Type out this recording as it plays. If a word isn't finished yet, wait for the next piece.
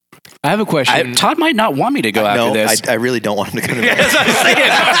I have a question. Todd might not want me to go after this. I really don't want him to come to that.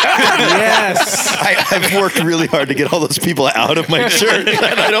 Yes. I've worked really hard to get all those people out of my church,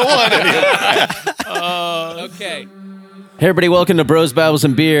 and I don't want any of them. Okay. Hey, everybody. Welcome to Bros, Bibles,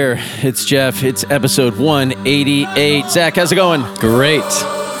 and Beer. It's Jeff. It's episode 188. Zach, how's it going? Great.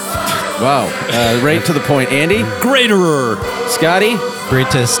 Wow. Right to the point. Andy? Greater. Scotty?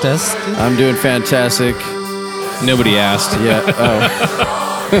 Greatest. I'm doing fantastic. Nobody asked. Yeah. Oh.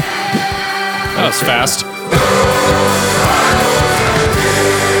 That was fast.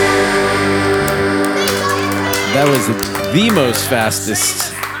 That was the most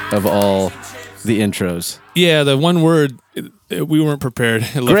fastest of all the intros. Yeah, the one word, we weren't prepared.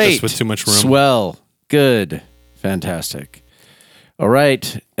 It left Great. us with too much room. Swell. Good. Fantastic. All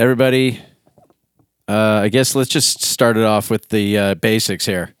right, everybody. I guess let's just start it off with the basics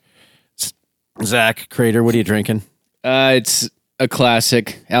here. Zach, Crater, what are you drinking? It's a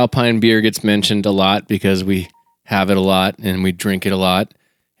classic. Alpine beer gets mentioned a lot because we have it a lot and we drink it a lot,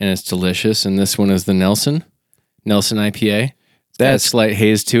 and it's delicious. And this one is the Nelson IPA. That's slight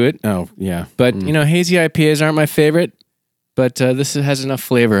haze to it. Oh, yeah. But, you know, hazy IPAs aren't my favorite, but this has enough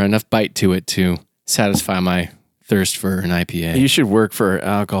flavor, enough bite to it to satisfy my thirst for an IPA. You should work for an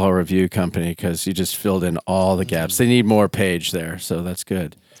alcohol review company because you just filled in all the gaps. They need more page there, so that's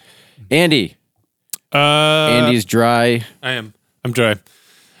good. Andy. Andy's dry. I'm dry.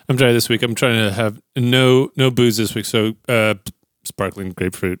 I'm dry this week. I'm trying to have no booze this week, so sparkling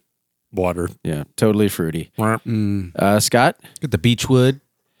grapefruit water. Yeah, totally fruity. Scott? Got the Beechwood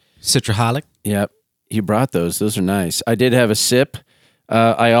Citraholic. Yep. He brought those. Those are nice. I did have a sip.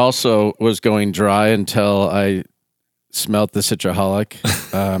 I also was going dry until I smelt the Citraholic.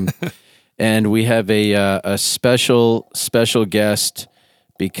 And we have a special guest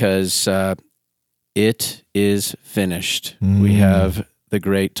because it is finished. We have the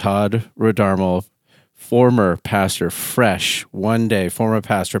great Todd Rodarmo, former pastor, former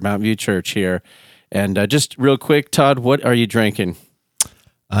pastor of Mount View Church here. And just real quick, Todd, what are you drinking?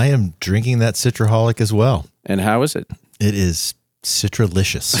 I am drinking that Citraholic as well. And how is it? It is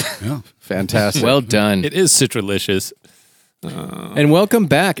Citralicious. Yeah. Fantastic. Well done. It is citralicious. And welcome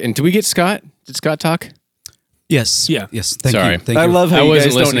back. And did we get Scott? Did Scott talk? Yes. Yeah. Yes. Thank Sorry. you. Thank I you. love how I you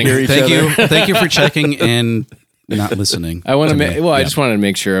wasn't guys don't listening. hear each Thank other. you. Thank you for checking and not listening. I want to me. I Yeah. just wanted to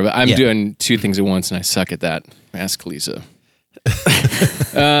make sure. I'm Yeah. doing two things at once, and I suck at that. Ask Lisa.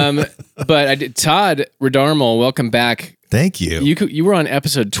 But I did. Todd Rodarmo, welcome back. Thank you. You were on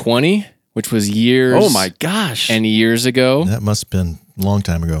episode 20, which was years. Oh my gosh. And years ago, That must have been a long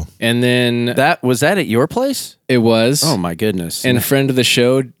time ago. and then that was that at your place? it was. Oh my goodness. And a friend of the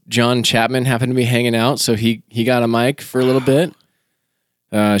show, John Chapman, happened to be hanging out, so he got a mic for a little bit.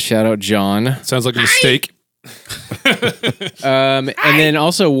 Shout out John. Sounds like a mistake. And then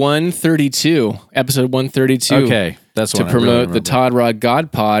also 132, episode 132. Okay, that's To one I promote really the remember. Todd Rod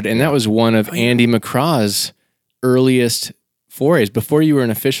God Pod, and that was one of Andy McCraw's earliest forays before you were an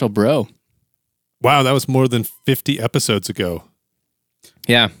official bro. Wow, that was more than 50 episodes ago.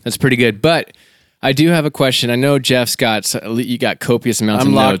 Yeah, that's pretty good. But I do have a question. I know Jeff's you got copious amounts I'm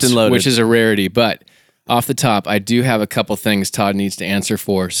of locked notes, and loaded. which is a rarity. But off the top, I do have a couple things Todd needs to answer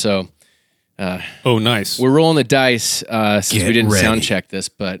for. So Oh, nice. we're rolling the dice since Get we didn't ready. sound check this,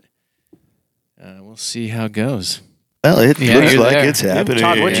 but we'll see how it goes. Well, it Yeah, looks you're like there. it's happening.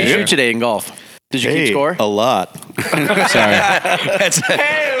 Todd, what'd you Yeah. shoot today in golf? Did you Hey, keep score? a lot. Sorry.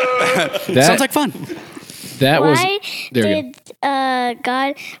 Sounds like fun. That was Why there we go. did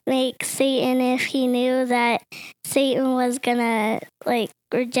God make Satan if he knew that Satan was gonna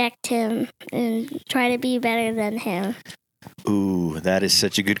reject him and try to be better than him? Ooh, that is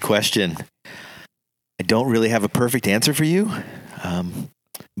such a good question. I don't really have a perfect answer for you,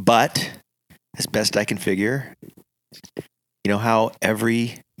 but as best I can figure, you know how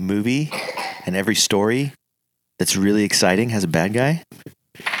every movie and every story that's really exciting has a bad guy,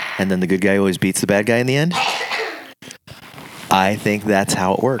 and then the good guy always beats the bad guy in the end? I think that's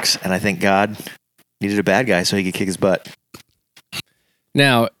how it works, and I think God needed a bad guy so he could kick his butt.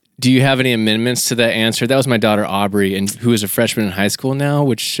 Now, do you have any amendments to that answer? That was my daughter Aubrey, and who is a freshman in high school now,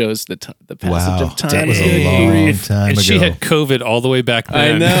 which shows the passage Wow. of time. That was a Good long grief. time And ago. she had COVID all the way back I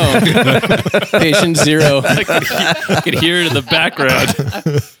then. know. Patient zero. I could hear it in the background.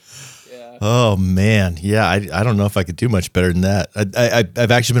 Oh man, yeah. I don't know if I could do much better than that.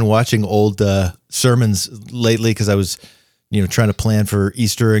 I've actually been watching old sermons lately because I was, trying to plan for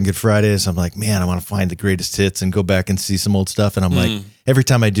Easter and Good Friday. So I'm like, man, I want to find the greatest hits and go back and see some old stuff. And I'm like, every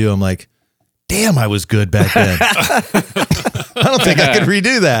time I do, I'm like, damn, I was good back then. I don't think I could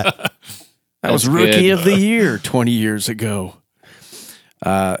redo that. That was That's Rookie good. of the Year 20 years ago.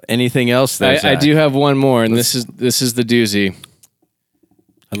 Anything else there, I Zach? do have one more, and this is the doozy.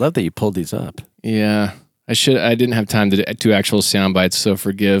 I love that you pulled these up. Yeah, I didn't have time to do actual sound bites, so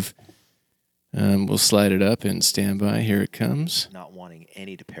forgive. We'll slide it up and stand by. Here it comes. Not wanting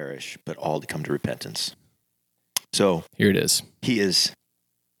any to perish, but all to come to repentance. So Here it is. he is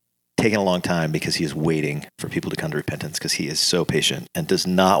taking a long time because he is waiting for people to come to repentance because he is so patient and does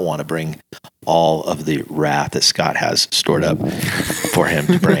not want to bring all of the wrath that Scott has stored up for him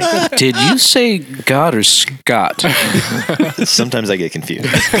to bring. Did you say God or Scott? Sometimes I get confused.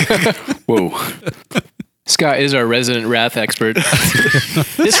 Whoa. Scott is our resident wrath expert.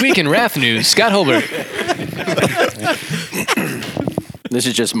 This week in wrath news, Scott Holbert. This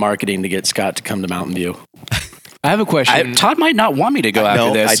is just marketing to get Scott to come to Mountain View. I have a question. Todd might not want me to go after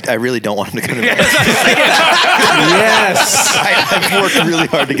No, this. I really don't want him to come to Mountain View. Yes. I've worked really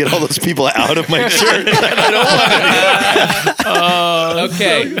hard to get all those people out of my church.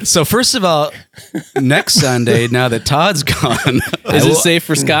 Okay. So first of all, next Sunday, now that Todd's gone, Is it safe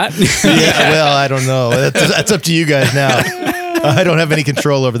for Scott? Yeah, well, I don't know. That's up to you guys now. I don't have any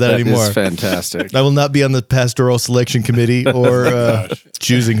control over that That anymore. is fantastic. I will not be on the pastoral selection committee or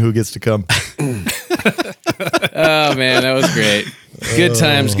choosing who gets to come. Oh man, that was great. Good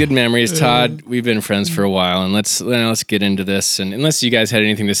times, good memories. Todd, we've been friends for a while, and let's get into this. And unless you guys had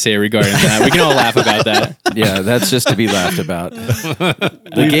anything to say regarding that, we can all laugh about that. Yeah, that's just to be laughed about.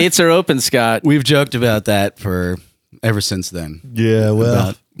 The gates are open, Scott. we've joked about that for ever since then. Yeah,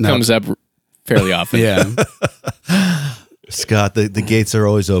 well, Comes up fairly often. Yeah. Scott, the gates are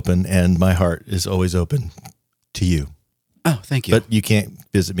always open, and my heart is always open to you. Oh, thank you. But you can't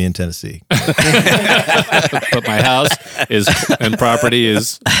visit me in Tennessee. But my house and property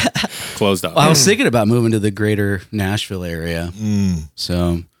is closed off. I was thinking about moving to the greater Nashville area.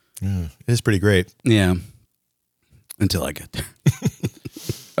 So, It's pretty great. yeah. Until I get there.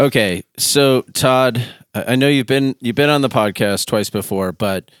 Okay, so Todd, I know you've been on the podcast twice before,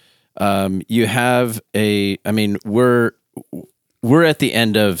 but you have we're at the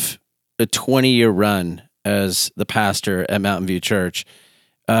end of a 20-year run as the pastor at Mountain View Church.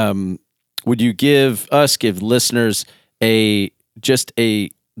 Would you give listeners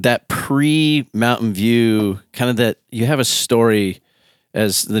that pre-Mountain View, kind of that you have a story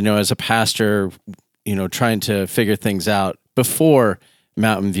as a pastor, trying to figure things out before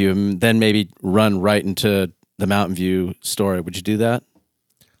Mountain View, and then maybe run right into the Mountain View story. Would you do that?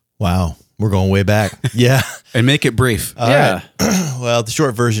 Wow. We're going way back. Yeah. And make it brief. Yeah. Well, the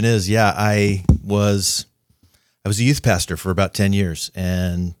short version is, I was a youth pastor for about 10 years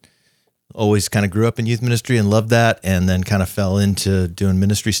and always kind of grew up in youth ministry and loved that. And then kind of fell into doing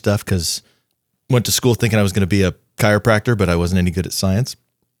ministry stuff because went to school thinking I was going to be a chiropractor, but I wasn't any good at science.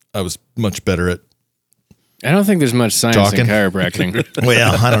 I was much better at, I don't think there's much science Talking. in chiropractic.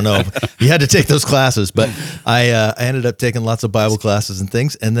 well, I don't know. You had to take those classes, but I ended up taking lots of Bible classes and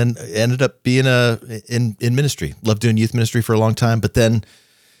things, and then ended up being in ministry. Loved doing youth ministry for a long time, but then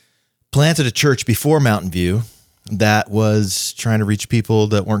planted a church before Mountain View that was trying to reach people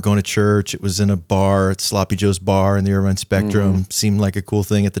that weren't going to church. It was in a bar at Sloppy Joe's Bar in the Irvine Spectrum. Seemed like a cool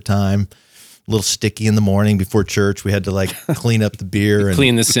thing at the time. A little sticky in the morning before church. We had to clean up the beer and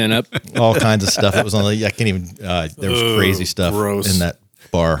Clean the sin up. all kinds of stuff. It was on I can't even, there was crazy stuff gross. in that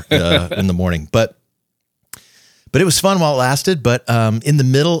bar in the morning, but it was fun while it lasted. But in the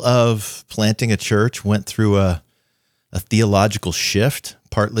middle of planting a church, went through a theological shift,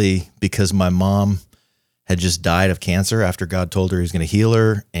 partly because my mom had just died of cancer after God told her he was going to heal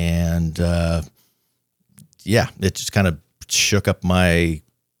her. And it just kind of shook up my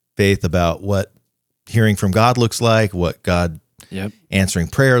faith about what hearing from God looks like, what God answering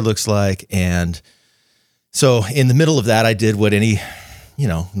prayer looks like. And so in the middle of that, I did what any,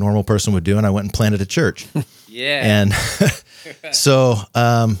 normal person would do. And I went and planted a church. Yeah. And so,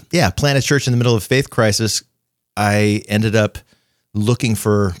 planted church in the middle of a faith crisis. I ended up looking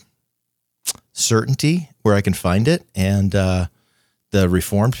for certainty where I can find it. And the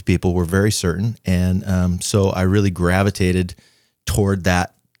Reformed people were very certain. And so I really gravitated toward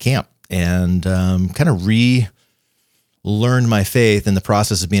that camp and kind of relearned my faith in the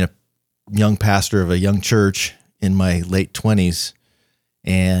process of being a young pastor of a young church in my late 20s.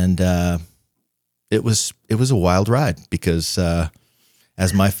 And it was a wild ride because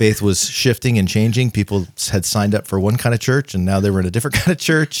as my faith was shifting and changing, people had signed up for one kind of church and now they were in a different kind of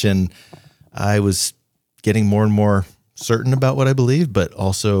church. And I was getting more and more certain about what I believed, but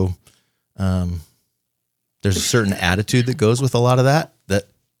also there's a certain attitude that goes with a lot of that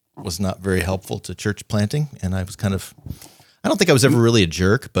was not very helpful to church planting. And I was I don't think I was ever really a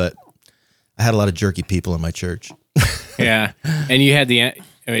jerk, but I had a lot of jerky people in my church. Yeah. And you had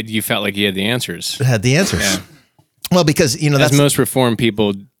you felt like you had the answers. It had the answers. Yeah. Well, because As most Reformed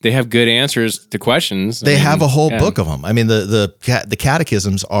people, they have good answers to questions. They have a whole yeah. book of them. I mean, the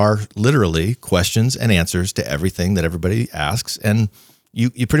catechisms are literally questions and answers to everything that everybody asks, and you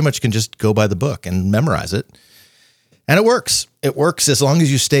pretty much can just go by the book and memorize it, and it works. It works as long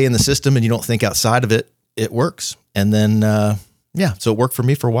as you stay in the system and you don't think outside of it. It works, and then so it worked for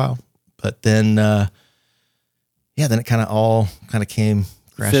me for a while, but then then it kind of all came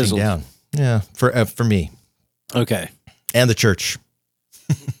crashing Fizzled. down. Yeah, for me. Okay. And the church.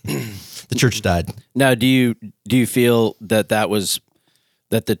 The church died. Now, do you feel that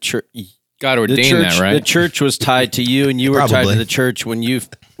the church God ordained that, right? The church was tied to you, and you were tied Probably. to the church when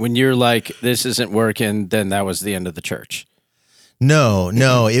you're like, this isn't working, then that was the end of the church. No.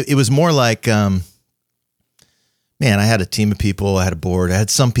 It was more like, man, I had a team of people. I had a board. I had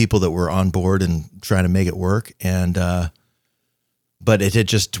some people that were on board and trying to make it work, and but it had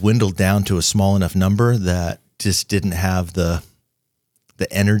just dwindled down to a small enough number that just didn't have the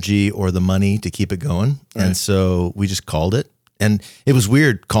energy or the money to keep it going. Right. And so we just called it. And it was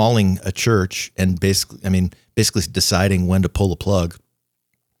weird calling a church and basically deciding when to pull the plug,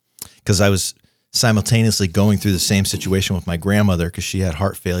 because I was simultaneously going through the same situation with my grandmother, because she had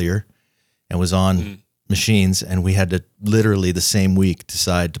heart failure and was on machines, and we had to literally the same week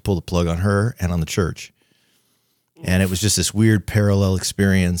decide to pull the plug on her and on the church. And it was just this weird parallel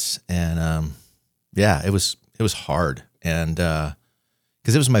experience. And it was hard. And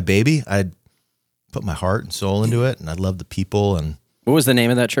because it was my baby, I'd put my heart and soul into it, and I loved the people. And What was the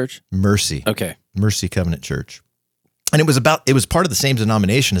name of that church? Mercy. Okay. Mercy Covenant Church. And it was part of the same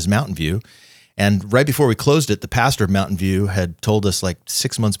denomination as Mountain View. And right before we closed it, the pastor of Mountain View had told us like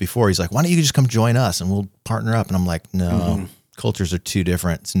 6 months before, he's like, why don't you just come join us and we'll partner up? And I'm like, no, cultures are too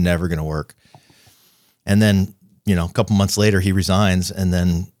different. It's never going to work. And then, a couple months later, he resigns. And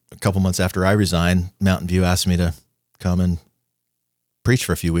then a couple months after I resign, Mountain View asked me to come and preach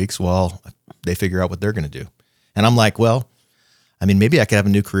for a few weeks while they figure out what they're going to do. And I'm like, well, I mean, maybe I could have a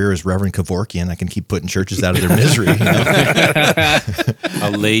new career as Reverend Kevorkian. I can keep putting churches out of their misery.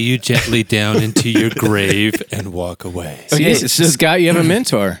 I'll lay you gently down into your grave and walk away. Okay, so Scott, you have a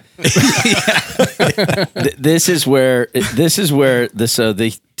mentor. This is where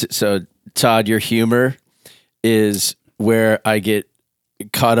Todd, your humor is where I get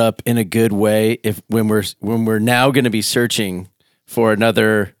caught up in a good way. When we're now going to be searching for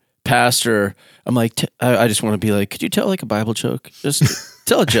another pastor, I'm like, I just want to be like, could you tell like a Bible joke? Just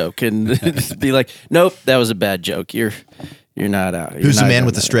tell a joke and be like, nope, that was a bad joke. You're not out. Who's the man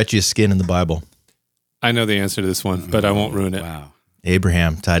with the stretchiest skin in the Bible? I know the answer to this one, but I won't ruin it. Wow.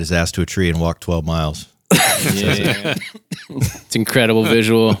 Abraham tied his ass to a tree and walked 12 miles. Yeah. It's incredible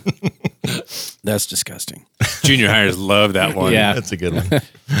visual. That's disgusting. Junior hires love that one. Yeah. That's a good one.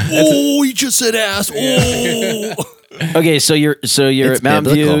 Oh, he just said ass. Oh. Okay, so you're It's at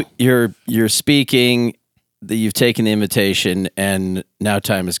Mountain biblical. View. You're speaking. You've taken the invitation, and now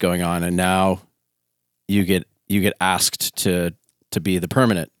time is going on, and now you get asked to be the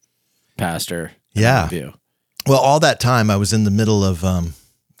permanent pastor. at Yeah. Mountain View. Well, all that time I was in the middle of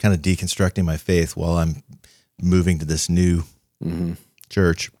kind of deconstructing my faith while I'm moving to this new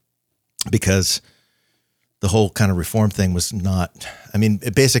church, because the whole kind of reform thing was not, I mean,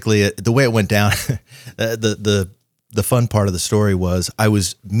 the way it went down, the fun part of the story was I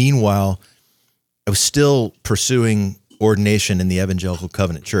was still pursuing ordination in the Evangelical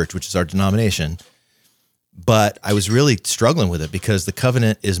Covenant Church, which is our denomination. But I was really struggling with it because the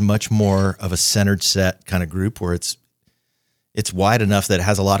Covenant is much more of a centered set kind of group where it's wide enough that it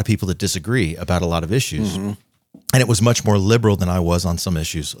has a lot of people that disagree about a lot of issues. And it was much more liberal than I was on some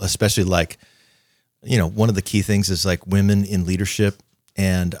issues, especially like, one of the key things is like women in leadership.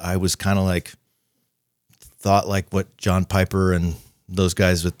 And I was kind of like, thought like what John Piper and those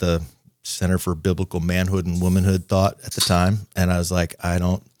guys with the Center for Biblical Manhood and Womanhood thought at the time. And I was like, I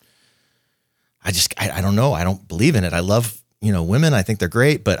don't know. I don't believe in it. I love, women. I think they're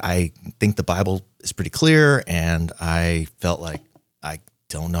great, but I think the Bible is pretty clear. And I felt like I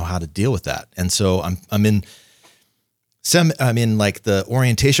don't know how to deal with that. And so I'm in like the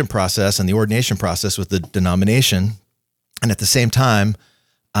orientation process and the ordination process with the denomination. And at the same time,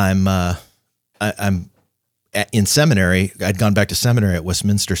 I'm in seminary. I'd gone back to seminary at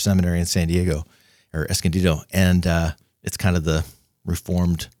Westminster Seminary in San Diego or Escondido. And it's kind of the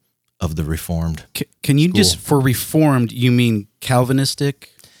Reformed of the Reformed. Can you school. just, for Reformed, you mean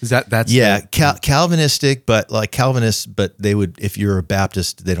Calvinistic? That's Calvinistic, but like Calvinists, but they would, if you're a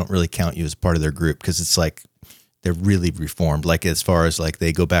Baptist, they don't really count you as part of their group because it's like they're really Reformed. Like as far as like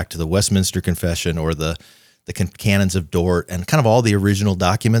they go back to the Westminster Confession or the the canons of Dort, and kind of all the original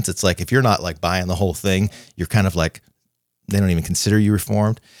documents. It's like, if you're not like buying the whole thing, you're kind of like, they don't even consider you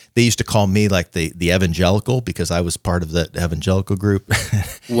Reformed. They used to call me like the evangelical, because I was part of the evangelical group.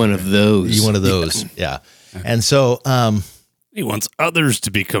 One of those. One of those. Yeah. And so, he wants others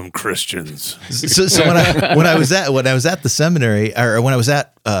to become Christians. so when I was at the seminary, or when I was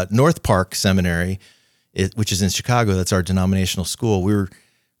at North Park Seminary, which is in Chicago, that's our denominational school. We were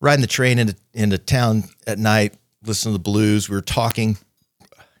riding the train into town at night, listening to the blues. We were talking,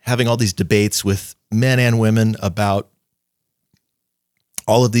 having all these debates with men and women about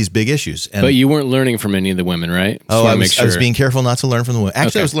all of these big issues. And, but you weren't learning from any of the women, right? I was being careful not to learn from the women.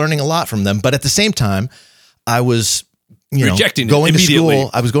 Actually, I was learning a lot from them, but at the same time, I was rejecting going it to immediately. school.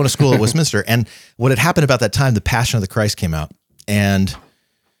 I was going to school at Westminster, and what had happened about that time, The Passion of the Christ came out, and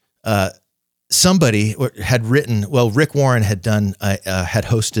somebody had written. Well, Rick Warren had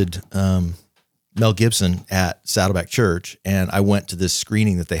hosted Mel Gibson at Saddleback Church, and I went to this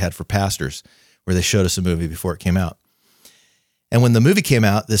screening that they had for pastors, where they showed us a movie before it came out. And when the movie came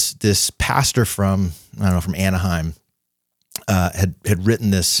out, this pastor from Anaheim had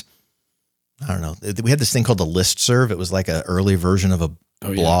written this. I don't know. We had this thing called the listserv. It was like an early version of a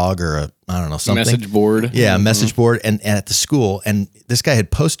blog or something. Message board. Yeah, a message board. And at the school, and this guy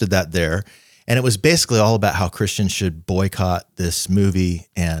had posted that there, and it was basically all about how Christians should boycott this movie,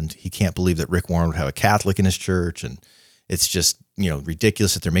 and he can't believe that Rick Warren would have a Catholic in his church, and it's just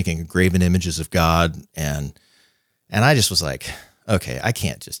ridiculous that they're making graven images of God, and I just was like, okay, I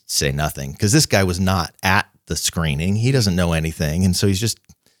can't just say nothing, because this guy was not at the screening. He doesn't know anything, and so he's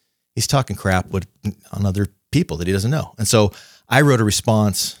talking crap on other people that he doesn't know. And so I wrote a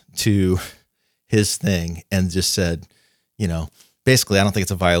response to his thing and just said, basically, I don't think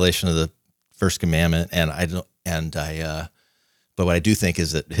it's a violation of the first commandment. But what I do think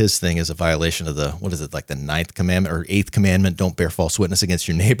is that his thing is a violation of the ninth commandment or eighth commandment, don't bear false witness against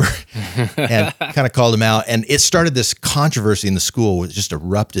your neighbor, and kind of called him out. And it started this controversy in the school, which just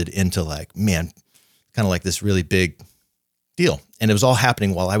erupted into kind of like this really big deal. And it was all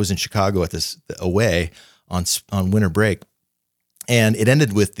happening while I was in Chicago away on winter break. And it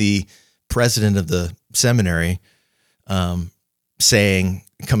ended with the president of the seminary coming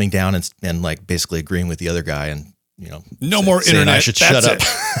down and like basically agreeing with the other guy, and no more internet. I should shut up.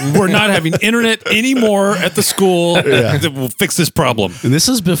 We're not having internet anymore at the school. We'll fix this problem. And this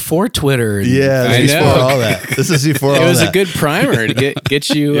is before Twitter. And this is before all that. This is before all that. It was a good primer to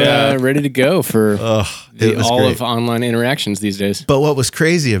get you ready to go for all great. of online interactions these days. But what was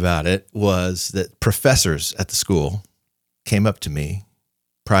crazy about it was that professors at the school came up to me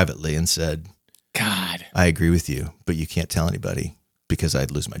privately and said, God, I agree with you, but you can't tell anybody, because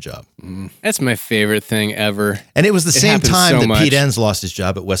I'd lose my job. That's my favorite thing ever. And it was the same time that much. Pete Enns lost his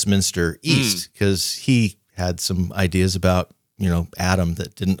job at Westminster East, because he had some ideas about, Adam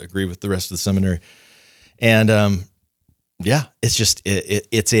that didn't agree with the rest of the seminary. And it's just,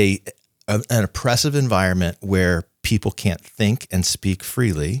 it's an oppressive environment where people can't think and speak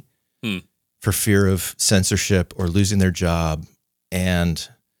freely for fear of censorship or losing their job. And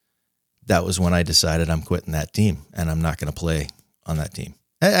that was when I decided I'm quitting that team, and I'm not going to play on that team.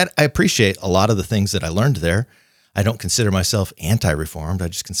 I appreciate a lot of the things that I learned there. I don't consider myself anti-reformed. I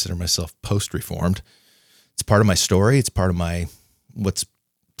just consider myself post-reformed. It's part of my story. It's part of what's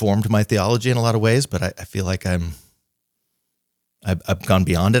formed my theology in a lot of ways, but I feel like I've gone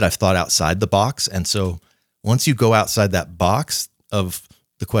beyond it. I've thought outside the box. And so once you go outside that box of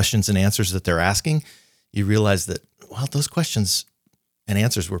the questions and answers that they're asking, you realize that, well, those questions and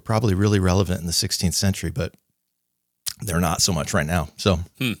answers were probably really relevant in the 16th century, but they're not so much right now. So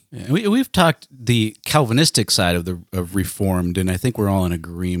we've talked the Calvinistic side of Reformed, and I think we're all in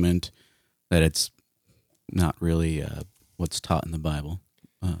agreement that it's not really what's taught in the Bible,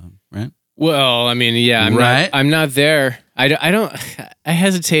 right? Well, I mean, yeah, I'm not there. I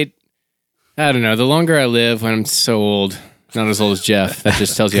hesitate. I don't know. The longer I live, when I'm so old, not as old as Jeff, that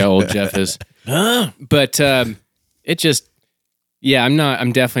just tells you how old Jeff is. But it just,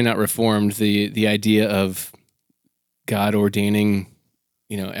 I'm definitely not Reformed. The idea of God ordaining,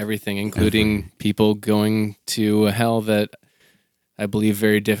 everything, including people going to a hell, that I believe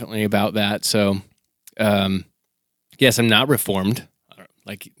very differently about that. So, yes, I'm not Reformed.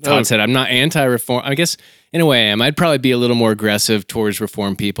 Like Todd said, I'm not anti-reform. I guess in a way I am. I'd probably be a little more aggressive towards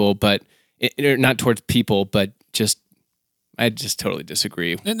Reformed people, but not towards people, but I just totally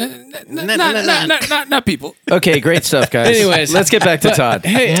disagree. Not people. Okay, great stuff, guys. Anyways, let's get back to Todd.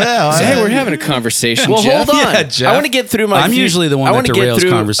 Hey, we're having a conversation. Well, Jeff. hold on. Yeah, Jeff. I want to get through my. I'm usually the one I that want to derails get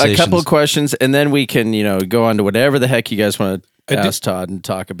through conversations. a couple of questions, and then we can, go on to whatever the heck you guys want to ask Todd and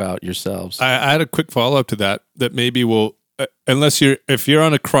talk about yourselves. I had a quick follow up to that maybe will, if you're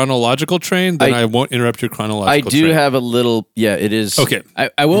on a chronological train, then I won't interrupt your chronological I do train. have a little, it is. Okay.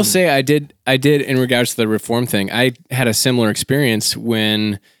 I will say I did in regards to the reform thing. I had a similar experience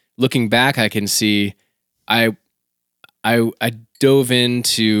when looking back, I can see I dove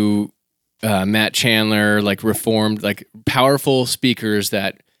into Matt Chandler, like reformed, like powerful speakers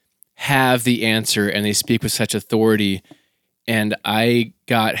that have the answer and they speak with such authority. And I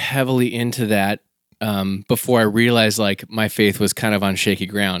got heavily into that before I realized like my faith was kind of on shaky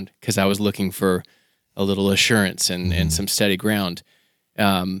ground because I was looking for a little assurance and some steady ground.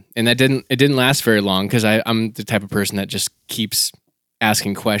 And it didn't last very long because I'm the type of person that just keeps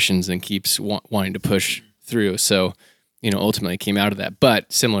asking questions and keeps wanting to push through. So, ultimately came out of that,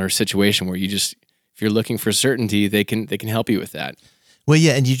 but similar situation where if you're looking for certainty, they can help you with that. Well,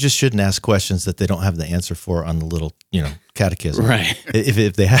 yeah, and you just shouldn't ask questions that they don't have the answer for on the little, catechism. Right.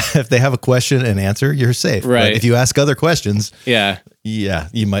 If they have a question and answer, you're safe. Right. But if you ask other questions, Yeah.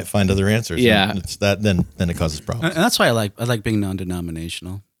 you might find other answers. Yeah. And it's that then it causes problems. And that's why I like being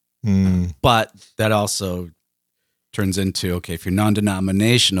non-denominational. Mm. But that also turns into, okay, if you're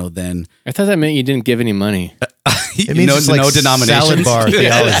non-denominational, then I thought that meant you didn't give any money. It means it's like no denominations. salad bar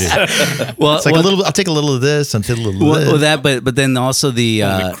theology. Well, It's like I'll take a little of this, I'll take a little of this. well, that, but then also the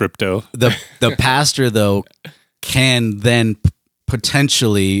Only crypto. the pastor though can then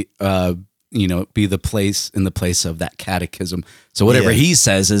potentially be the place of that catechism. So whatever Yeah. he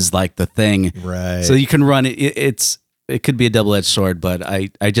says is like the thing. Right. So you can run it. It could be a double-edged sword, but I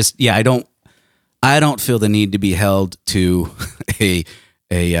don't feel the need to be held to a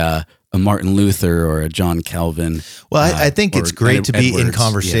Martin Luther or a John Calvin. Well, I think it's or great to be in Edwards,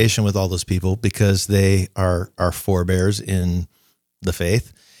 conversation with all those people because they are our forebears in the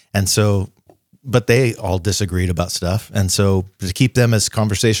faith. And so, but they all disagreed about stuff. And so to keep them as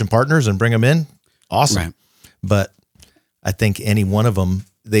conversation partners and bring them in, awesome. Right. But I think any one of them,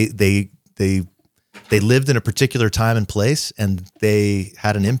 they lived in a particular time and place and they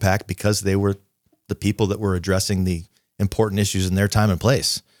had an impact because they were the people that were addressing the important issues in their time and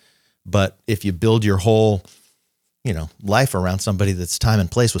place. But if you build your whole, life around somebody that's time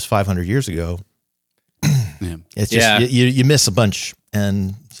and place was 500 years ago, it's just, you miss a bunch.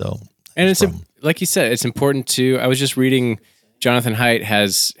 And so, And it's like you said, it's important to. I was just reading. Jonathan Haidt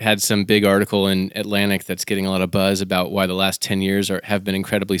has had some big article in Atlantic that's getting a lot of buzz about why the last 10 years have been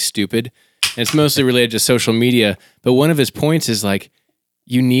incredibly stupid. And it's mostly related to social media. But one of his points is like,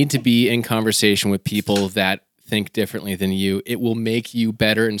 you need to be in conversation with people that think differently than you. It will make you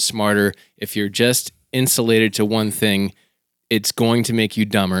better and smarter. If you're just insulated to one thing, it's going to make you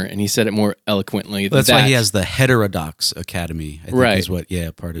dumber. And he said it more eloquently. That's why he has the Heterodox Academy. I think is what,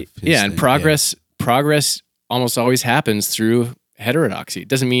 part of his and thing. progress almost always happens through heterodoxy. It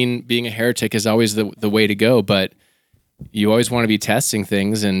doesn't mean being a heretic is always the way to go, but you always want to be testing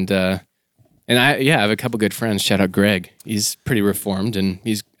things. And I have a couple good friends. Shout out Greg. He's pretty reformed, and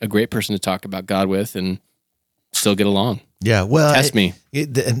he's a great person to talk about God with, and still get along. Yeah, well, Test me.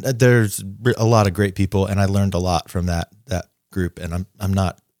 There's a lot of great people, and I learned a lot from that group. And I'm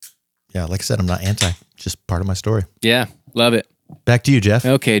not, like I said, I'm not anti. Just part of my story. Yeah, love it. Back to you, Jeff.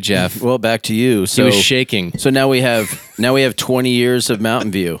 Okay, Jeff. Well, back to you. He So was shaking. So now we have 20 years of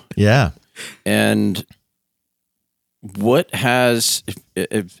Mountain View. Yeah. And what has,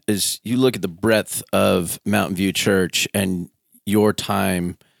 as you look at the breadth of Mountain View Church and your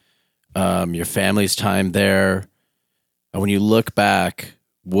time, your family's time there, when you look back,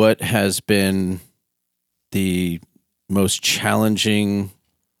 what has been the most challenging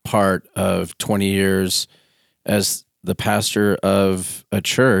part of 20 years as the pastor of a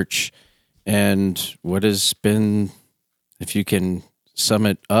church, and what has been, if you can sum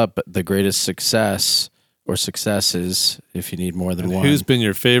it up, the greatest success or successes, if you need more than one? Who's been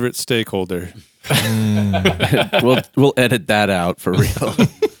your favorite stakeholder? We'll edit that out for real.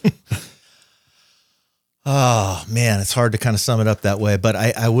 Oh man, it's hard to kind of sum it up that way, but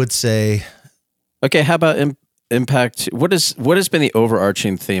I would say, Okay, how about impact? What has been the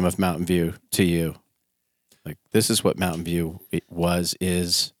overarching theme of Mountain View to you? Like, this is what Mountain View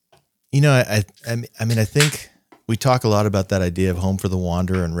is. I mean, I think we talk a lot about that idea of home for the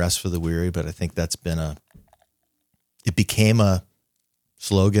wanderer and rest for the weary, but I think that's it became a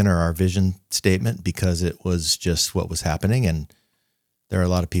slogan or our vision statement because it was just what was happening. And there are a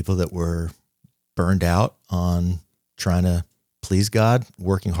lot of people that were burned out on trying to please God,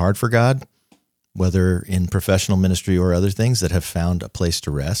 working hard for God, whether in professional ministry or other things, that have found a place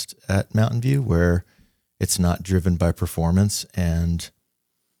to rest at Mountain View where it's not driven by performance and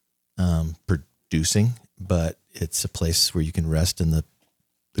producing, but it's a place where you can rest in the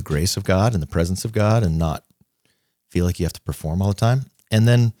grace of God and the presence of God and not feel like you have to perform all the time. And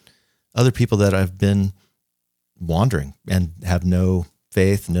then other people that I've been wandering and have no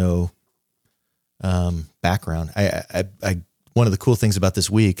faith, no background. I one of the cool things about this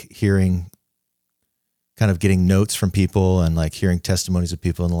week, kind of getting notes from people and like hearing testimonies of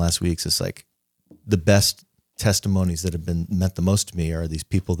people in the last weeks, is like the best testimonies that have been meant the most to me are these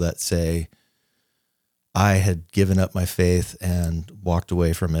people that say, I had given up my faith and walked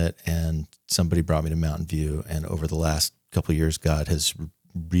away from it, and somebody brought me to Mountain View, and over the last couple of years, God has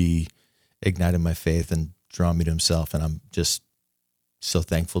reignited my faith and drawn me to himself, and I'm just so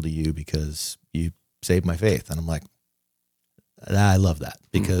thankful to you because you saved my faith. And I'm like, I love that,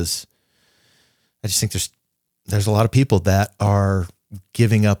 because I just think there's a lot of people that are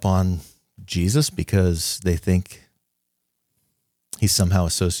giving up on Jesus because they think he's somehow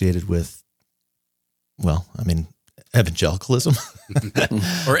associated with, well, I mean, evangelicalism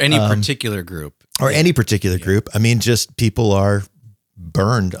or any particular group. Or any particular group. I mean, just people are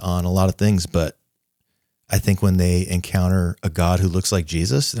burned on a lot of things, but I think when they encounter a God who looks like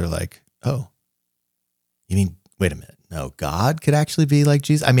Jesus, they're like, oh, you mean, wait a minute. No, God could actually be like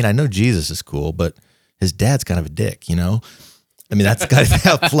Jesus. I mean, I know Jesus is cool, but his dad's kind of a dick, you know? I mean, that's kind of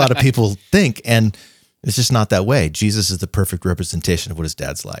how a lot of people think, and it's just not that way. Jesus is the perfect representation of what his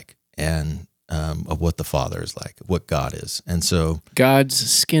dad's like, and of what the Father is like, what God is. And so God's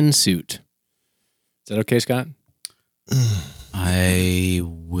skin suit. Is that okay, Scott? I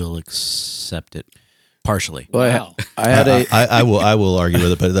will accept it partially. Well, I had I will argue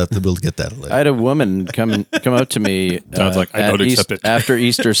with it, but we'll get that later. I had a woman come up to me. Sounds like I don't accept it. After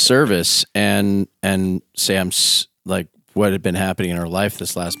Easter service, and say like what had been happening in her life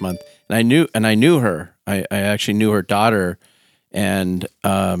this last month, and I knew her. I actually knew her daughter, and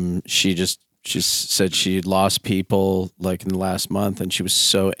she said she had lost people like in the last month, and she was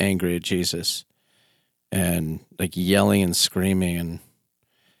so angry at Jesus, and like yelling and screaming,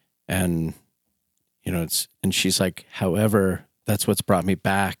 and you know, and she's like, however, that's what's brought me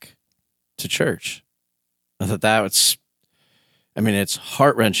back to church. I thought it's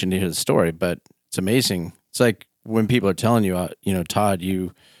heart-wrenching to hear the story, but it's amazing. It's like when people are telling you, Todd,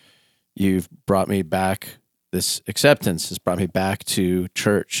 you've brought me back, this acceptance has brought me back to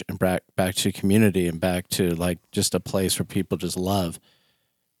church and back to community and back to like just a place where people just love.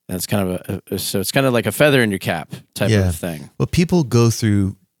 And it's kind of so it's kind of like a feather in your cap type of thing. Well, people go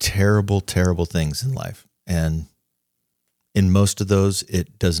through terrible, terrible things in life. And in most of those,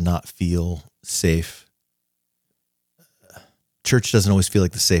 it does not feel safe. Church doesn't always feel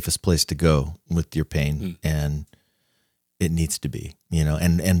like the safest place to go with your pain, and it needs to be,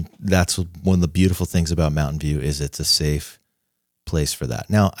 and that's one of the beautiful things about Mountain View is it's a safe place for that.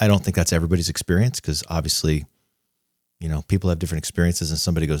 Now, I don't think that's everybody's experience, because obviously, people have different experiences, and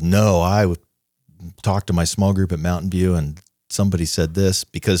somebody goes, no, I would talk to my small group at Mountain View and somebody said this,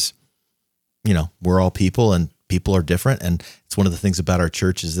 because, we're all people and people are different. And it's one of the things about our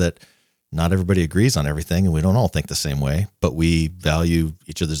church is that not everybody agrees on everything, and we don't all think the same way, but we value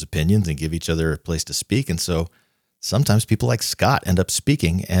each other's opinions and give each other a place to speak. And so sometimes people like Scott end up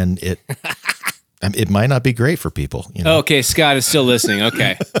speaking, and it might not be great for people. Okay, Scott is still listening.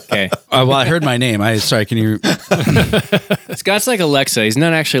 Okay. Well, I heard my name. Sorry, can you? Scott's like Alexa. He's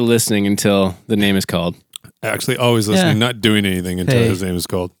not actually listening until the name is called. Actually, always listening, not doing anything until his name is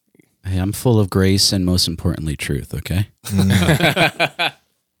called. Hey, I'm full of grace and most importantly, truth. Okay.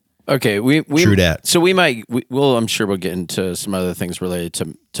 Okay, we True dat. So I'm sure we'll get into some other things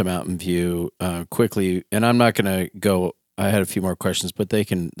related to Mountain View quickly, and I'm not going to go. I had a few more questions, but they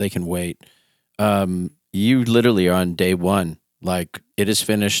can wait. You literally are on day one. Like, it is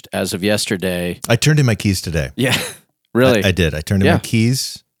finished as of yesterday. I turned in my keys today. Yeah, really. I did. I turned in my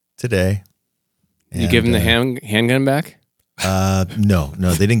keys today. You give him the handgun back? No,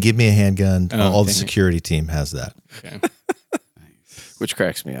 they didn't give me a handgun. Oh, All okay. the security team has that. Okay. Which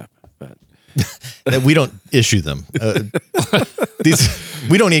cracks me up. But That we don't issue them.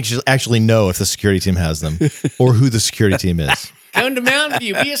 We don't actually know if the security team has them or who the security team is. Come to Mountain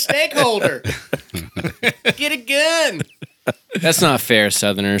View. Be a stakeholder. Get a gun. That's not fair,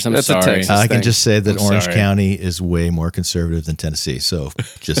 Southerners. I'm That's a sorry. Texas I can thing. just say that I'm Orange sorry. County is way more conservative than Tennessee. So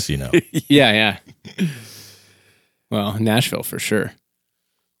just so you know. Yeah. Well, Nashville for sure.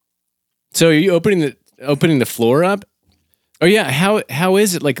 So are you opening the floor up? Oh yeah. How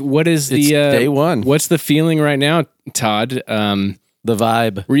is it? Like, what is it's the day one. What's the feeling right now, Todd? The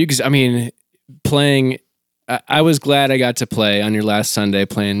vibe. Were you? I mean, playing. I was glad I got to play on your last Sunday,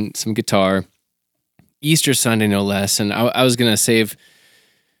 playing some guitar. Easter Sunday, no less. And I was gonna save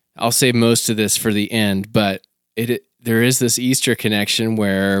I'll save most of this for the end, but there is this Easter connection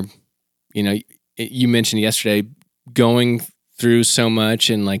where, you mentioned yesterday going through so much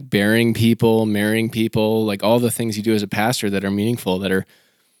and like burying people, marrying people, like all the things you do as a pastor that are meaningful, that are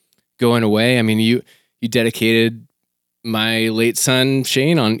going away. I mean, you dedicated my late son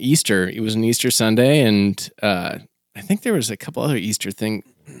Shane on Easter. It was an Easter Sunday, and I think there was a couple other Easter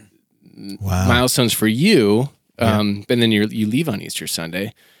milestones for you. And then you leave on Easter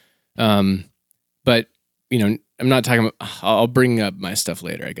Sunday. But I'm not talking about. I'll bring up my stuff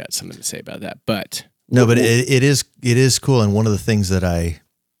later. I got something to say about that. But no, but it is cool. And one of the things that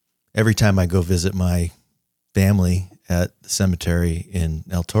every time I go visit my family at the cemetery in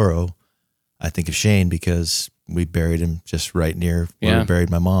El Toro, I think of Shane because we buried him just right near where we buried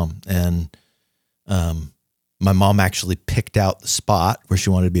my mom. And my mom actually picked out the spot where she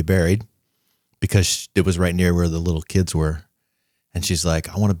wanted to be buried because it was right near where the little kids were. And she's like,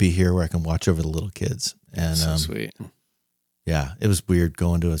 I want to be here where I can watch over the little kids. And so sweet. Yeah, it was weird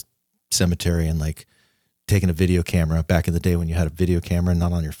going to a cemetery and like taking a video camera back in the day when you had a video camera,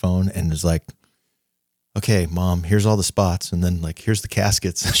 not on your phone. And it's like, okay, Mom, here's all the spots. And then like, here's the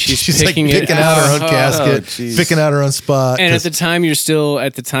caskets. She's picking like picking out her own casket, picking out her own spot. And at the time, you're still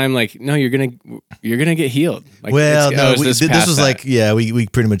like, no, you're going to get healed. Like, well, no, this was like, we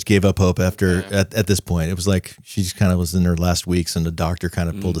pretty much gave up hope after at this point. It was like, she just kind of was in her last weeks and the doctor kind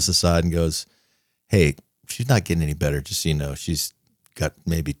of pulled us aside and goes, hey, she's not getting any better. Just so you know, she's got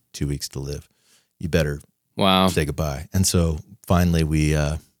maybe 2 weeks to live. You better say goodbye. And so finally we,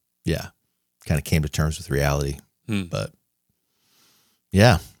 kind of came to terms with reality. But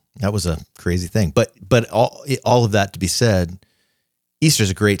yeah, that was a crazy thing. But all of that to be said,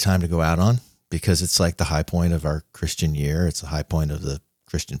 Easter's a great time to go out on because it's like the high point of our Christian year. It's the high point of the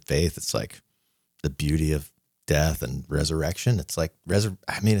Christian faith. It's like the beauty of death and resurrection. It's like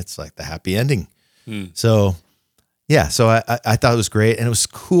it's like the happy ending. So yeah, so I thought it was great, and it was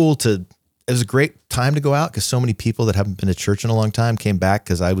cool it was a great time to go out because so many people that haven't been to church in a long time came back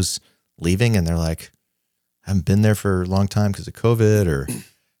because I was leaving, and they're like, haven't been there for a long time because of COVID, or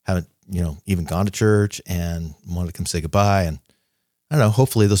haven't, even gone to church and wanted to come say goodbye. And I don't know,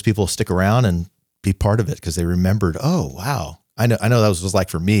 hopefully those people will stick around and be part of it because they remembered, oh, wow. I know that was like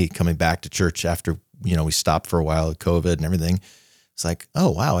for me coming back to church after, we stopped for a while with COVID and everything. It's like,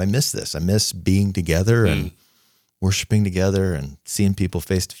 oh, wow, I miss this. I miss being together and worshiping together and seeing people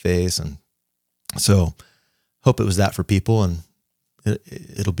face to face. And so hope it was that for people, and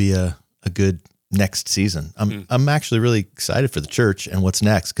it'll be a good next season. I'm actually really excited for the church and what's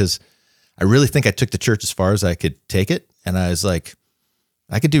next, because I really think I took the church as far as I could take it. And I was like,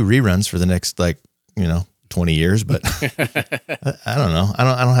 I could do reruns for the next 20 years, but I don't know.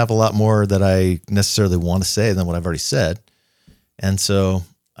 I don't have a lot more that I necessarily want to say than what I've already said. And so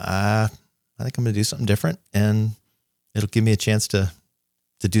I think I'm going to do something different, and it'll give me a chance to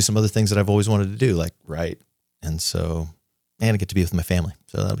do some other things that I've always wanted to do, like write. And so, and I get to be with my family.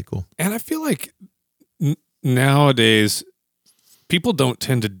 So that'll be cool. And I feel like nowadays people don't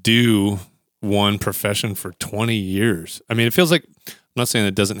tend to do one profession for 20 years. I mean, it feels like, I'm not saying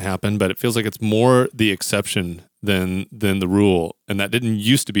it doesn't happen, but it feels like it's more the exception than the rule. And that didn't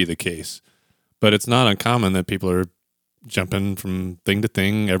used to be the case. But it's not uncommon that people are jumping from thing to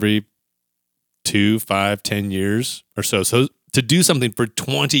thing every 2, 5, 10 years or so. So to do something for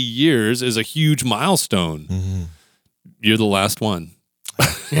 20 years is a huge milestone. Mm-hmm. You're the last one.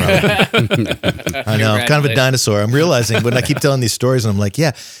 I know, I'm kind of a dinosaur. I'm realizing when I keep telling these stories, and I'm like,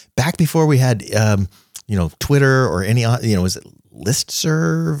 yeah, back before we had, Twitter or any, was it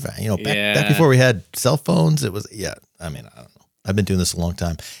listserv? Back before we had cell phones, it was, I don't know. I've been doing this a long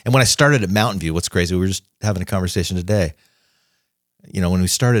time. And when I started at Mountain View, what's crazy, we were just having a conversation today. When we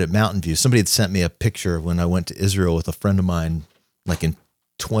started at Mountain View, somebody had sent me a picture when I went to Israel with a friend of mine, like in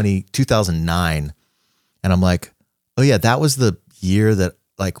 2009. And I'm like, oh yeah, that was the year that,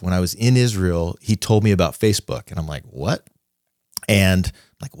 like, when I was in Israel, he told me about Facebook. And I'm like, what? And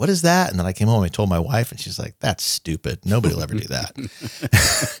I'm like, what is that? And then I came home and I told my wife, and she's like, that's stupid. Nobody will ever do that.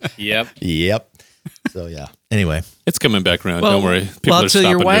 Yep. So yeah. Anyway, it's coming back around. Don't worry. People are to your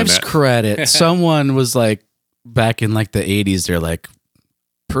stopping wife's doing that. credit, someone was like, back in like the 80s, they're like,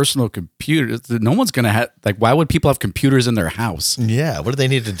 personal computers. No one's gonna have, like, why would people have computers in their house? Yeah. What do they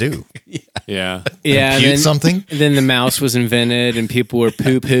need to do? Yeah. Compute something. Then the mouse was invented, and people were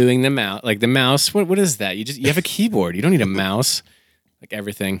poo-pooing the mouse. Like the mouse, what is that? You have a keyboard. You don't need a mouse. Like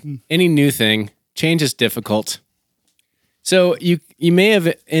everything, any new thing, change is difficult. So you may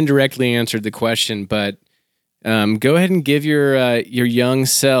have indirectly answered the question, but go ahead and give your young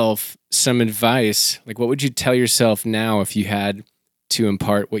self some advice. Like, what would you tell yourself now if you had to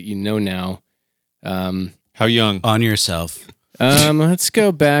impart what you know now. How young? On yourself. Let's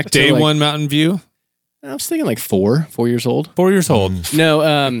go back to Day like, one Mountain View? I was thinking like 4 years old. 4 years old.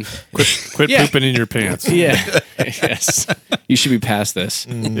 No, Quit Yeah. pooping in your pants. yeah, yes. You should be past this.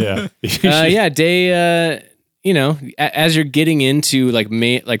 Yeah. Yeah, day. As you're getting into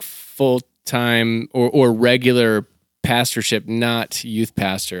like full time or regular pastorship, not youth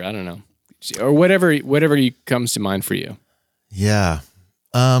pastor. I don't know, or whatever comes to mind for you. Yeah.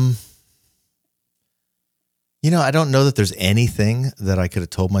 I don't know that there's anything that I could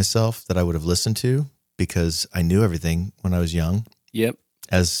have told myself that I would have listened to, because I knew everything when I was young, Yep.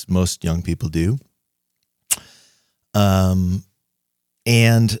 as most young people do. And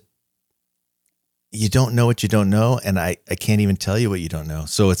you don't know what you don't know, and I can't even tell you what you don't know.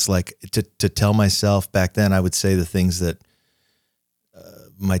 So it's like to tell myself back then, I would say the things that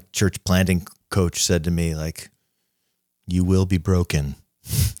my church planting coach said to me, like, you will be broken.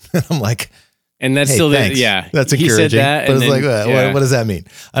 And I'm like, And that's hey, still thanks. That's encouraging. He said that, but and it's then, like, what does that mean?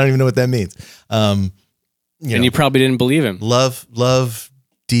 I don't even know what that means. You probably didn't believe him. Love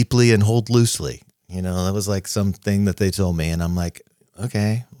deeply and hold loosely. That was like something that they told me, and I'm like,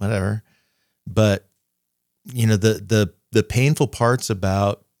 okay, whatever. But the painful parts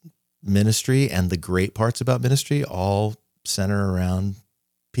about ministry and the great parts about ministry all center around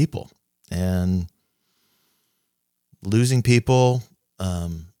people and losing people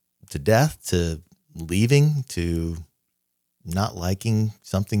to death, to leaving, to not liking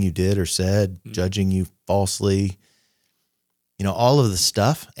something you did or said, judging you falsely, all of the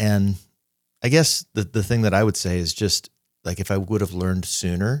stuff. And I guess the thing that I would say is just like, if I would have learned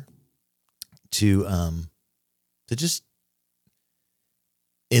sooner to just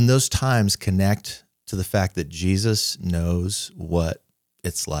in those times connect to the fact that Jesus knows what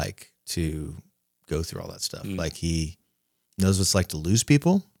it's like to go through all that stuff. Like, he knows what it's like to lose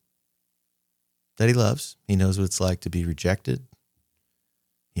people that he loves. He knows what it's like to be rejected.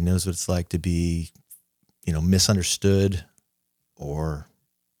 He knows what it's like to be, misunderstood or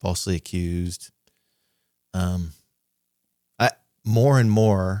falsely accused. More and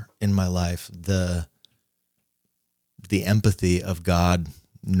more in my life, the empathy of God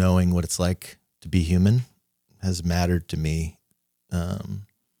knowing what it's like to be human has mattered to me a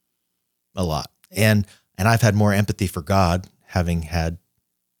lot. And I've had more empathy for God having had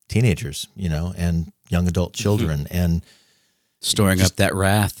teenagers, and young adult children, and Storing up that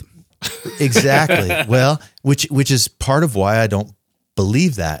wrath. exactly. Well, which is part of why I don't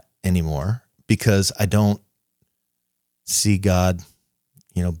believe that anymore, because I don't see God,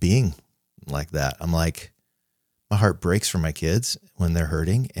 being like that. I'm like, my heart breaks for my kids when they're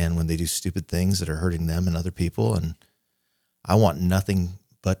hurting and when they do stupid things that are hurting them and other people. And I want nothing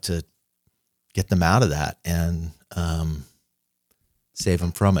but to get them out of that and save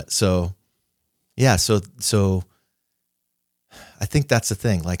them from it. So, yeah. So I think that's the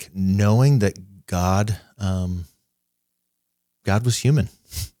thing, like knowing that God was human.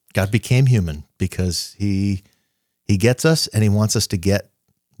 God became human because he gets us, and he wants us to get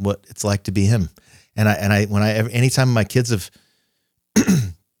what it's like to be him. And anytime my kids have,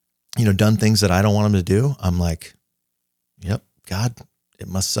 done things that I don't want them to do, I'm like, yep, God, it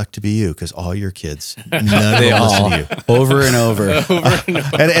must suck to be you, because all your kids, none of them listen to you. Over and over.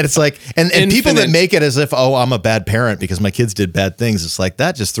 And it's like, and people that make it as if, oh, I'm a bad parent because my kids did bad things. It's like,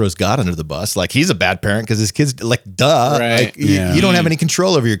 that just throws God under the bus. Like, he's a bad parent because his kids, like, duh. Right. Like, you don't have any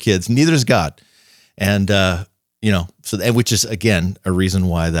control over your kids. Neither does God. And, which is, again, a reason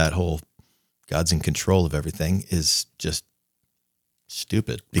why that whole God's in control of everything is just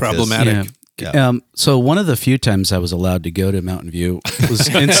stupid. Problematic. Yeah. So one of the few times I was allowed to go to Mountain View was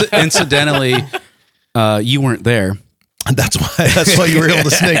incidentally, you weren't there. That's why you were able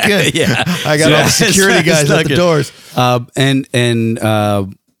to sneak in. Yeah. I got all the security guys at the doors. And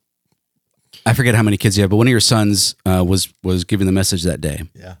I forget how many kids you have, but one of your sons was giving the message that day.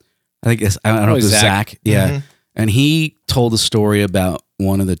 Yeah. I think I don't know if it was Zach. Yeah. Mm-hmm. And he told a story about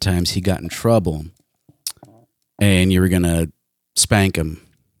one of the times he got in trouble and you were going to spank him.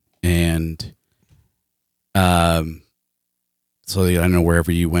 And so I don't know, wherever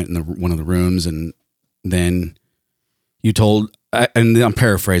you went in one of the rooms, and then you told, and I'm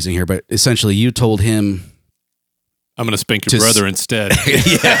paraphrasing here, but essentially you told him, I'm going to spank your brother instead.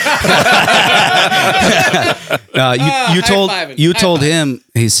 You told him,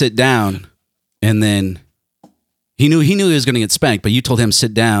 hey, sit down, and then he knew he was going to get spanked, but you told him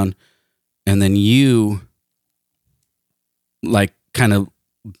sit down, and then you like kind of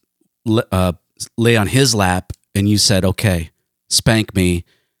lay on his lap, and you said, okay, spank me,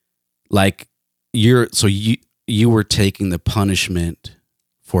 like you you were taking the punishment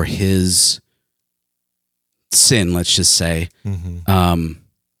for his sin, let's just say.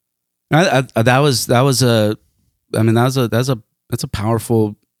 That's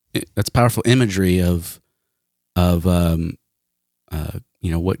powerful imagery of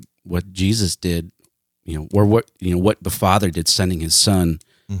what Jesus did, or what the Father did, sending his Son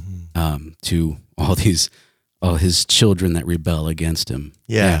to all his children that rebel against him.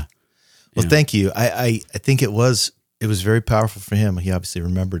 Yeah. Well, Yeah. thank you. I think it was very powerful for him. He obviously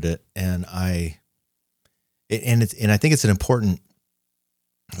remembered it, and I think it's an important,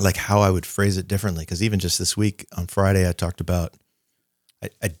 like, how I would phrase it differently. Because even just this week on Friday, I talked about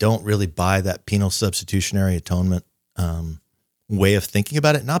I don't really buy that penal substitutionary atonement way of thinking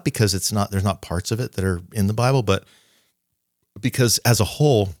about it. Not because there's not parts of it that are in the Bible, but because as a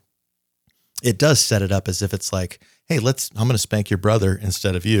whole, it does set it up as if it's like, hey, I'm going to spank your brother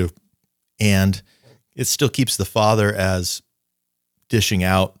instead of you. And it still keeps the Father as dishing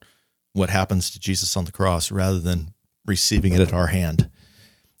out what happens to Jesus on the cross rather than receiving it at our hand.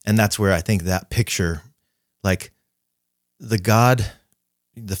 And that's where I think that picture, like the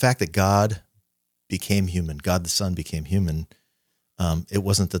fact that God became human, God the Son became human, it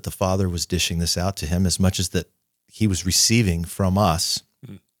wasn't that the Father was dishing this out to him as much as that he was receiving from us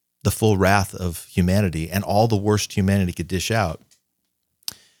the full wrath of humanity and all the worst humanity could dish out.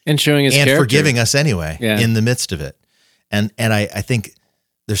 And showing his and character. Forgiving us anyway in the midst of it. And I think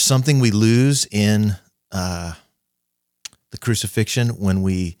there's something we lose in the crucifixion when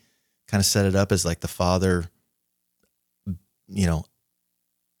we kind of set it up as like the Father,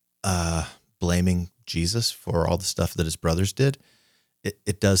 blaming Jesus for all the stuff that his brothers did.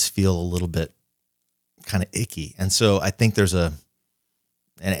 It does feel a little bit kind of icky. And so I think there's and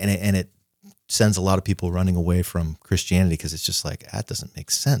it sends a lot of people running away from Christianity because it's just like, that doesn't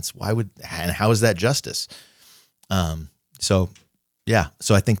make sense. And how is that justice? So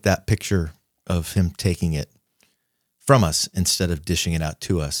I think that picture of him taking it from us instead of dishing it out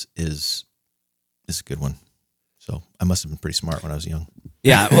to us is a good one. So I must have been pretty smart when I was young.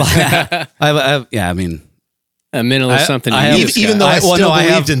 Yeah. Well, I mean, a mental is something. Even though I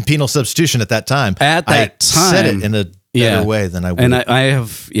believed in penal substitution at that time, at that time, said it in a better way than I would. And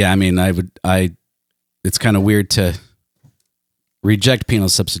it's kind of weird to reject penal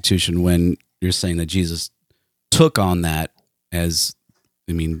substitution when you're saying that Jesus took on that as,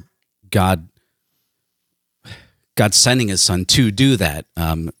 God sending his Son to do that.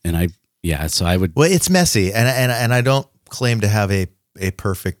 So I would. Well, it's messy, and I don't claim to have a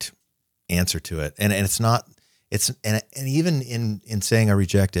perfect answer to it, and it's not. And even in saying I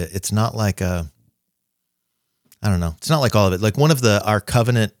reject it, it's not like I don't know. It's not like all of it. Like one of our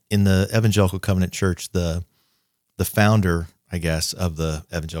covenant in the Evangelical Covenant Church, the founder, I guess, of the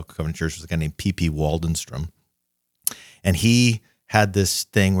Evangelical Covenant Church was a guy named P.P. Waldenstrom, and he had this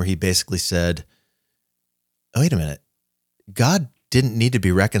thing where he basically said, "Oh, wait a minute, God didn't need to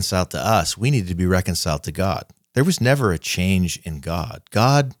be reconciled to us. We needed to be reconciled to God. There was never a change in God.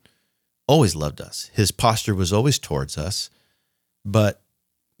 God always loved us. His posture was always towards us, but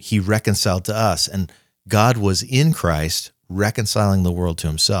he reconciled to us. And God was in Christ reconciling the world to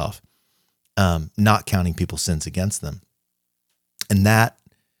himself, not counting people's sins against them. And that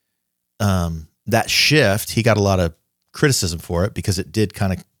shift, he got a lot of criticism for it because it did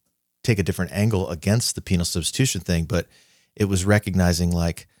kind of take a different angle against the penal substitution thing, but it was recognizing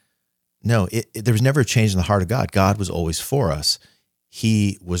like, no, there was never a change in the heart of God. God was always for us.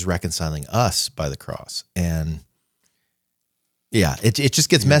 He was reconciling us by the cross. And yeah, it just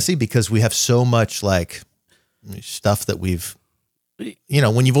gets messy because we have so much like stuff that we've,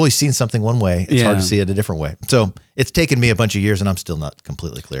 when you've always seen something one way, it's hard to see it a different way. So it's taken me a bunch of years and I'm still not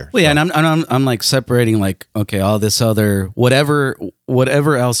completely clear. Well, yeah. And I'm like separating like, okay, all this other, whatever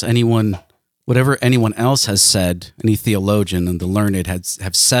anyone else has said, any theologian and the learned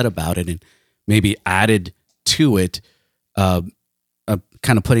have said about it and maybe added to it,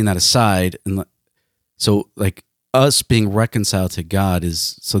 kind of putting that aside. And so like us being reconciled to God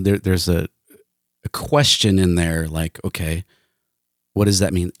is, so there's a question in there like, okay, what does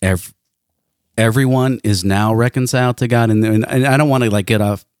that mean? Everyone is now reconciled to God. And I don't want to like get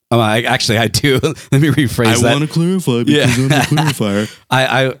off. I do. Let me rephrase that. I want to clarify because I'm the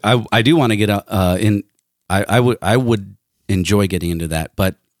clarifier. I do want to get in. I would enjoy getting into that,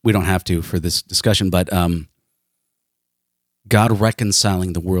 but we don't have to for this discussion. But God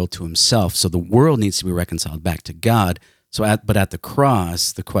reconciling the world to himself. So the world needs to be reconciled back to God. But at the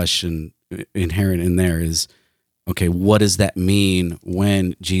cross, the question inherent in there is, okay, what does that mean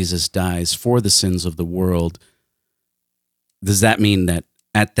when Jesus dies for the sins of the world? Does that mean that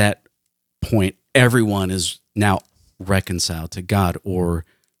at that point, everyone is now reconciled to God, or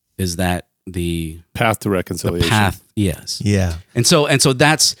is that the Path to reconciliation. path? Yes. Yeah. And so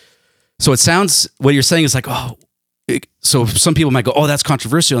that's, so it sounds, what you're saying is like, so some people might go, oh, that's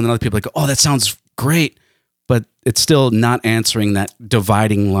controversial. And then other people might go, oh, that sounds great. But it's still not answering that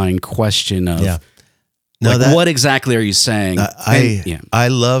dividing line question of, Yeah. No, like, what exactly are you saying? I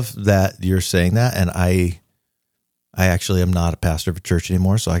love that you're saying that, and I actually am not a pastor of a church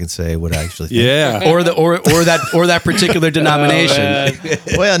anymore, so I can say what I actually think. Yeah. or that particular denomination.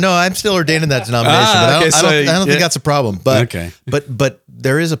 Well, no, I'm still ordained in that denomination, but I don't think that's a problem. But Okay. but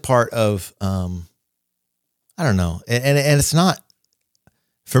there is a part of I don't know, and it's not,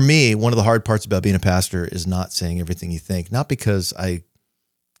 for me, one of the hard parts about being a pastor is not saying everything you think, not because I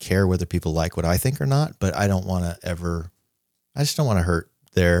care whether people like what I think or not, but I just don't want to hurt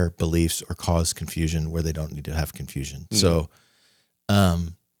their beliefs or cause confusion where they don't need to have confusion. Mm. So,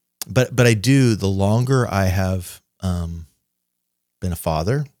 but I do, the longer I have been a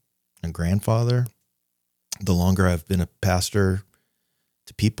father and grandfather, the longer I've been a pastor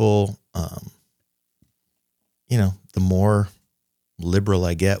to people, the more liberal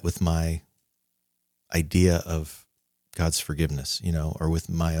I get with my idea of God's forgiveness, or with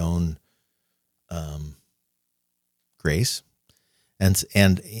my own grace. And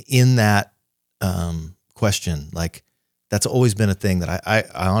in that question, like, that's always been a thing that I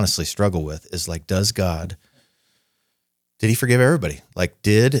honestly struggle with, is like, did he forgive everybody? Like,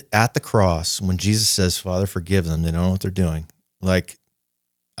 did at the cross, when Jesus says, Father, forgive them, they don't know what they're doing. Like,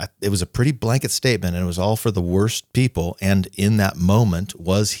 it was a pretty blanket statement, and it was all for the worst people. And in that moment,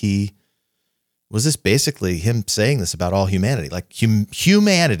 was this basically him saying this about all humanity? Like,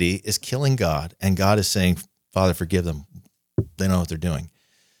 humanity is killing God, and God is saying, Father, forgive them. They know what they're doing.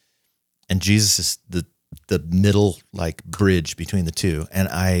 And Jesus is the middle, like, bridge between the two.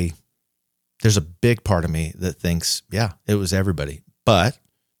 And there's a big part of me that thinks, yeah, it was everybody. But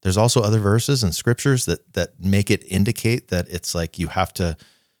there's also other verses and scriptures that make it indicate that it's like you have to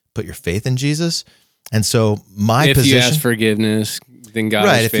put your faith in Jesus. And so my position, if you ask forgiveness, then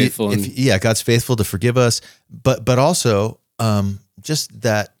God is faithful. God's faithful to forgive us. But also just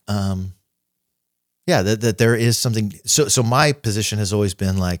that, that there is something. So my position has always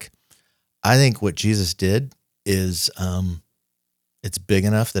been like, I think what Jesus did is it's big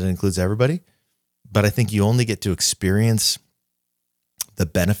enough that it includes everybody. But I think you only get to experience the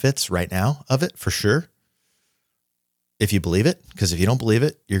benefits right now of it, for sure, if you believe it. Because if you don't believe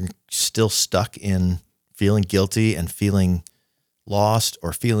it, you're still stuck in feeling guilty and feeling lost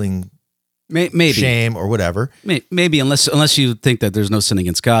or feeling maybe shame or whatever. Maybe unless you think that there's no sin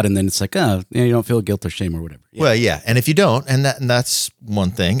against God, and then it's like, you don't feel guilt or shame or whatever. Yeah. Well, yeah, and if you don't, and that's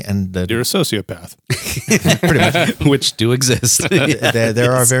one thing, and you're a sociopath, pretty much, which do exist.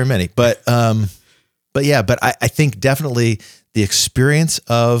 there are very many, but I think definitely the experience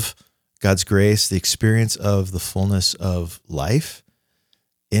of God's grace, the experience of the fullness of life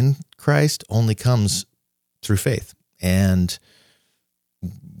in Christ only comes through faith. And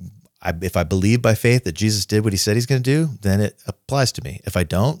if I believe by faith that Jesus did what he said he's going to do, then it applies to me. If I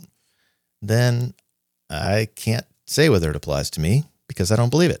don't, then I can't say whether it applies to me because I don't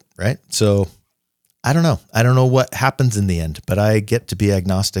believe it, right? So I don't know. I don't know what happens in the end, but I get to be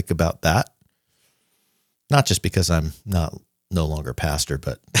agnostic about that. Not just because I'm no longer a pastor,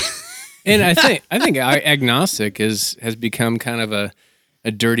 but... And I think agnostic has become kind of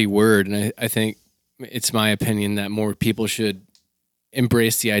a dirty word, and I think it's my opinion that more people should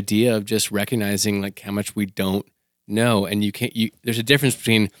embrace the idea of just recognizing like how much we don't know. And there's a difference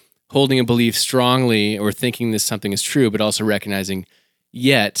between holding a belief strongly or thinking this something is true, but also recognizing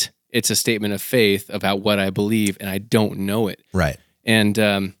yet it's a statement of faith about what I believe and I don't know it. Right.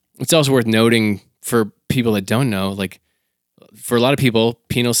 And it's also worth noting for people that don't know, like for a lot of people,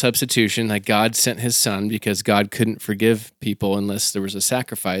 penal substitution, like God sent his son because God couldn't forgive people unless there was a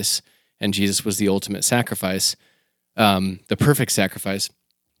sacrifice, and Jesus was the ultimate sacrifice. The perfect sacrifice,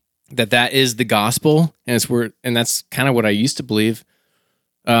 that is the gospel, and that's kind of what I used to believe.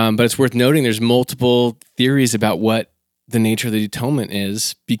 But it's worth noting there's multiple theories about what the nature of the atonement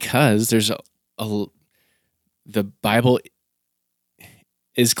is, because there's the Bible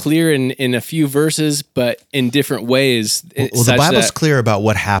is clear in a few verses, but in different ways. Well, the Bible's clear about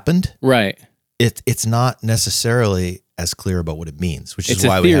what happened. Right. It's not necessarily as clear about what it means, which is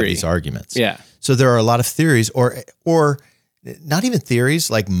why we have these arguments. Yeah. So there are a lot of theories or not even theories,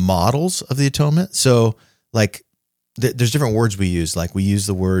 like models of the atonement. So like there's different words we use. Like we use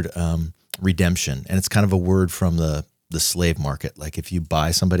the word redemption, and it's kind of a word from the slave market. Like if you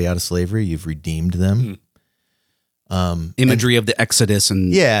buy somebody out of slavery, you've redeemed them. Imagery of the Exodus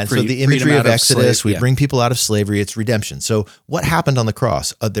and and so the freedom imagery out of Exodus, slave- we yeah. bring people out of slavery. It's redemption. So what happened on the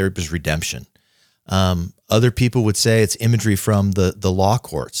cross? There was redemption. Other people would say it's imagery from the law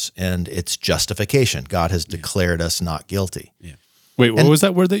courts, and it's justification. God has declared us not guilty. Wait, what was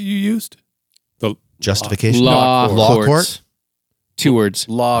that word that you used? The Justification. Law court. courts. 2 words.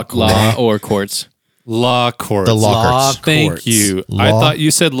 Law or courts. law courts. The law courts. Thank you. Law- I thought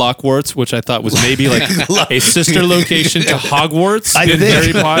you said Lockwarts, which I thought was maybe like a sister location to Hogwarts in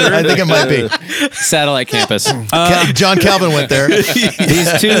Harry Potter. I think it might be. Satellite campus. John Calvin went there. These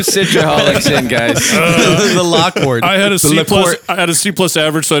 2 citraholics in, guys. The Lockwood. I had a C plus. I had a C plus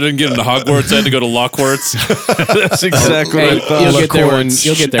average, so I didn't get into Hogwarts. I had to go to Lockwarts. That's exactly Hey, what I thought.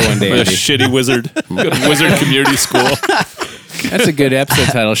 you'll get there one day, a Andy. shitty wizard. Go to Wizard Community School. That's a good episode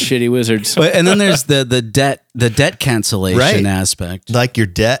title, Shitty Wizards. But, and then there's the debt cancellation Right. aspect. Like your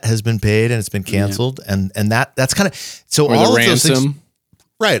debt has been paid and it's been canceled, and that's kind of so Or all the of those things, ransom.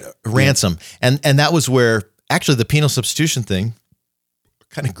 right? Ransom, and that was where actually the penal substitution thing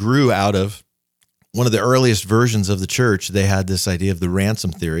kind of grew out of one of the earliest versions of the church. They had this idea of the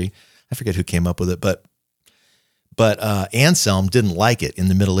ransom theory. I forget who came up with it, but Anselm didn't like it in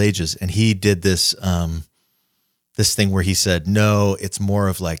the Middle Ages, and he did this this thing where he said, no, it's more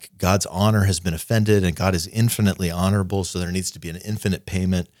of like God's honor has been offended, and God is infinitely honorable, so there needs to be an infinite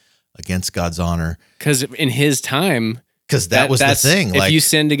payment against God's honor. Because in his time, Because that was the that's- thing. If Like, you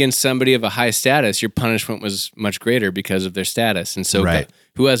sinned against somebody of a high status, your punishment was much greater because of their status. And so, Right.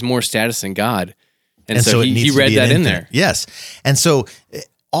 who has more status than God? And, so it he needs to read be that an in infinite. there. Yes. And so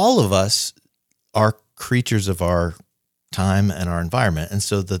all of us are creatures of our time and our environment. And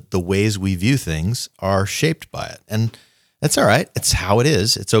so the ways we view things are shaped by it. And that's all right. It's how it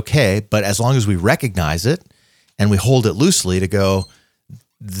is. It's okay. But as long as we recognize it and we hold it loosely to go,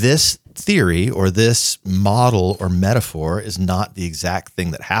 this theory or this model or metaphor is not the exact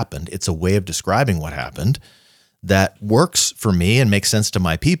thing that happened. It's a way of describing what happened that works for me and makes sense to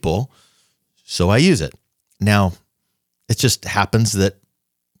my people. So I use it. Now, it just happens that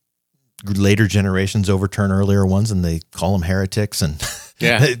later generations overturn earlier ones and they call them heretics, and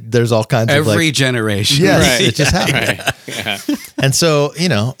Yeah. there's all kinds of Every like, generation. yes, Right. it just happens. Right. Yeah. And so,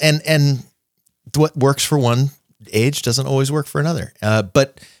 and what works for one age doesn't always work for another.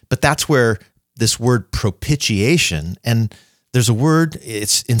 But that's where this word propitiation, and there's a word,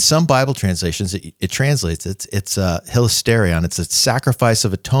 it's in some Bible translations, it translates, it's hilasterion. It's a sacrifice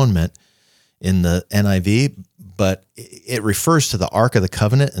of atonement in the NIV, but it refers to the Ark of the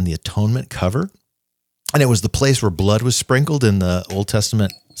Covenant and the atonement cover. And it was the place where blood was sprinkled in the Old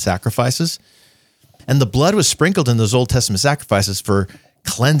Testament sacrifices. And the blood was sprinkled in those Old Testament sacrifices for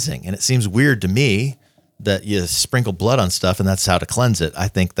cleansing. And it seems weird to me that you sprinkle blood on stuff and that's how to cleanse it. I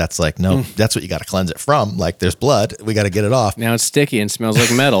think that's like, no, that's what you got to cleanse it from. Like, there's blood. We got to get it off. Now it's sticky and smells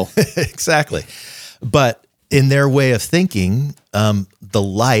like metal. Exactly. But in their way of thinking, the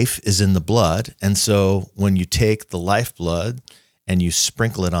life is in the blood. And so when you take the lifeblood and you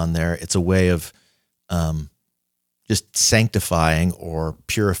sprinkle it on there, it's a way of just sanctifying or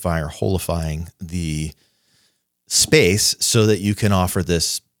purifying or holifying the space so that you can offer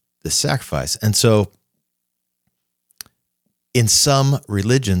this sacrifice. And so in some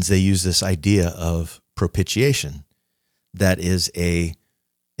religions, they use this idea of propitiation. That is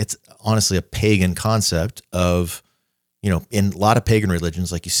it's honestly a pagan concept of, in a lot of pagan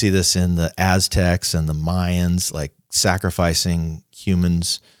religions, like you see this in the Aztecs and the Mayans, like sacrificing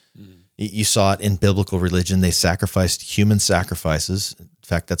humans. You saw it in biblical religion. They sacrificed human sacrifices. In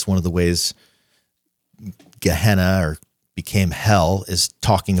fact, that's one of the ways Gehenna or became hell, is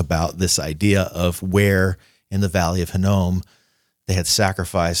talking about this idea of where in the Valley of Hinnom they had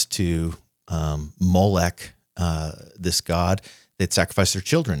sacrificed to Molech, this god. They'd sacrificed their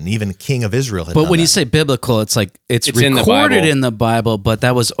children. And even the king of Israel had But done when you that. say biblical, it's like it's in the recorded Bible. in the Bible, but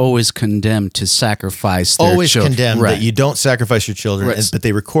that was always condemned to sacrifice their always children. condemned Right. that you don't sacrifice your children, Right. but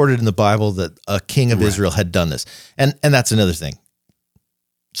they recorded in the Bible that a king of Israel had done this. And that's another thing.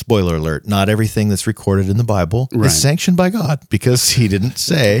 Spoiler alert, not everything that's recorded in the Bible Right. is sanctioned by God, because he didn't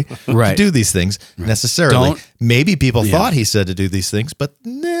say to Right. do these things necessarily. Don't- Maybe people Yeah. thought he said to do these things, but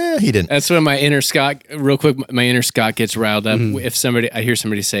nah, he didn't. That's when my inner Scott, real quick, my inner Scott gets riled up. Mm-hmm. If I hear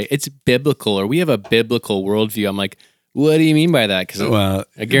somebody say it's biblical or we have a biblical worldview, I'm like, what do you mean by that? Because Well,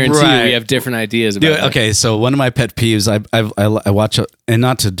 I guarantee you right. we have different ideas about Dude, that. okay, so one of my pet peeves, I watch, and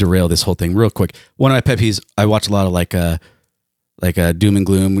not to derail this whole thing real quick, one of my pet peeves, I watch a lot of doom and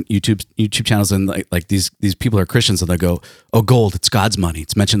gloom YouTube channels, and like these people are Christians, and they go, "Oh, gold, it's God's money.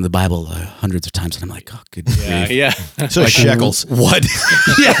 It's mentioned in the Bible hundreds of times." And I'm like, "Oh, good grief." Yeah. So shekels. What?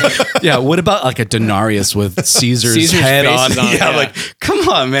 yeah. What about like a denarius with Caesar's head on? faces on it, Yeah, yeah. like, come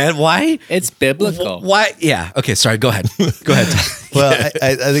on, man. Why? It's biblical. Why? Yeah. Okay. Sorry. Go ahead. Go ahead. Well,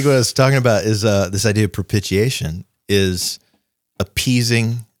 I think what I was talking about is this idea of propitiation is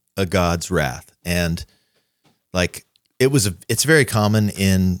appeasing a God's wrath, and like it's very common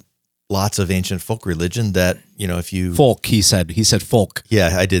in lots of ancient folk religion that if you Folk. He said folk.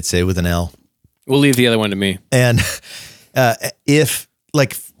 yeah, I did say with an L. We'll leave the other one to me. And if,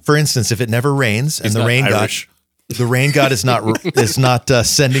 like, for instance, if it never rains and the rain god is not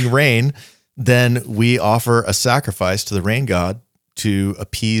sending rain, then we offer a sacrifice to the rain god to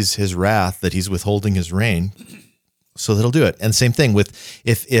appease his wrath that he's withholding his rain, so that he'll do it. And same thing with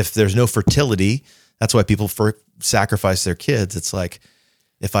if there's no fertility, that's why people sacrifice their kids. It's like,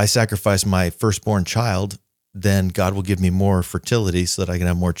 if I sacrifice my firstborn child, then God will give me more fertility so that I can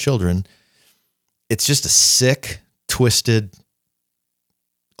have more children. It's just a sick, twisted,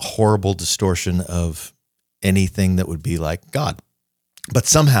 horrible distortion of anything that would be like God. But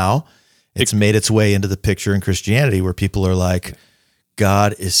somehow it's made its way into the picture in Christianity where people are like,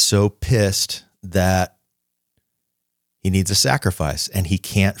 God is so pissed that he needs a sacrifice and he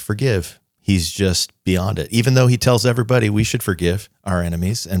can't forgive. He's just beyond it. Even though he tells everybody we should forgive our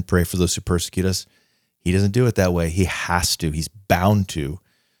enemies and pray for those who persecute us, he doesn't do it that way. He has to. He's bound to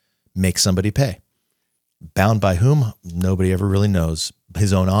make somebody pay. Bound by whom? Nobody ever really knows.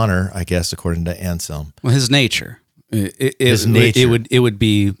 His own honor, I guess, according to Anselm. Well, his nature. His nature. It would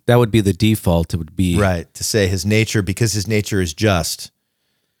be the default. It would be right to say his nature, because his nature is just,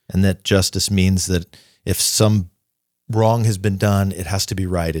 and that justice means that if some wrong has been done, it has to be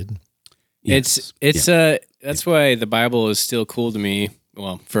righted. It's that's why the Bible is still cool to me.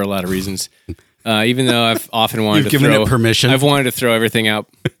 Well, for a lot of reasons. Even though I've often wanted You've to given throw it permission. I've wanted to throw everything out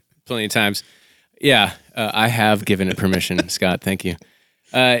plenty of times. Yeah, I have given it permission, Scott. Thank you.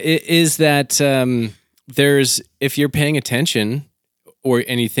 It is that there's, if you're paying attention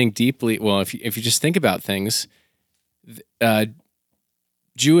and you think deeply, well, if you just think about things,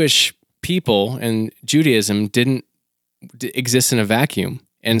 Jewish people and Judaism didn't exist in a vacuum.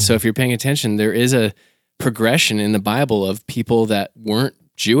 And so if you're paying attention, there is a progression in the Bible of people that weren't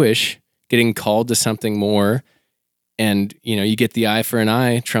Jewish getting called to something more. And, you get the eye for an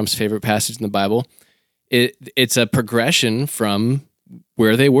eye, Trump's favorite passage in the Bible. It's a progression from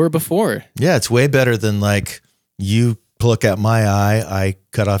where they were before. Yeah, it's way better than like, you pluck out my eye, I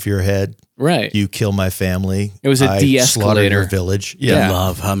cut off your head. Right. You kill my family. It was a I de-escalator. slaughter your village. Yeah.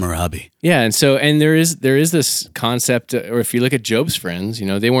 love Hammurabi. Yeah, and there is this concept, or if you look at Job's friends,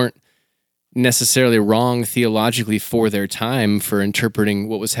 they weren't necessarily wrong theologically for their time for interpreting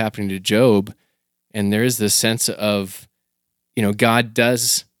what was happening to Job, and there is this sense of, God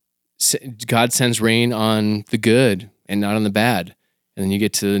sends rain on the good and not on the bad, and then you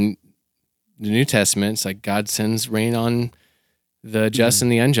get to the New Testament, it's like God sends rain on the just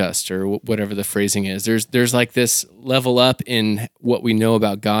and the unjust, or whatever the phrasing is. There's like this level up in what we know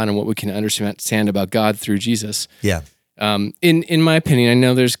about God and what we can understand about God through Jesus. Yeah. In my opinion, I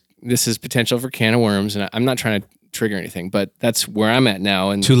know this is potential for can of worms, and I'm not trying to trigger anything, but that's where I'm at now.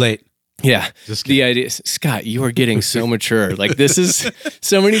 And Too late. yeah, the idea, Scott, you are getting so mature. Like, this is,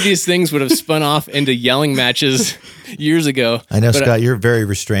 so many of these things would have spun off into yelling matches years ago. I know, But Scott, you're very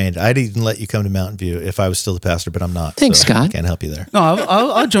restrained. I'd even let you come to Mountain View if I was still the pastor, but I'm not. Thanks, so Scott. I can't help you there. No,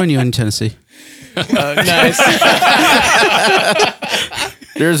 I'll join you in Tennessee. Nice.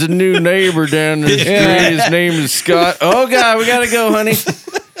 There's a new neighbor down the street. His name is Scott. Oh, God, we got to go, honey.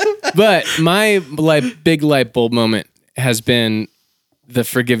 But my big light bulb moment has been the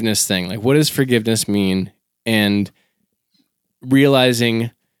forgiveness thing. Like, what does forgiveness mean? And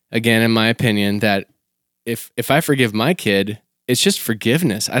realizing, again, in my opinion, that if I forgive my kid, it's just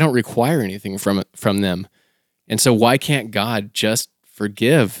forgiveness. I don't require anything from them. And so why can't God just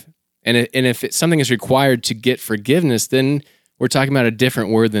forgive? And if something is required to get forgiveness, then we're talking about a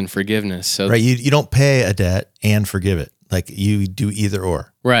different word than forgiveness. So Right. You don't pay a debt and forgive it. Like, you do either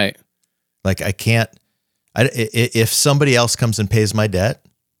or. right. Like, if somebody else comes and pays my debt,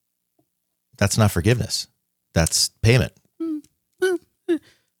 that's not forgiveness. That's payment.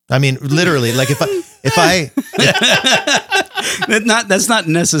 I mean, literally, like if I That's not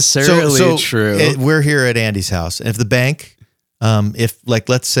necessarily true. We're here at Andy's house. If the bank,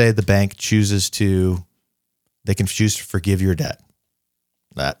 let's say the bank they can choose to forgive your debt.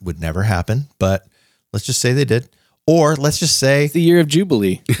 That would never happen, but let's just say they did. Or let's just say It's the year of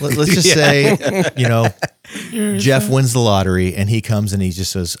Jubilee. let's just say, Jeff wins the lottery, and he comes and he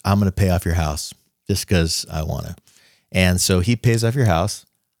just says, I'm going to pay off your house just because I want to. And so he pays off your house.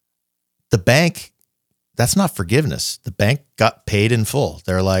 The bank, that's not forgiveness. The bank got paid in full.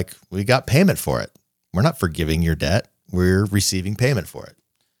 They're like, we got payment for it. We're not forgiving your debt. We're receiving payment for it.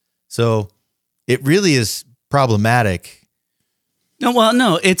 So it really is problematic.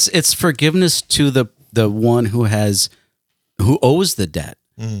 No, it's forgiveness to the one who owes the debt.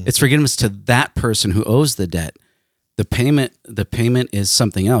 It's forgiveness to that person who owes the debt. The payment is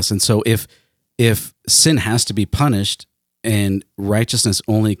something else. And so if sin has to be punished and righteousness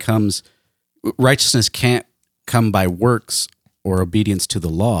can't come by works or obedience to the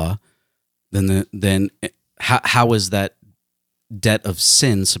law, then how is that debt of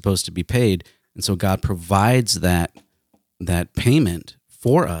sin supposed to be paid? And so God provides that payment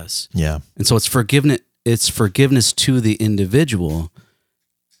for us. Yeah. And so it's forgiveness to the individual.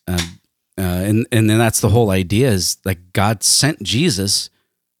 And then that's the whole idea, is like God sent Jesus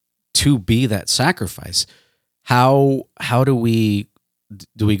to be that sacrifice. How do we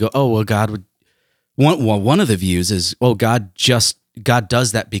go, oh, well, God would, one of the views is, oh, God does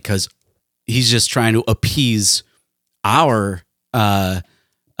that because he's just trying to appease our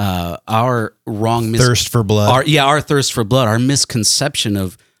wrong thirst for blood. Our thirst for blood, our misconception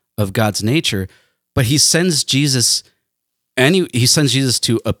of God's nature. But he sends Jesus, and he sends Jesus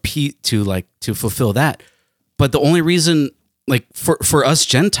to fulfill that. But the only reason, like for us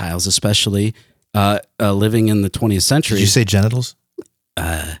Gentiles, especially living in the 20th century, Did you say genitals?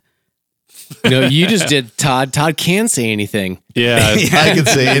 No, you just did, Todd. Todd can say anything. Yeah. I can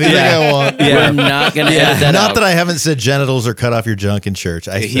say anything I want. We're not going to edit that Not out. that I haven't said genitals or cut off your junk in church.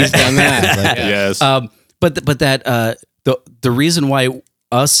 He's done that. Like, Yes. but that the reason why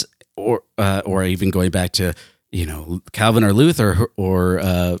us or even going back to Calvin or Luther or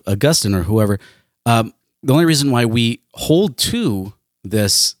Augustine or whoever, the only reason why we hold to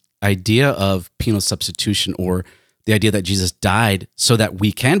this idea of penal substitution, or the idea that Jesus died so that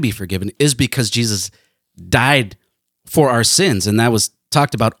we can be forgiven, is because Jesus died for our sins. And that was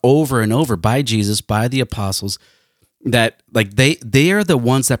talked about over and over by Jesus, by the apostles, that like they are the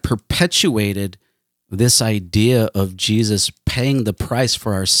ones that perpetuated this idea of Jesus paying the price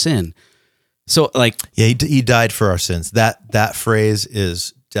for our sin. So like, yeah, he died for our sins. That phrase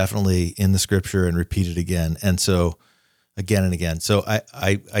is definitely in the scripture and repeated again. And so again and again. So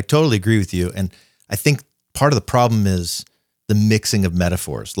I totally agree with you. And I think part of the problem is the mixing of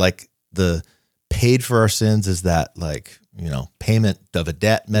metaphors. Like the paid for our sins is that, like, payment of a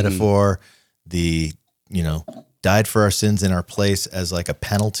debt metaphor. The, died for our sins in our place as like a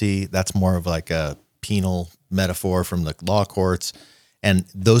penalty. That's more of like a penal metaphor from the law courts. And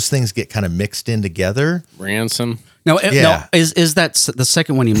those things get kind of mixed in together. Ransom. No, Yeah. no, is that the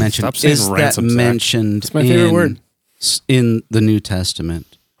second one you mentioned? Stop saying is that ransom, Zach. mentioned? It's my favorite word. In the New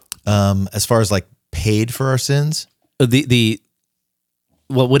Testament. As far as like paid for our sins.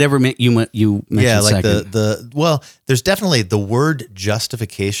 Whatever you mentioned. Yeah, like second. there's definitely the word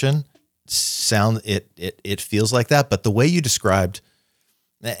justification it feels like that, but the way you described,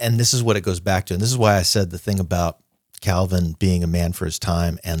 and this is what it goes back to, and this is why I said the thing about Calvin being a man for his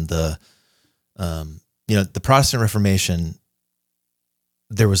time, and the Protestant Reformation,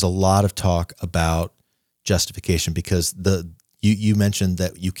 there was a lot of talk about justification because you mentioned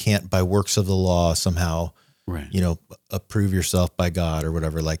that you can't by works of the law somehow, right, approve yourself by God or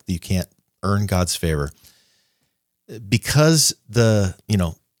whatever, like you can't earn God's favor. Because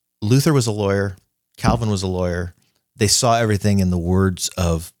Luther was a lawyer, Calvin was a lawyer, they saw everything in the words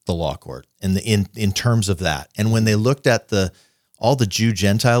of the law court and in terms of that. And when they looked at all the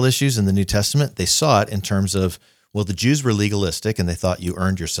Jew-Gentile issues in the New Testament, they saw it in terms of, well, the Jews were legalistic and they thought you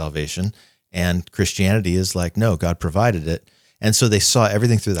earned your salvation, and Christianity is like, no, God provided it. And so they saw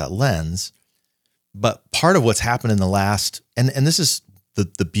everything through that lens. But part of what's happened in the last, and this is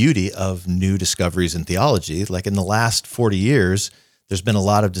the beauty of new discoveries in theology, like in the last 40 years, there's been a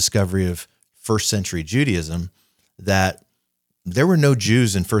lot of discovery of first century Judaism, that there were no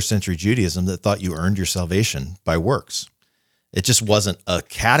Jews in first century Judaism that thought you earned your salvation by works. It just wasn't a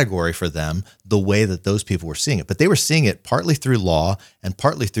category for them the way that those people were seeing it. But they were seeing it partly through law and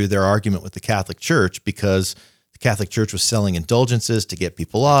partly through their argument with the Catholic Church, because the Catholic Church was selling indulgences to get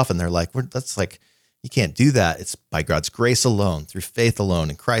people off. And they're like, you can't do that. It's by God's grace alone, through faith alone,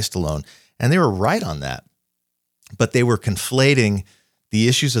 in Christ alone. And they were right on that. But they were conflating the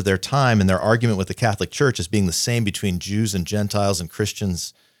issues of their time and their argument with the Catholic Church as being the same between Jews and Gentiles and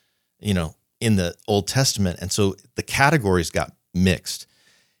Christians, in the Old Testament. And so the categories got mixed.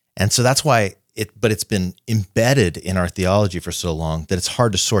 And so that's why but it's been embedded in our theology for so long that it's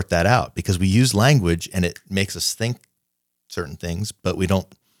hard to sort that out because we use language and it makes us think certain things, but we're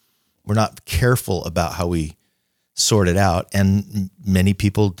not careful about how we sort it out. And many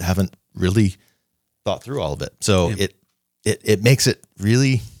people haven't really thought through all of it. So it makes it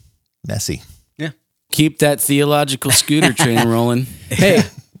really messy. Keep that theological scooter train rolling. Hey,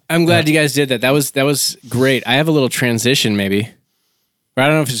 I'm glad you guys did that. That was great. I have a little transition, maybe. Or I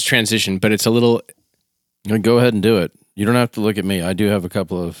don't know if it's a transition, but it's a little. Go ahead and do it. You don't have to look at me. I do have a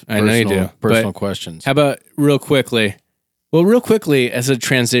couple of I know you do, personal but questions. How about real quickly? Well, real quickly, as a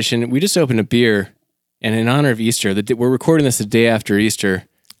transition, we just opened a beer, and in honor of Easter, we're recording this the day after Easter.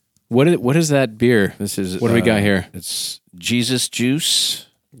 What is that beer? This is what do we got here? It's Jesus Juice.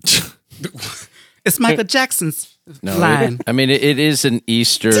 It's Michael Jackson's No, line. it is an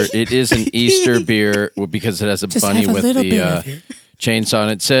Easter. It is an Easter beer because it has a bunny with the chainsaw.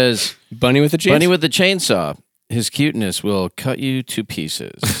 And it says, Bunny with a chainsaw. "Bunny with the chainsaw. His cuteness will cut you to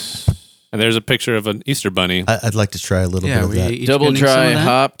pieces." And there's a picture of an Easter bunny. I'd like to try a little bit of that. Double dry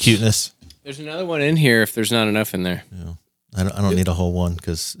hop Cuteness. There's another one in here if there's not enough in there. I don't need a whole one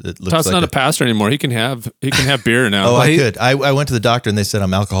because it looks Todd's like not a pastor anymore. He can have beer now. Oh, I could. I went to the doctor and they said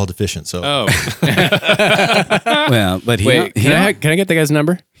I'm alcohol deficient. So Oh, Well, but Wait, can I get the guy's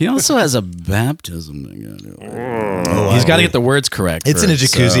number? he also has a baptism. He's Got to get the words correct. It's in a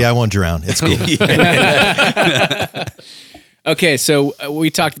first, jacuzzi. so- I won't drown. It's cool. Okay, so we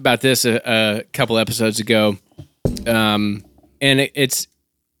talked about this a couple episodes ago, and it's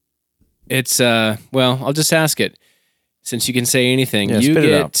well, I'll just ask it since you can say anything. Yeah, you spit it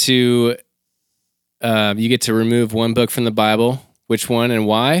get out. to remove one book from the Bible, which one and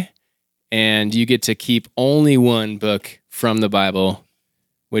why, and you get to keep only one book from the Bible,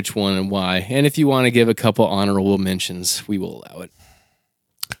 which one and why. And if you want to give a couple honorable mentions, we will allow it.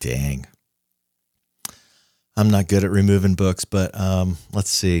 Dang. I'm not good at removing books, but let's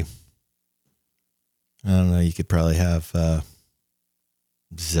see. I don't know. You could probably have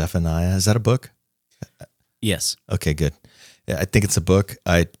Zephaniah. Is that a book? Yes. Okay, good. Yeah, I think it's a book.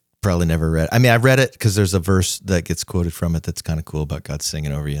 I probably never read. I mean, I read it because there's a verse that gets quoted from it that's kind of cool about God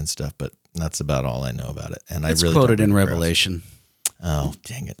singing over you and stuff, but that's about all I know about it. And It's I really quoted don't in remember Revelation. Oh,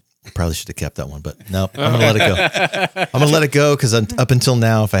 dang it. Probably should have kept that one, but no, I'm going to let it go. I'm going to let it go because up until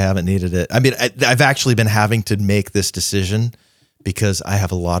now, if I haven't needed it, I mean, I've actually been having to make this decision because I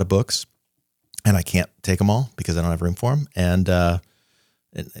have a lot of books and I can't take them all because I don't have room for them. And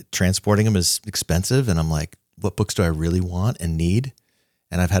transporting them is expensive. And I'm like, what books do I really want and need?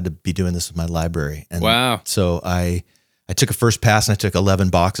 And I've had to be doing this with my library. And Wow. so I took a first pass and I took 11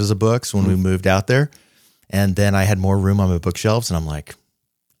 boxes of books when we moved out there. And then I had more room on my bookshelves and I'm like,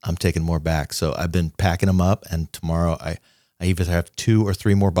 I'm taking more back. So I've been packing them up and tomorrow I either have 2 or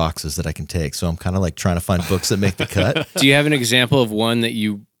 3 more boxes that I can take. So I'm kind of like trying to find books that make the cut. Do you have an example of one that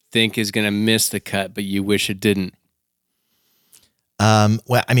you think is going to miss the cut, but you wish it didn't?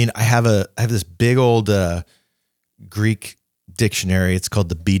 Well, I mean, I have this big old Greek dictionary. It's called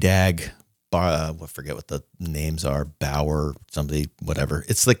the BDAG. I forget what the names are. Bauer, somebody, whatever.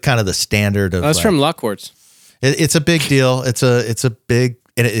 It's like kind of the standard of. That's like, from Lockwarts. It's a big deal. It's a big,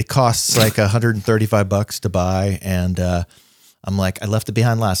 and it costs like $135 to buy. And I'm like, I left it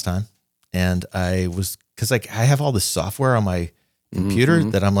behind last time, and because like I have all this software on my computer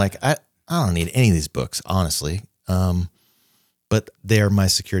that I'm like, I don't need any of these books, honestly. But they are my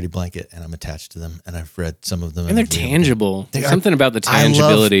security blanket, and I'm attached to them. And I've read some of them, And they're tangible. They There's are- something about the I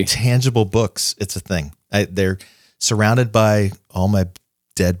tangibility. love tangible books. It's a thing. They're surrounded by all my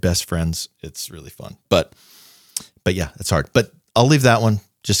dead best friends. It's really fun. But yeah, it's hard. But I'll leave that one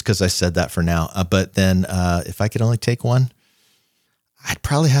just because I said that for now. But then if I could only take one, I'd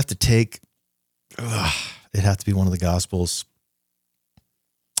probably have to take. It'd have to be one of the Gospels.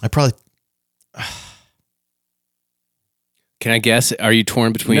 Can I guess? Are you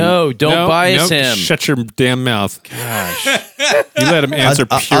torn between? No, don't bias no, him. Shut your damn mouth. Gosh. You let him answer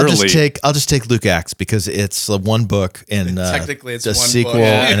I'll purely. I'll just take Luke Acts because it's one book and Technically, it's a one sequel book.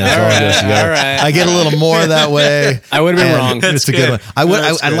 and it's all this together. All right. I get a little more that way. I would have been And wrong. It's a good one.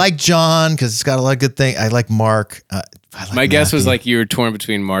 I like John because it's got a lot of good things. I like Mark. I like My guess was Matthew. like you were torn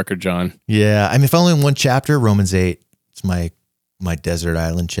between Mark or John. Yeah. I mean, if only in one chapter, Romans 8, it's my desert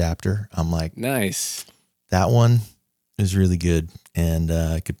island chapter. I'm like, Nice. that one is really good. And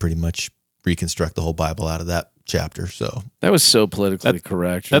I could pretty much reconstruct the whole Bible out of that chapter. So That was so politically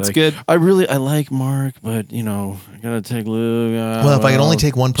correct. You're That's like, good. I like Mark, but I gotta take Luke. well, if I could only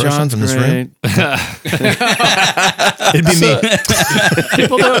take one person John's from this room, great. it'd be me.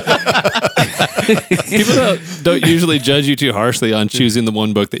 People don't. People don't usually judge you too harshly on choosing the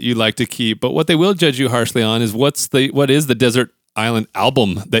one book that you like to keep, but what they will judge you harshly on is what is the Desert Island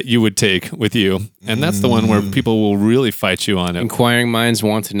album that you would take with you, and that's the one where people will really fight you on it. Inquiring minds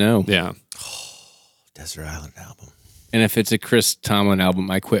want to know. Yeah. Desert Island album. And if it's a Chris Tomlin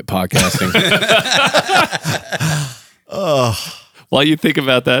album, I quit podcasting. While you think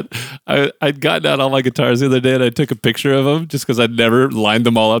about that, I'd gotten out all my guitars the other day and I took a picture of them just because I'd never lined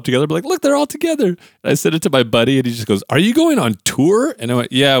them all up together. But like, look, they're all together. And I sent it to my buddy and he just goes, "Are you going on tour?" And I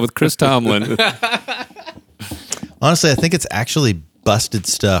went, "Yeah, with Chris Tomlin." Honestly, I think it's actually Busted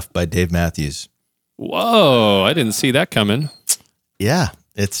Stuff by Dave Matthews. Whoa, I didn't see that coming. Yeah,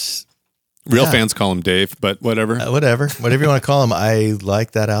 it's... Real Yeah. fans call him Dave, but whatever. whatever you want to call him. I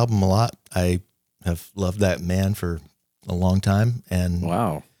like that album a lot. I have loved that man for a long time, and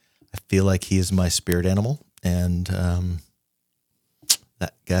Wow. I feel like he is my spirit animal. And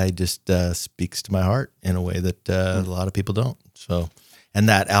that guy just speaks to my heart in a way that a lot of people don't. So, and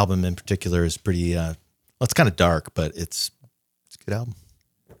that album in particular is pretty. Well, it's kind of dark, but it's a good album.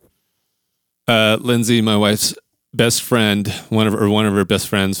 Lindsay, my wife's best friend, one of her best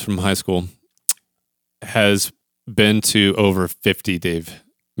friends from high school, has been to over 50 Dave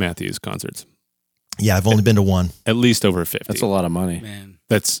Matthews concerts. Yeah, I've only been to one. At least over 50. That's a lot of money. Man.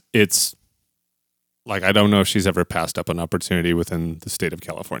 It's like, I don't know if she's ever passed up an opportunity within the state of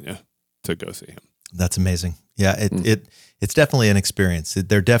California to go see him. That's amazing. Yeah, it's definitely an experience.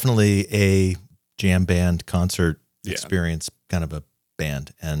 They're definitely a jam band concert experience, kind of a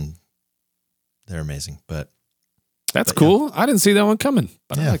band, and they're amazing. But That's cool. I didn't see that one coming,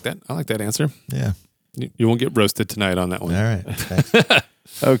 but I Yeah. like that. I like that answer. yeah, You won't get roasted tonight on that all one. right. Thanks.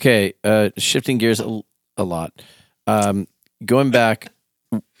 Okay, shifting gears a lot. Going back,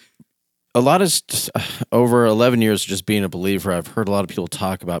 a lot is over 11 years of just being a believer. I've heard a lot of people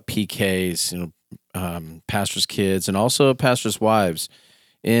talk about PKs, pastors' kids, and also pastors' wives.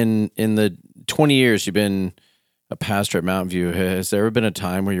 In the 20 years you've been a pastor at Mountain View, has there ever been a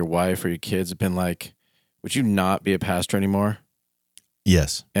time where your wife or your kids have been like, "Would you not be a pastor anymore?"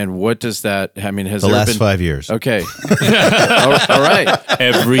 Yes, And what does that? I mean, has the there last been 5 years. Okay, all right.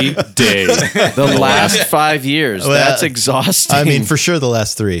 Every day. The last 5 years. Well, That's exhausting. I mean, for sure the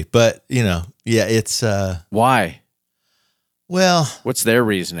last 3, but yeah, it's why? well, What's their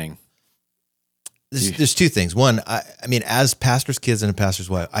reasoning? there's two things. One, I mean, as pastor's kids and a pastor's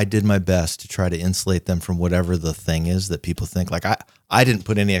wife, I did my best to try to insulate them from whatever the thing is that people think. Like I didn't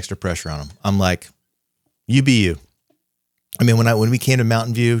put any extra pressure on them. I'm like, you be you. I mean, when we came to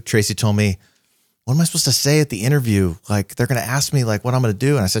Mountain View, Tracy told me, "What am I supposed to say at the interview? Like, they're going to ask me like what I'm going to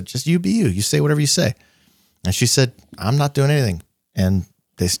do." And I said, "Just you be you. You say whatever you say." And she said, "I'm not doing anything." And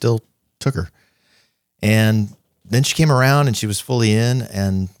they still took her. And then she came around and she was fully in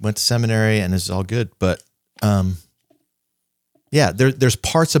and went to seminary and it's all good. But there's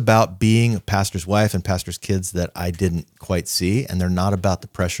parts about being a pastor's wife and pastor's kids that I didn't quite see, and they're not about the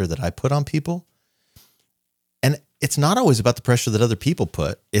pressure that I put on people. And it's not always about the pressure that other people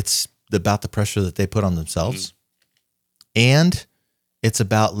put. It's about the pressure that they put on themselves. And it's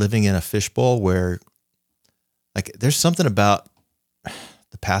about living in a fishbowl where, like, there's something about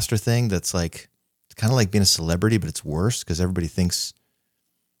the pastor thing that's like, it's kind of like being a celebrity, but it's worse because everybody thinks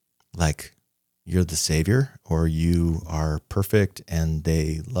like you're the savior or you are perfect and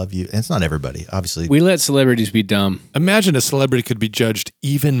they love you. And it's not everybody, obviously. We let celebrities be dumb. Imagine a celebrity could be judged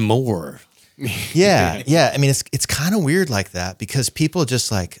even more. Yeah. I mean, it's kind of weird like that because people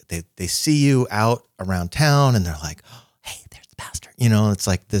just like, they see you out around town and they're like, "Oh, hey, there's the pastor." It's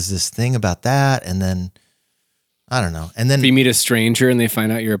like, there's this thing about that. And then, I don't know. And then, If you meet a stranger and they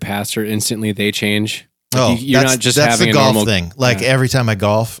find out you're a pastor, instantly they change. Like, oh, you're that's, not just that's having the a golf normal thing. Like every time I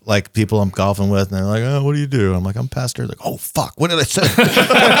golf, like people I'm golfing with, and they're like, "Oh, what do you do?" I'm like, "I'm pastor." Like, "Oh, fuck, what did I say?"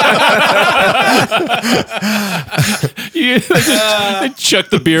 They chuck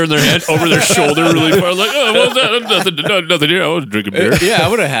the beer in their hand over their shoulder really far. Like, "Oh, what was that? Nothing here. I was drinking beer." Yeah, I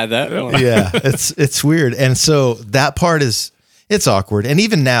would have had that. Yeah, it's weird. And so that part it's awkward. And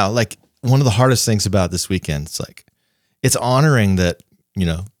even now, like one of the hardest things about this weekend, it's like, it's honoring that,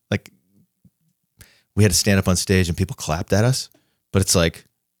 like we had to stand up on stage and people clapped at us, but it's like,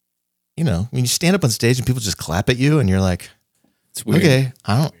 when you stand up on stage and people just clap at you and you're like, It's weird. okay,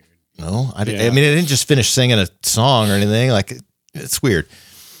 I don't know. I mean, I didn't just finish singing a song or anything. Like, it's weird,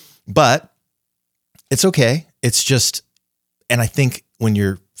 but it's okay. It's just, and I think when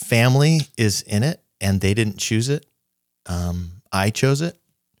your family is in it and they didn't choose it, I chose it.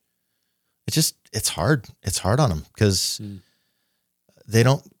 It's hard. It's hard on them because they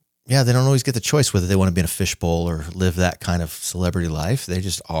don't always get the choice whether they want to be in a fishbowl or live that kind of celebrity life. They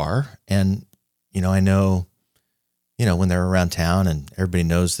just are. And I know, when they're around town and everybody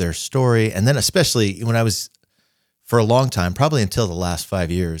knows their story. And then especially when I was, for a long time, probably until the last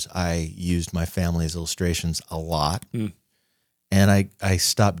 5 years, I used my family's illustrations a lot. And I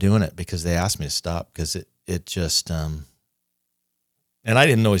stopped doing it because they asked me to stop, because it just, and I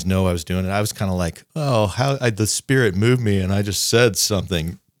didn't always know I was doing it. I was kind of like, the Spirit moved me and I just said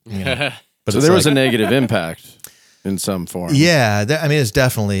something. But So there was a negative impact in some form. Yeah, it's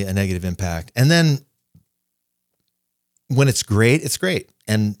definitely a negative impact. And then when it's great, it's great.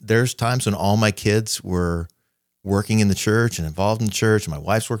 And there's times when all my kids were working in the church and involved in the church, and my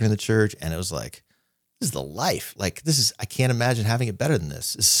wife's working in the church, and it was like, this is the life. Like, I can't imagine having it better than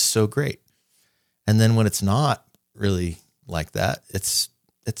this. This is so great. And then when it's not really like that, it's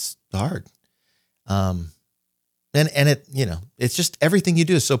hard. And it, it's just everything you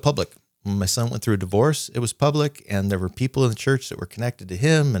do is so public. When my son went through a divorce, it was public, and there were people in the church that were connected to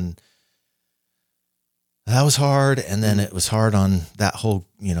him, and that was hard. And then it was hard on that whole,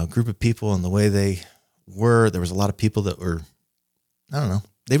 group of people and the way they were. There was a lot of people that were, I don't know,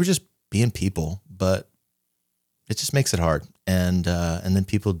 they were just being people, but it just makes it hard. And then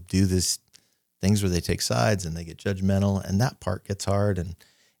people do these things where they take sides and they get judgmental, and that part gets hard. And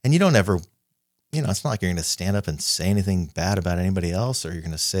you don't ever, it's not like you're going to stand up and say anything bad about anybody else, or you're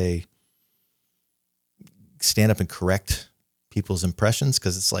going to stand up and correct people's impressions,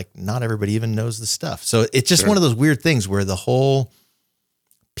 because it's like not everybody even knows the stuff. So it's just one of those weird things where the whole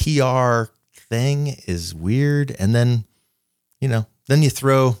PR thing is weird. And then, then you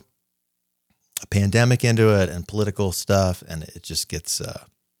throw a pandemic into it and political stuff, and it just gets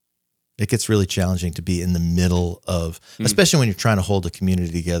really challenging to be in the middle of, especially when you're trying to hold a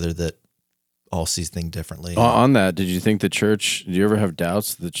community together that all sees things differently. On that, did you think the church, do you ever have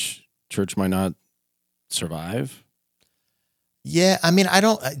doubts that church might not survive? Yeah,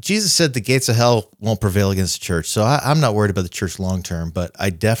 Jesus said the gates of hell won't prevail against the church. So I'm not worried about the church long term, but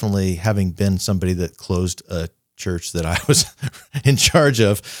I definitely, having been somebody that closed a church that I was in charge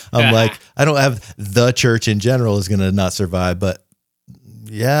of, I'm like, I don't have the church in general is going to not survive. But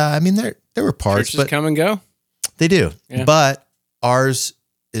yeah, there were parts, Churches but come and go. They do. Yeah. But ours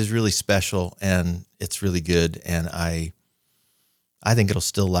is really special, and it's really good. And I think it'll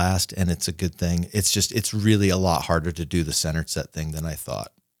still last, and it's a good thing. It's really a lot harder to do the centered set thing than I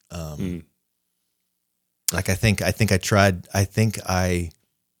thought. Like I think I tried. I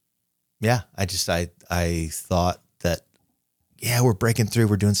thought that, we're breaking through.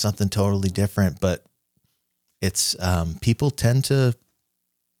 We're doing something totally different, but it's people tend to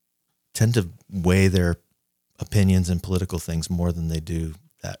weigh their opinions and political things more than they do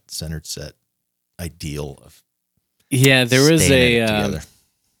that centered set ideal of. Yeah, there was together.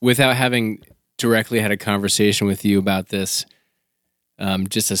 Without having directly had a conversation with you about this,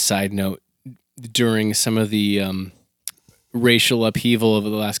 just a side note, during some of the racial upheaval over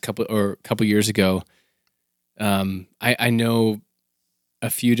the last couple years ago, I know a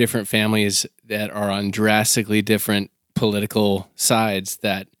few different families that are on drastically different political sides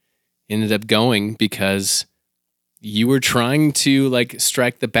that ended up going because you were trying to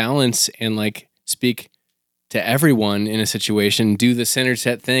strike the balance and speak to everyone in a situation, do the center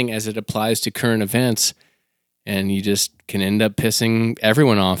set thing as it applies to current events, and you just can end up pissing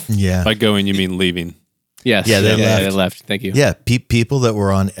everyone off. Yeah. By going, you mean leaving. Yes. Yeah, they left. Thank you. Yeah, people that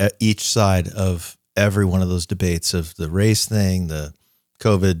were on each side of every one of those debates, of the race thing, the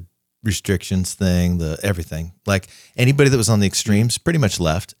COVID restrictions thing, the everything. Like anybody that was on the extremes pretty much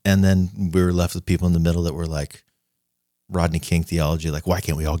left, and then we were left with people in the middle that were like Rodney King theology, like why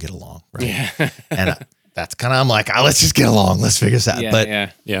can't we all get along, right? Yeah. And that's kind of, I'm like, let's just get along, let's figure this out. But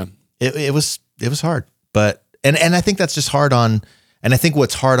yeah. It was hard, but and I think that's just hard on, and I think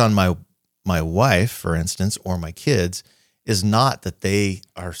what's hard on my wife, for instance, or my kids, is not that they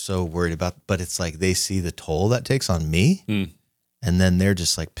are so worried about, but it's like they see the toll that takes on me, and then they're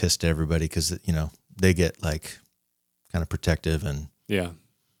just like pissed at everybody because they get like kind of protective and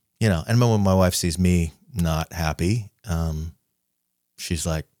and when my wife sees me not happy, she's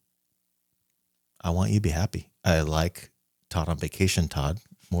like, I want you to be happy. I like Todd on Vacation Todd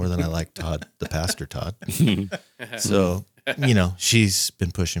more than I like Todd, the pastor Todd. So, she's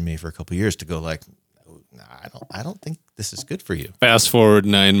been pushing me for a couple of years to go like, I don't think this is good for you. Fast forward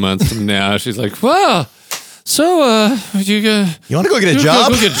 9 months from now, she's like, wow, so you want to go get a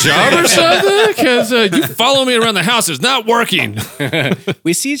job? Go get a job or something? Because you follow me around the house is not working.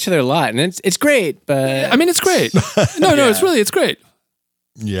 We see each other a lot, and it's great, but it's great. No, it's great.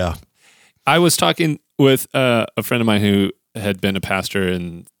 Yeah. I was talking with a friend of mine who had been a pastor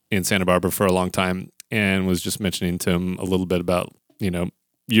in Santa Barbara for a long time, and was just mentioning to him a little bit about,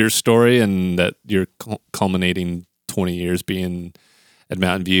 your story and that you're culminating 20 years being at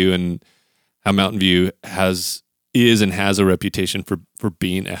Mountain View, and how Mountain View is and has a reputation for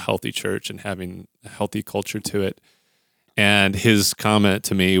being a healthy church and having a healthy culture to it. And his comment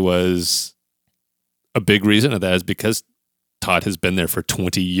to me was, a big reason of that is because Todd has been there for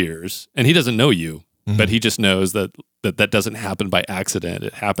 20 years, and he doesn't know you, but he just knows that doesn't happen by accident.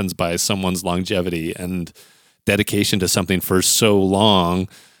 It happens by someone's longevity and dedication to something for so long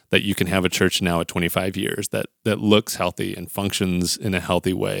that you can have a church now at 25 years that looks healthy and functions in a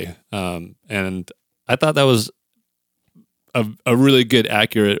healthy way. And I thought that was a really good,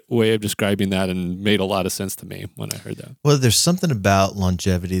 accurate way of describing that, and made a lot of sense to me when I heard that. Well, there's something about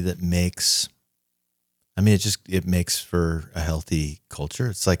longevity that makes, it makes for a healthy culture.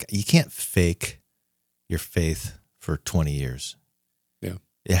 It's like you can't fake your faith for 20 years. Yeah.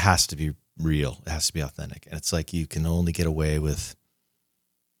 It has to be real. It has to be authentic. And it's like you can only get away with,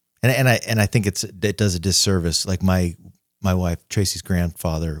 and I think it does a disservice. Like my wife, Tracy's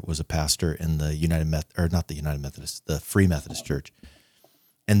grandfather was a pastor in the the Free Methodist Church.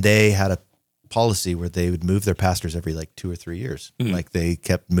 And they had a policy where they would move their pastors every like 2 or 3 years. Like they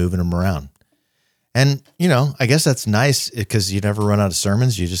kept moving them around. And, I guess that's nice because you never run out of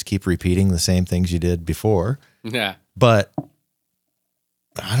sermons. You just keep repeating the same things you did before. Yeah. But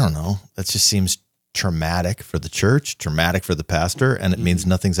I don't know. That just seems traumatic for the church, traumatic for the pastor. And it means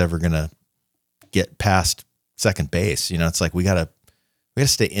nothing's ever going to get past second base. It's like we gotta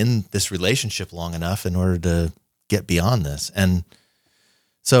stay in this relationship long enough in order to get beyond this. And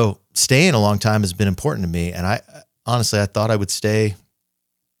so staying a long time has been important to me. And I honestly thought I would stay.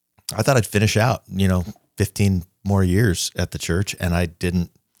 I thought I'd finish out, 15 more years at the church, and I didn't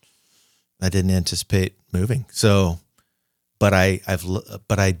anticipate moving. So, but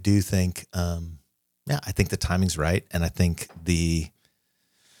I do think, I think the timing's right, and I think the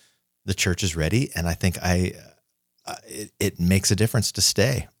church is ready, and I think it makes a difference to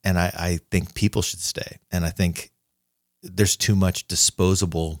stay, and I think people should stay, and I think there's too much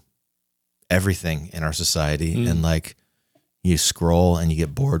disposable everything in our society, and like you scroll and you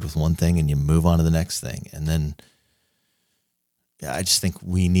get bored with one thing and you move on to the next thing, and then I just think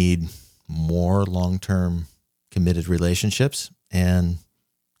we need more long-term committed relationships, and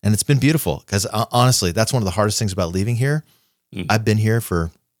it's been beautiful because honestly, that's one of the hardest things about leaving here. I've been here for,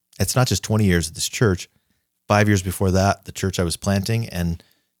 it's not just 20 years at this church, 5 years before that, the church I was planting, and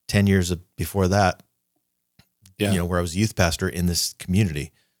 10 years before that, where I was a youth pastor in this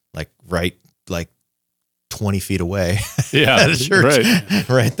community, like 20 feet away at a church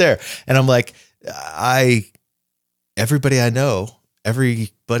right there. And I'm like, everybody I know,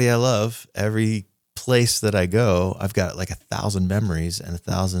 everybody I love, every place that I go, I've got like 1,000 memories and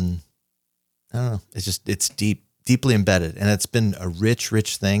 1,000, I don't know. It's deeply embedded, and it's been a rich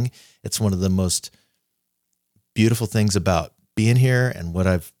thing. It's one of the most beautiful things about being here and what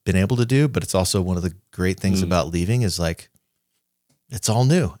I've been able to do. But it's also one of the great things about leaving is like, it's all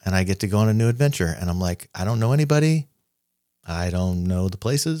new, and I get to go on a new adventure. And I'm like, I don't know anybody. I don't know the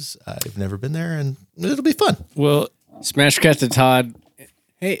places. I've never been there, and it'll be fun. Well, Smash cut to Todd.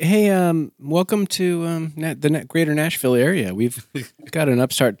 Hey, welcome to the greater Nashville area. We've got an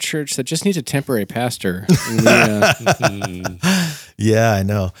upstart church that just needs a temporary pastor. Yeah, I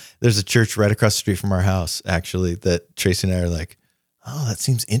know. There's a church right across the street from our house, actually, that Tracy and I are like, oh, that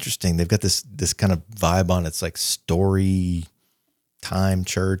seems interesting. They've got this kind of vibe on it. It's like story time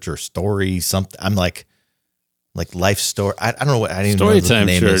church or story something. I'm like life story. I don't know what, I don't even know what the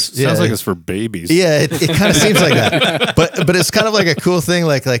name is. Sounds like it's for babies. Yeah, it kind of seems like that. But it's kind of like a cool thing,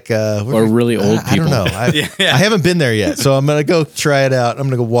 or really old people. I don't know. I haven't been there yet, so I'm gonna go try it out. I'm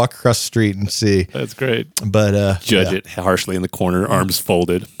gonna go walk across the street and see. That's great. But judge it harshly in the corner, arms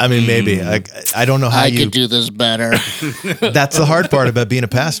folded. I mean, maybe I don't know how you could do this better. That's the hard part about being a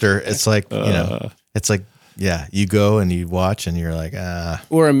pastor. It's like it's like. Yeah, you go and you watch and you're like,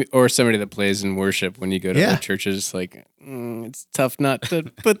 Or somebody that plays in worship when you go to the churches, like, it's tough not to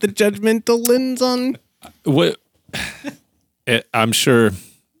put the judgmental lens on. What? I'm sure.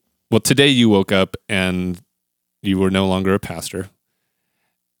 Well, today you woke up and you were no longer a pastor.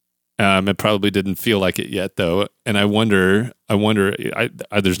 It probably didn't feel like it yet, though. And I wonder.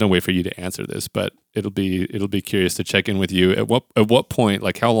 There's no way for you to answer this, but it'll be curious to check in with you. At what point,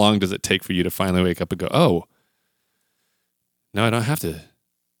 like, how long does it take for you to finally wake up and go, oh, no, I don't have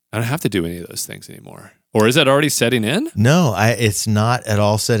to do any of those things anymore? Or is that already setting in? No, it's not at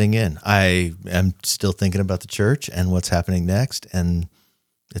all setting in. I am still thinking about the church and what's happening next, and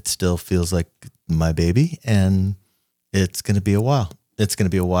it still feels like my baby, and it's going to be a while. It's going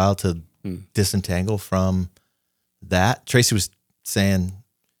to be a while to disentangle from that. Tracy was saying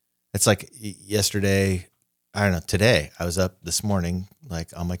It's like yesterday, I don't know, today, I was up this morning, like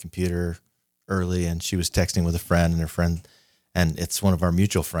on my computer early, and she was texting with a friend, and her friend, and it's one of our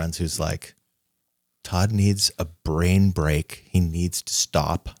mutual friends who's like, Todd needs a brain break. He needs to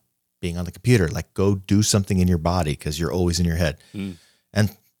stop being on the computer. Like, go do something in your body because you're always in your head.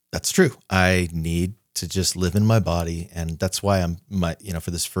 And that's true. I need to just live in my body. And that's why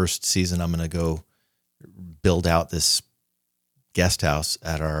for this first season, I'm going to go build out this guest house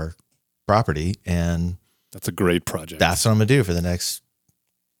at our property. And That's a great project. that's what I'm going to do for the next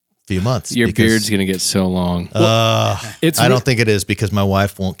few months. Your because, beard's gonna get so long. I don't think it is because my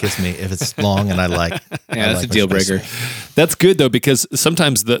wife won't kiss me if it's long and I like. Yeah, that's like a deal my space. breaker. That's good though, because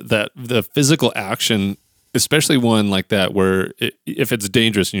sometimes the physical action, especially one like that, where if it's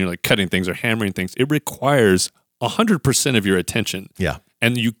dangerous and you're like cutting things or hammering things, it requires 100% of your attention. Yeah.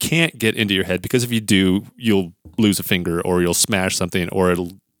 And you can't get into your head, because if you do, you'll lose a finger or you'll smash something or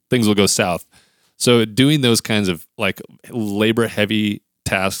things will go south. So doing those kinds of like labor heavy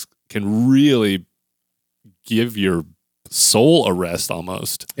tasks can really give your soul a rest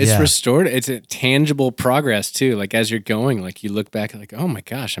almost. It's Yeah. restored. It's a tangible progress too. Like as you're going, like you look back like, oh my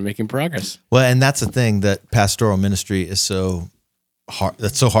gosh, I'm making progress. Well, and that's the thing that pastoral ministry is so hard.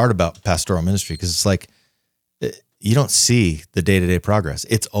 That's so hard about pastoral ministry, because it's like you don't see the day-to-day progress.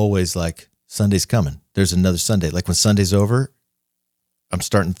 It's always like Sunday's coming. There's another Sunday. Like when Sunday's over, I'm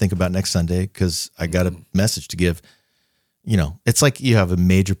starting to think about next Sunday because I got a message to give. You know, it's like you have a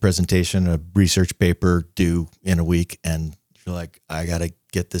major presentation, a research paper due in a week, and you're like, I got to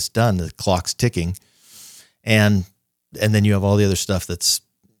get this done. The clock's ticking. And then you have all the other stuff that's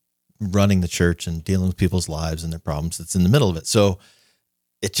running the church and dealing with people's lives and their problems that's in the middle of it. So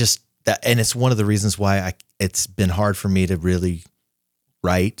it just, and it's one of the reasons why it's been hard for me to really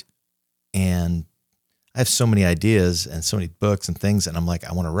write. And I have so many ideas and so many books and things, and I'm like,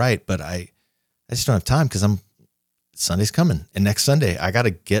 I want to write, but I just don't have time because Sunday's coming, and next Sunday, I got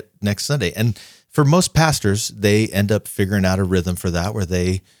to get next Sunday. And for most pastors, they end up figuring out a rhythm for that where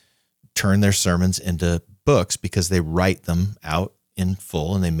they turn their sermons into books because they write them out in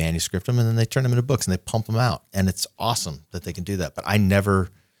full and they manuscript them and then they turn them into books and they pump them out. And it's awesome that they can do that. But I never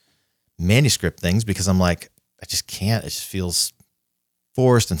manuscript things because I'm like, I just can't. It just feels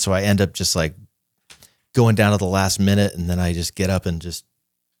forced. And so I end up just like going down to the last minute, and then I just get up and just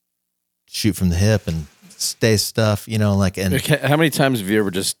shoot from the hip and stay stuff, you know, like, and Okay, how many times have you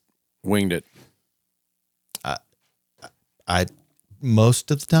ever just winged it? I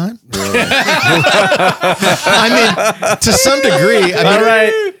most of the time. I mean, to some degree. I mean, All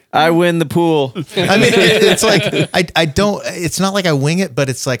right, I win the pool. I mean, it's like I don't. It's not like I wing it, but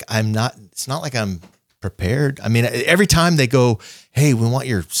it's like I'm not. It's not like I'm prepared. I mean, every time they go, hey, we want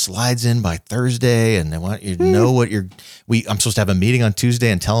your slides in by Thursday, and they want you to know what I'm supposed to have a meeting on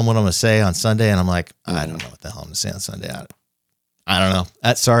Tuesday and tell them what I'm going to say on Sunday, and I'm like, I don't know what the hell I'm going to say on Sunday. I don't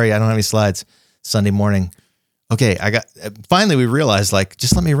know. Sorry, I don't have any slides. Sunday morning. Okay, finally we realized, like,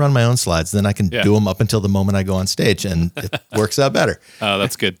 just let me run my own slides, then I can do them up until the moment I go on stage, and it works out better. Oh,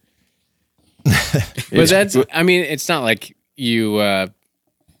 that's good. But that's, I mean, it's not like you, as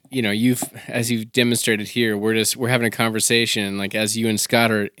you've demonstrated here, we're having a conversation, and like as you and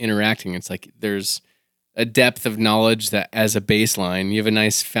Scott are interacting, it's like there's a depth of knowledge that as a baseline, you have a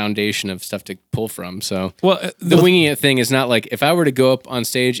nice foundation of stuff to pull from. So the winging it thing is not like, if I were to go up on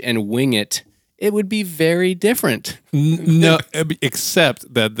stage and wing it, it would be very different. No,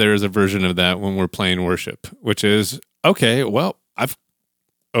 except that there's a version of that when we're playing worship, which is, okay, well, I've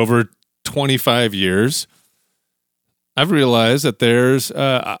over 25 years, I've realized that there's,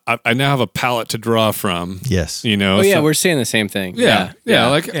 I now have a palette to draw from. Yes. You know? Oh yeah, so- we're saying the same thing. yeah.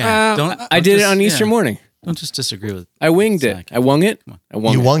 I did it on Easter morning. Don't just disagree with. I winged it. I wung it. I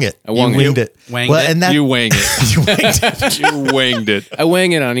wung You it. wung it. I wung You it. winged it. Wanged Well, it? and that You wang it. you winged it. You wanged it. I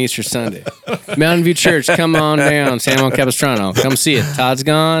wang it on Easter Sunday. Mountain View Church, come on down. San Juan Capistrano, come see it. Todd's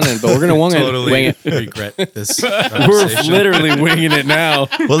gone, but we're gonna wing it. regret this. We're conversation. literally winging it now.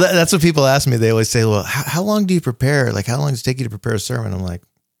 Well, that's what people ask me. They always say, well, how long do you prepare? Like, how long does it take you to prepare a sermon? I'm like,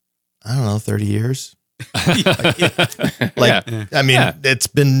 I don't know, 30 years. Like, I mean, it's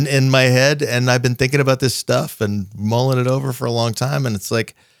been in my head and I've been thinking about this stuff and mulling it over for a long time. And it's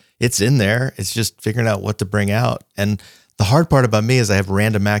like, it's in there. It's just figuring out what to bring out. And the hard part about me is I have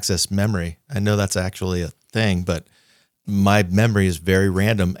random access memory. I know that's actually a thing, but my memory is very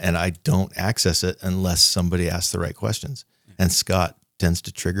random and I don't access it unless somebody asks the right questions. And Scott tends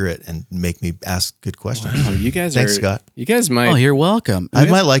to trigger it and make me ask good questions. Wow, you guys Thanks, Scott. You guys might. Oh, you're welcome. I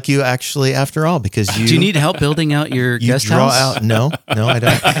might like you actually after all because Do you need help building out your you guest draw house? out. No, I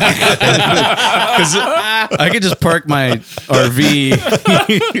don't. I could just park my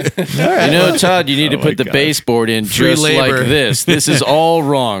RV. You know, Todd, you need to put the baseboard in Free just labor. like this. This is all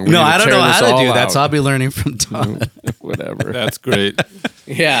wrong. We No, need to I don't tear know this how to all do that. out. So I'll be learning from Todd. Whatever. That's great.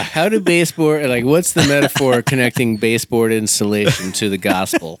 Yeah, how do baseboard like what's the metaphor connecting baseboard installation to the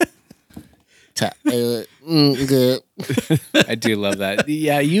gospel? I do love that.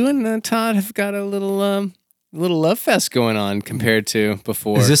 Yeah, you and Todd have got a little love fest going on compared to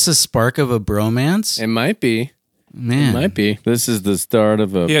before. Is this a spark of a bromance? It might be. Man, It might be. This is the start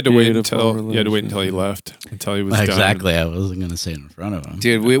of a He had to wait beautiful until he left, until he was done. exactly. I wasn't going to say it in front of him.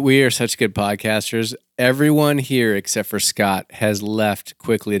 Dude, we are such good podcasters. Everyone here except for Scott has left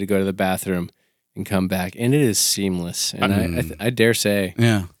quickly to go to the bathroom and come back, and it is seamless. And I dare say,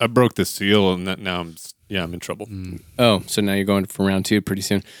 Yeah. I broke the seal, and now I'm in trouble. oh, so now you're going for round 2 pretty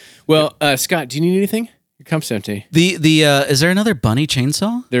soon. Well, Scott, do you need anything? Your cup's empty. The is there another bunny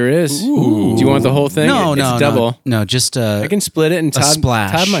chainsaw? There is. Do you want the whole thing? No, It's double. No, just I can split it, and Todd,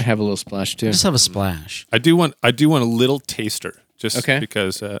 splash. Todd might have a little splash too. just have a splash. I do want a little taster, just Okay.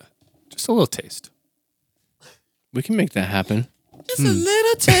 because, just a little taste. We can make that happen.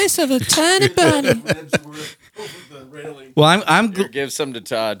 Well, I'm Give some to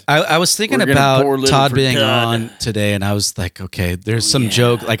Todd. I was thinking We're gonna pour about little Todd for being Todd. on today, and I was like, okay, there's some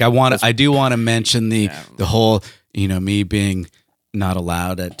joke. Like I do want to mention the whole, me being not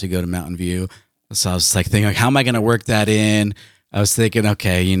allowed to go to Mountain View. So I was like thinking, like, how am I going to work that in? I was thinking,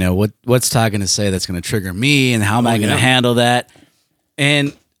 okay, what's Todd going to say that's going to trigger me, and how am I going to handle that?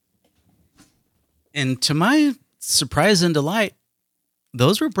 And to my surprise and delight,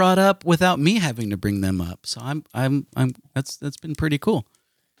 those were brought up without me having to bring them up. So I'm that's been pretty cool.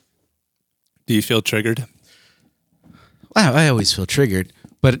 Do you feel triggered? I always feel triggered,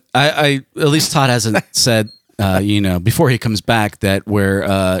 but I at least Todd hasn't said, before he comes back that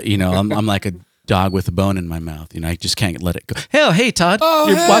I'm like a dog with a bone in my mouth. I just can't let it go. Hey, Todd,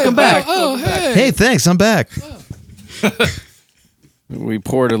 welcome back. Hey, thanks. I'm back. We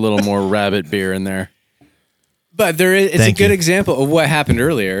poured a little more rabbit beer in there. But it's Thank a good you. example of what happened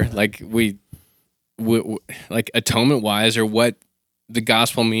earlier. Like we like atonement wise, or what the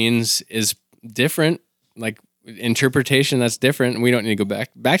gospel means is different. Like interpretation, that's different. We don't need to go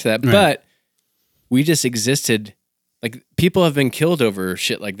back to that. Right. But we just existed. Like people have been killed over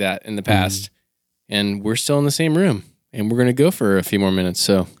shit like that in the past, and we're still in the same room, and we're gonna go for a few more minutes.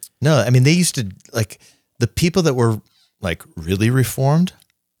 So No, I mean, they used to, like, the people that were, like, really reformed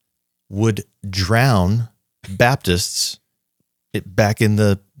would drown Baptists back in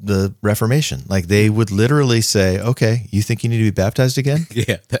the Reformation. Like, they would literally say, okay, you think you need to be baptized again?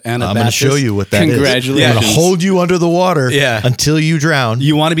 Yeah, the I'm going to Anabaptist. show you what that is. Congratulations. I'm going to hold you under the water Yeah. until you drown.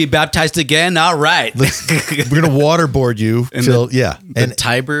 You want to be baptized again? All right. We're going to waterboard you And till, the And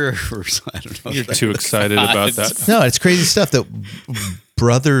Tiber, or I don't know. You're too excited about that. no, it's crazy stuff that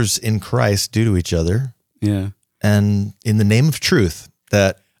brothers in Christ do to each other. Yeah. And in the name of truth,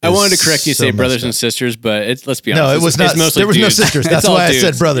 that I is wanted to correct you, so say messed brothers up. and sisters, but let's be honest. No, it it's- was not. it's mostly There was no dudes. sisters. It's That's all why I said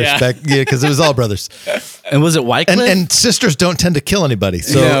dudes. brothers Yeah. back. Yeah, because it was all brothers. And was it Wycliffe? And sisters don't tend to kill anybody.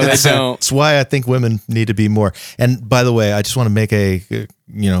 So No, they it's, don't. it's why I think women need to be more. And by the way, I just want to make a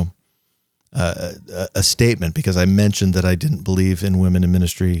statement, because I mentioned that I didn't believe in women in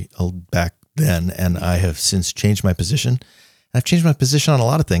ministry back then, and I have since changed my position. I've changed my position on a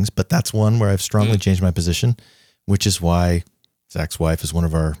lot of things, but that's one where I've strongly changed my position, which is why Zach's wife is one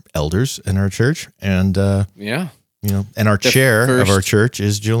of our elders in our church, and Yeah. and our chair of first- our church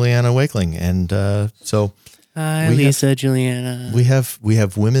is Juliana Wakeling, and so Hi, We have- Lisa, Juliana. we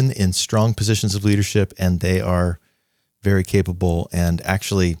have women in strong positions of leadership, and they are very capable and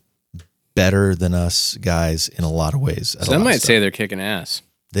actually better than us guys in a lot of ways. at a Some lot of might stuff. say they're kicking ass.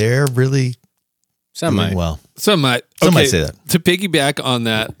 They're really Some doing might. well. Some might. Some might okay, say that. To piggyback on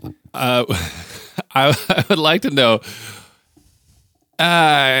that, I would like to know.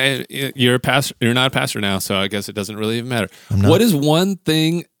 You're a pastor. You're not a pastor now, so I guess it doesn't really even matter. I'm not. What is one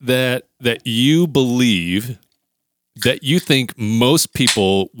thing that you believe that you think most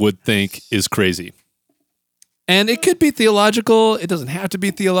people would think is crazy? And it could be theological. It doesn't have to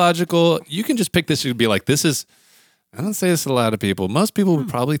be theological. You can just pick this and be like, "This is." I don't say this to a lot of people. Most people would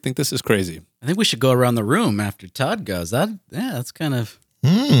probably think this is crazy. I think we should go around the room after Todd goes. That's kind of.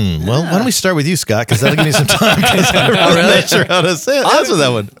 Well, why don't we start with you, Scott? Because that'll give me some time. 'Cause I'm really not sure how to say it. Answer that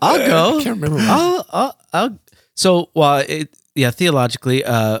one. I'll go. I can't remember. I'll. So, theologically,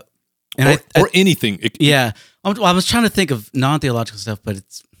 and or anything. yeah, I was trying to think of non-theological stuff, but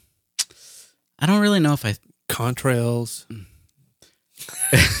I don't really know if I Contrails.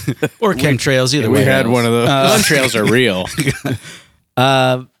 or chemtrails either We way. had one of those. Contrails are real.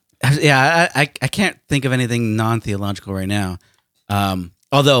 Yeah, I can't think of anything non-theological right now.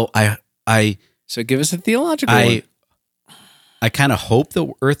 Although I So give us a theological one. I kind of hope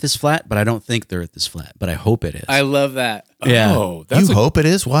the Earth is flat, but I don't think the Earth is flat. But I hope it is. I love that. Yeah. Oh, that's You hope it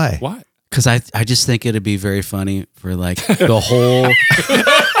is? Why? Why? Because I just think it'd be very funny for like the whole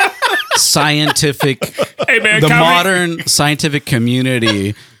scientific, Hey man, the modern scientific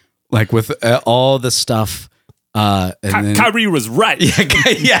community, like with all the stuff. And then, Kyrie was right.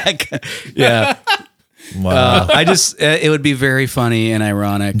 yeah. Wow. I just it would be very funny and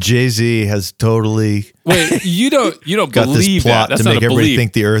ironic. Jay-Z has totally Wait, you don't got believe this plot that? That's to not make a everybody belief.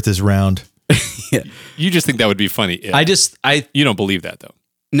 think the Earth is round. You just think that would be funny. You don't believe that though.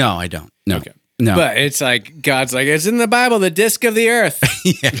 No, I don't. No. Okay. No. But it's like God's like, it's in the Bible, the disc of the earth.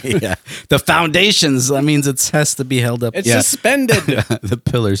 yeah. The foundations, that means it has to be held up. It's suspended. The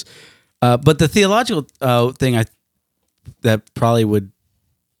pillars. But the theological thing that probably would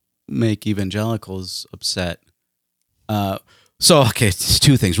make evangelicals upset. Okay, it's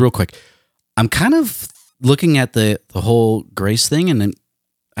two things real quick. I'm kind of looking at the whole grace thing, and then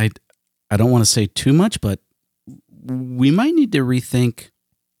I don't want to say too much, but we might need to rethink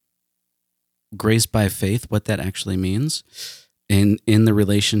grace by faith, what that actually means in the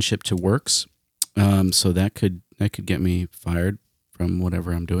relationship to works. So that could get me fired from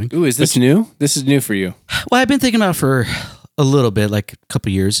whatever I'm doing. Ooh, is this new? This is new for you. Well, I've been thinking about it for a little bit, like a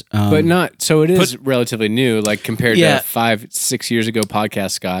couple years. But not, so it is relatively new, like compared Yeah. to 5-6 years ago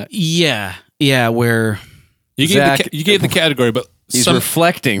podcast, Scott. Yeah, where You gave the category, but He's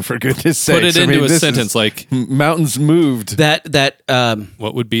reflecting, for goodness sake. put it into a sentence. Like, mountains moved. that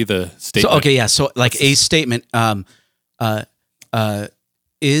what would be the statement? so like a statement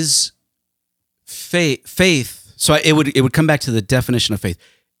is faith. So it would come back to the definition of faith.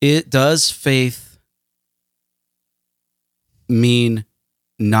 Does faith mean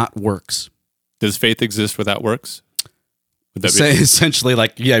not works? Does faith exist without works? Would that So essentially,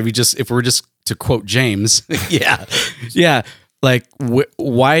 like, if we're just to quote James, yeah. Like,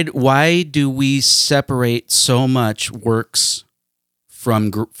 why do we separate so much works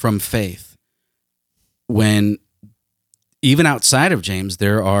from faith? When even outside of James,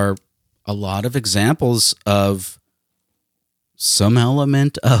 there are a lot of examples of some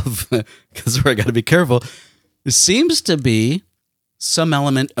element of, because I got to be careful. It seems to be some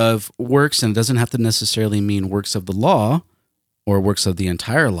element of works, and it doesn't have to necessarily mean works of the law or works of the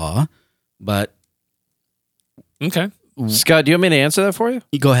entire law, but okay. Scott, do you want me to answer that for you?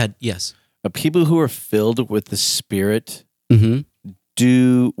 you go ahead. Yes. People who are filled with the Spirit Mm-hmm.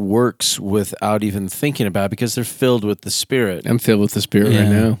 do works without even thinking about it because they're filled with the Spirit. I'm filled with the Spirit right Yeah.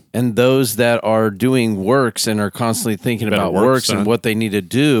 now. And those that are doing works and are constantly thinking Better about works, works son. and what they need to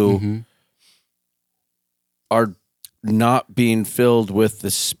do Mm-hmm. are not being filled with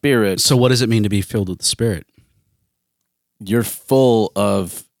the Spirit. So, what does it mean to be filled with the Spirit? You're full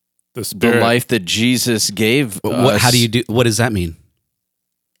of The the spirit. life that Jesus gave us. How do you do? What does that mean?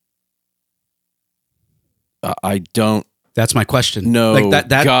 I don't That's my question. know. Like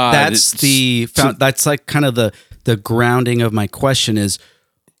that. God, That's the. That's like kind of the grounding of my question is,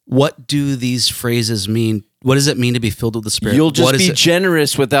 what do these phrases mean? What does it mean to be filled with the Spirit? You'll What just is be it?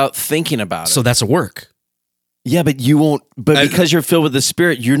 generous without thinking about it. So that's a work. Yeah, but you won't. But because you're filled with the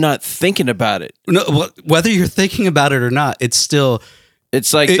Spirit, you're not thinking about it. No, whether you're thinking about it or not, it's still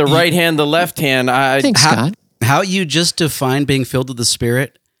It's like the right hand, the left hand. Thanks, Scott. how you just define being filled with the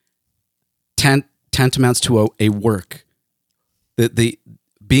Spirit. Tantamounts to a work. The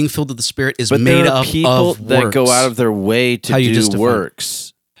being filled with the Spirit is But made there are up people of that go works. out of their way to How you do just define-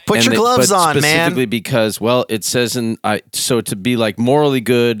 works. Put And your they- gloves but on, man. Specifically because, well, it says so to be like morally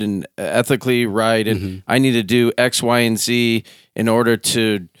good and ethically right, and Mm-hmm. I need to do X, Y, and Z in order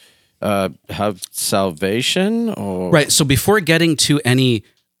to have salvation. Or Right. So before getting to any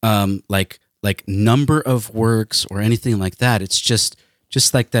like number of works or anything like that, it's just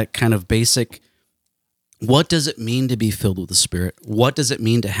like that kind of basic. What does it mean to be filled with the Spirit? What does it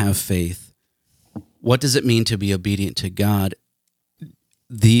mean to have faith? What does it mean to be obedient to God?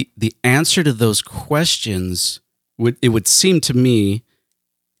 The answer to those questions it would seem to me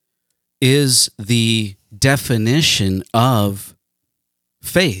is the definition of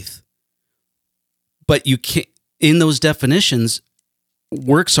faith. But you can't, in those definitions,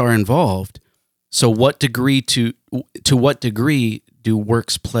 works are involved. So to what degree do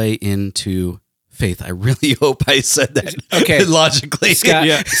works play into faith? I really hope I said that Okay. logically.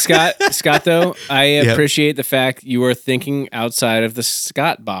 Scott, Scott, though, I Yep. appreciate the fact you are thinking outside of the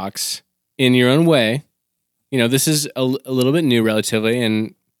Scott box in your own way. You know, this is a little bit new relatively,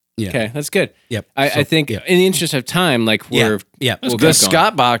 and Yeah. Okay, that's good. Yep. I think in the interest of time, like we'll The keep going.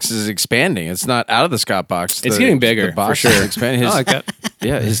 Scott box is expanding. It's not out of the Scott box. It's The- getting bigger, the box for sure. is expanding. His, I like that.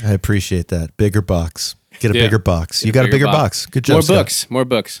 yeah, his, I appreciate that. Bigger box. Get a Yeah. bigger box. You got a bigger box. Good job, More Scott. books. More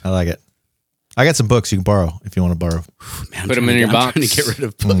books. I like it. I got some books you can borrow if you want to borrow. Man, I'm Put 'em trying in to your get- I'm trying box. to get rid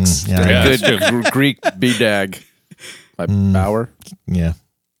of books. Yeah. Yeah, good that's true. Greek BDAG by Bauer. Yeah.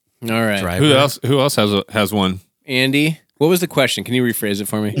 All right. Driver. Who else has one? Andy, what was the question? Can you rephrase it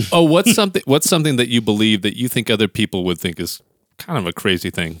for me? Oh, what's something that you believe that you think other people would think is kind of a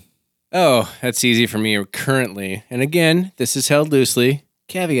crazy thing? Oh, that's easy for me currently. And again, this is held loosely.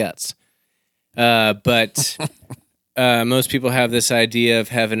 Caveats. But most people have this idea of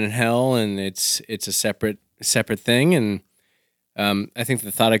heaven and hell, and it's a separate thing. And I think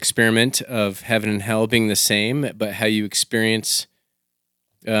the thought experiment of heaven and hell being the same, but how you experience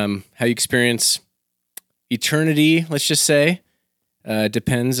eternity, let's just say,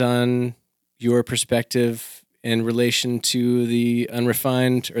 depends on your perspective in relation to the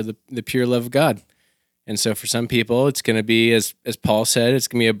unrefined or the pure love of God. And so for some people, it's going to be, as Paul said, it's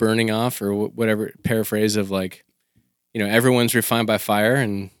going to be a burning off or whatever paraphrase of like, everyone's refined by fire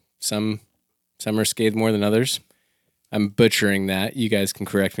and some are scathed more than others. I'm butchering that. You guys can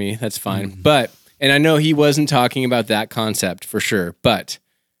correct me. That's fine. But, and I know he wasn't talking about that concept for sure, but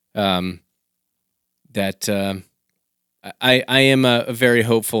I am a very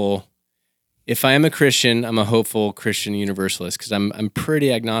hopeful. If I am a Christian, I'm a hopeful Christian universalist because I'm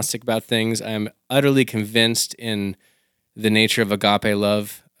pretty agnostic about things. I'm utterly convinced in the nature of agape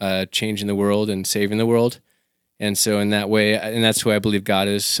love, changing the world and saving the world, and so in that way, and that's who I believe God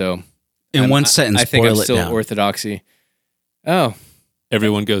is. So, In one sentence, I think I'm boil it still down. orthodoxy. Oh,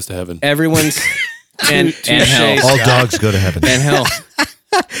 Everyone goes to heaven. everyone's and hell All dogs go to heaven. and hell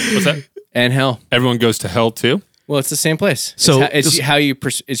What's that? and hell. Everyone goes to hell too? Well, it's the same place. So it's how you.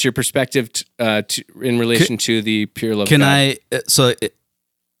 It's your perspective in relation to the pure love. Can of God.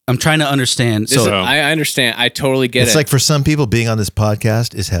 I'm trying to understand. This is- So I understand. I totally get It's it. like for some people, being on this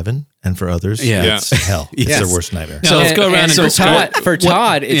podcast is heaven, and for others, Yeah. it's hell. It's Yes. their worst nightmare. So let's go around and so describe- for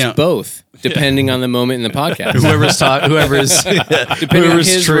Todd, it's yeah. both, depending on the moment in the podcast. whoever's Depending on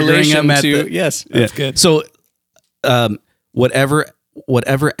his triggering relation him at to the, yes. That's good. So,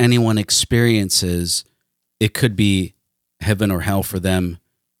 whatever anyone experiences, it could be heaven or hell for them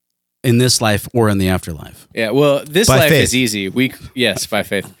in this life or in the afterlife. Yeah. Well, this By life faith. is easy. Yes, by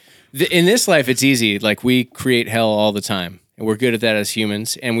faith. In this life, it's easy. Like we create hell all the time, and we're good at that as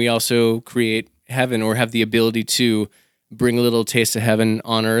humans. And we also create heaven, or have the ability to bring a little taste of heaven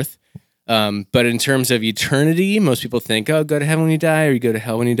on earth. But in terms of eternity, most people think, oh, go to heaven when you die, or you go to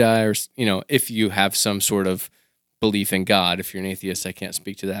hell when you die, or if you have some sort of belief in God. If you're an atheist, I can't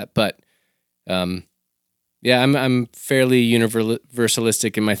speak to that. But yeah, I'm fairly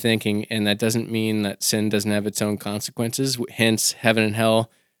universalistic in my thinking, and that doesn't mean that sin doesn't have its own consequences. Hence, heaven and hell.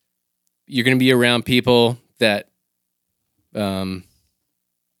 You're going to be around people that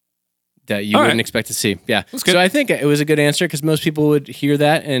that you All wouldn't right. expect to see. Yeah. That's good. So I think it was a good answer because most people would hear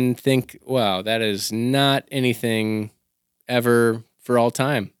that and think, "Wow, that is not anything ever for all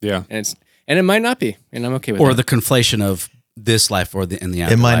time." Yeah. And it might not be, and I'm okay with Or that. the conflation of this life or in the It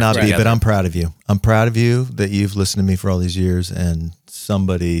afterlife. might not be, together. but I'm proud of you. I'm proud of you that you've listened to me for all these years and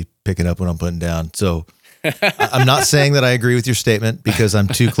somebody picking up what I'm putting down. So I'm not saying that I agree with your statement because I'm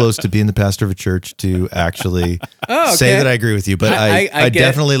too close to being the pastor of a church to actually say that I agree with you. But I get it.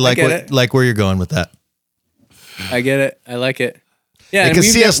 definitely I like get it. like where you're going with that. I get it. I like it. Yeah, and Because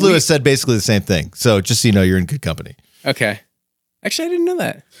we've C.S. got- Lewis said basically the same thing. So just so you know, you're in good company. Okay. Actually, I didn't know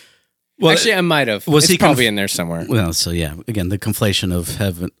that. Well, Actually, I might have. was It's he probably in there somewhere. Well, so yeah, again, the conflation of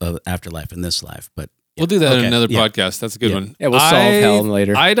heaven, of afterlife, and this life. But We'll do that in Okay. another Yeah. podcast. That's a good Yeah. one. Yeah, we'll solve hell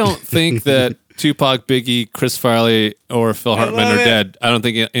later. I don't think that Tupac, Biggie, Chris Farley, or Phil Hartman are dead. I don't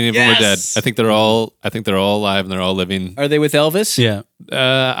think any of them are dead. Yes! I think they're all alive and they're all living. Are they with Elvis? yeah,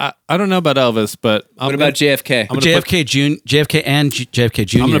 I don't know about Elvis, but What about JFK? I'm gonna JFK JFK and JFK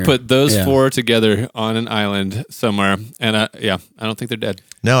Jr. I'm going to put those Yeah. four together on an island somewhere, and I don't think they're dead.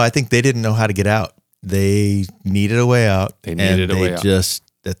 No, I think they didn't know how to get out. They needed a way out. They needed and a way out.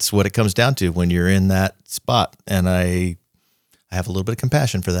 That's what it comes down to when you're in that spot. And I have a little bit of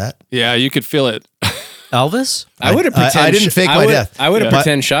compassion for that. Yeah, you could feel it. Elvis. I would have I pretend. didn't fake I my would- death. I would have Yeah.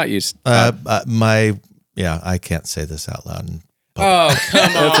 pretend shot you. I can't say this out loud. Oh, come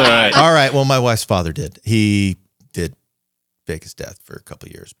on. That's all right. All right. Well, my wife's father did. He did fake his death for a couple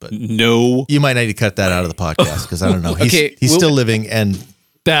of years, but No. you might need to cut that out of the podcast because I don't know. Okay, He's well- still living, and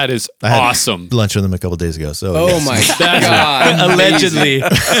That is I had awesome. lunch with him a couple days ago. So Oh yes. my God. Allegedly.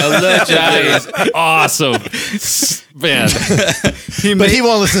 That is awesome. Man. But he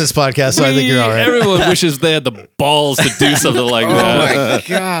won't listen to this podcast, so I think you're all right. Everyone wishes they had the balls to do something like Oh that.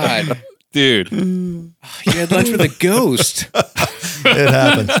 my God. Dude. You had lunch with a ghost. It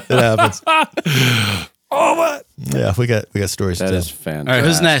happens. It happens. Oh what? Yeah, we got stories to That tell. is fantastic. All right,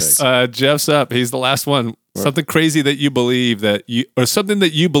 who's next? Jeff's up. He's the last one. Something crazy that you believe or something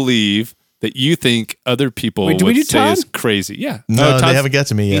that you believe that you think other people Wait, do we would do say Todd? is crazy. Yeah. No, Todd's- they haven't got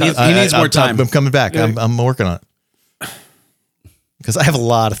to me yet. He needs more time. I'm coming back. I'm working on it. Because I have a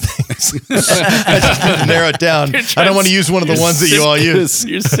lot of things. I just need to narrow it down. I don't want to use one of the ones that you all use.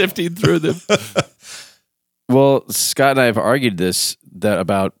 You're sifting through them. Well, Scott and I have argued that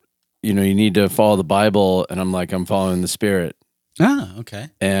about, you need to follow the Bible. And I'm like, I'm following the Spirit. Ah, okay.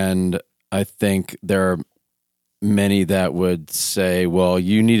 And I think there are many that would say, well,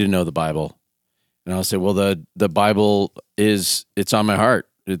 you need to know the Bible. And I'll say, well, the Bible it's on my heart.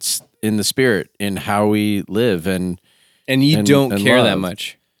 It's in the Spirit, in how we live. And You don't and care love. that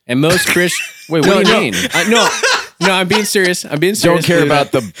much. And most Christians. Wait, what do you mean? No, I'm being serious. Don't care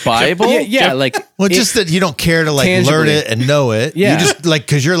about the Bible? Yeah, like. Well, it- just that you don't care to like Tangibly. learn it and know it. Yeah. You just like,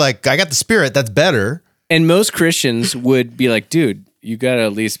 because you're like, I got the Spirit. That's better. And most Christians would be like, dude, you got to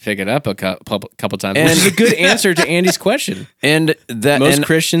at least pick it up a couple times. And- Which is a good answer to Andy's question. And that Most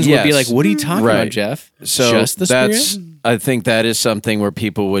Christians would be like, what are you talking about, Right. Jeff? So Just the that's, Spirit? I think that is something where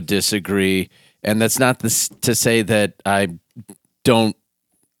people would disagree. And that's not to say that I don't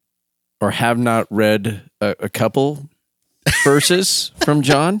or have not read a couple verses from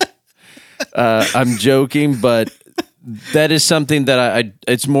John. I'm joking, but that is something that I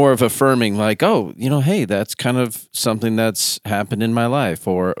it's more of affirming, like, oh, hey, that's kind of something that's happened in my life.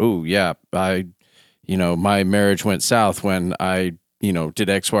 Or, oh, yeah, my marriage went south when I, did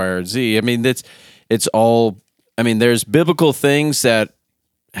X, Y, or Z. I mean, it's all, there's biblical things that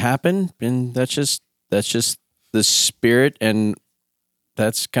happen, and that's just the Spirit, and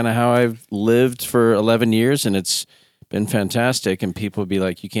that's kind of how I've lived for 11 years, and it's been fantastic. And people would be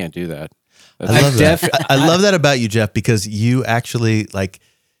like, you can't do that. I love that. I love that about you, Jeff, because you actually like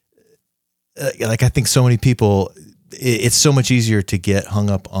I think so many people, it's so much easier to get hung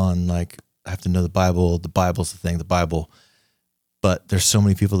up on like, I have to know the Bible. The Bible's the thing, the Bible. But there's so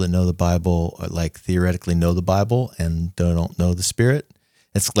many people that know the Bible, like theoretically know the Bible and don't know the Spirit.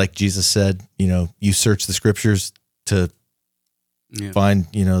 It's like Jesus said, you search the scriptures to find,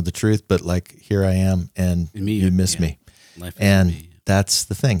 the truth, but like, here I am and you miss me. Life is And me. that's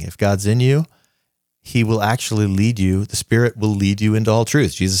the thing. If God's in you, he will actually lead you. The Spirit will lead you into all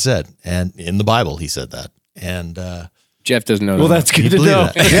truth, Jesus said. And in the Bible, he said that. And Jeff doesn't know Well, that. that's you good to believe know.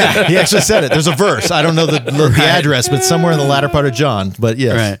 that? Yeah, he actually said it. There's a verse. I don't know the address, but somewhere in the latter part of John. But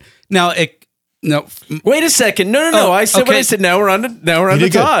yes. Right. Now, Wait a second. No. I said what I okay. said. Now we're on to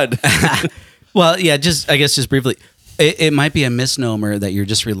did good. Todd. well, yeah, I guess just briefly, it might be a misnomer that you're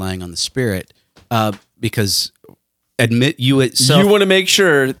just relying on the Spirit because admit you itself. You want to make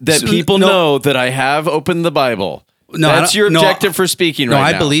sure that people know that I have opened the Bible. No, I That's don't- your no, objective for speaking No, right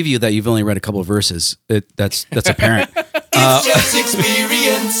I now. believe you that you've only read a couple of verses. That's apparent. Jeff's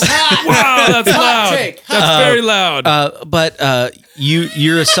experience. Wow, that's loud. That's very loud. But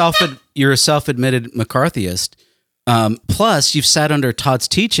you're a self-admitted McCarthyist. Plus, you've sat under Todd's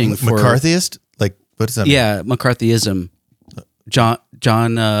teaching for McCarthyist? Like, what does that mean? Yeah, McCarthyism. John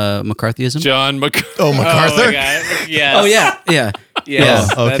McCarthyism. John Oh, MacArthur? Yes. Oh yeah, yeah.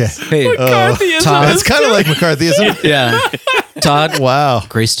 Yes. Oh, okay. Hey, Todd. That's kind of like McCarthyism. Yeah, Todd. Wow.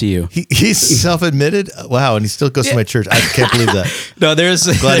 Grace to you. He's self-admitted? Wow. And he still goes to my church. I can't believe that. No,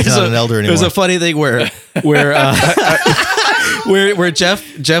 glad he's not an elder There's anymore. a funny thing where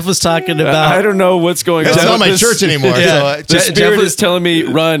Jeff was talking about. I don't know what's going on. It's not my This- church anymore. Yeah. So I The just, Spirit Jeff is telling me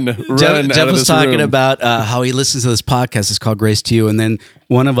run out Jeff of was this talking room. about how he listens to this podcast. It's called Grace to You, and then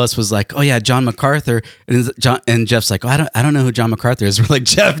one of us was like, "Oh yeah, John MacArthur," and Jeff's like, "Oh, I don't know who John MacArthur is." We're like,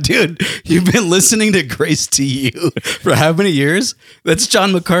 "Jeff, dude, you've been listening to Grace to You for how many years? That's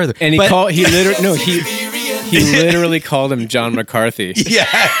John MacArthur." And he literally called him John McCarthy. yeah.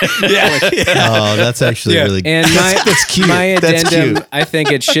 oh, that's actually really And that's cute. my That's addendum, cute. I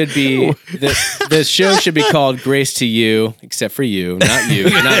think it should be the show should be called Grace to You, except for you, not you,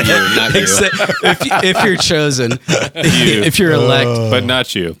 not you, not you. Except if you're chosen, if you're elect, but not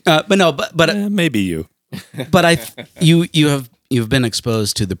you. but Maybe you. but you've been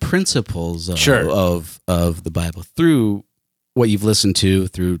exposed to the principles of the Bible through what you've listened to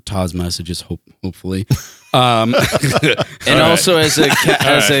through Todd's messages, hopefully. And also as a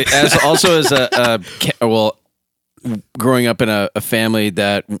growing up in a family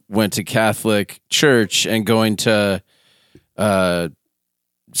that went to Catholic church and going to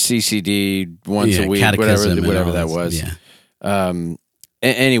CCD once a week, whatever that was. Yeah.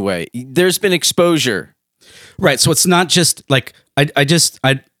 Anyway, there's been exposure. Right. So it's not just like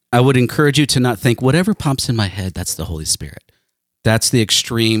I would encourage you to not think whatever pops in my head, that's the Holy Spirit. That's the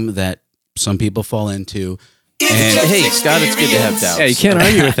extreme that some people fall into. And Hey, Scott, it's good to have doubts. Yeah, you can't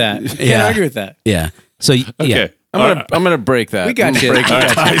argue with that. You can't argue with that. yeah. So yeah. Okay. I'm gonna break that. We got you.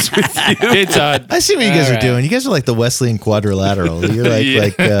 Hey, Todd. I see what you guys are doing. You guys are like the Wesleyan quadrilateral. You're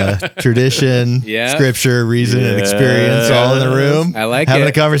like tradition, Yeah. scripture, reason, and experience all in the room. I like having it.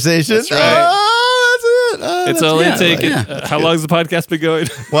 a conversation. That's right. Oh, that's it. Oh, It's that's only good. taken. How long has the podcast been going?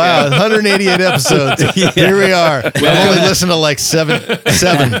 Wow, 188 episodes. Here we are. I've only listened to like seven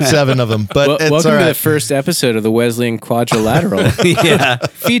of them, but it's Welcome all to the right. first episode of the Wesleyan Quadrilateral.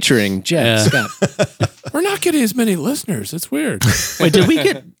 Featuring Jeff Scott. We're not getting as many listeners. It's weird. Wait,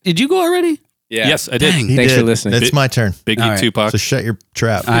 did you go already? Yeah. Yes, I did. Dang. He Thanks did. for listening. It's my turn. Biggie All right. Tupac. So shut your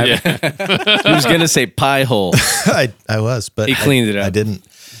trap. He was gonna say pie hole. I was, but He cleaned it up. I didn't.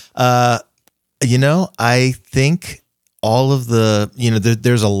 I think all of the,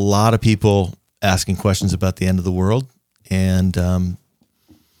 there's a lot of people asking questions about the end of the world, and when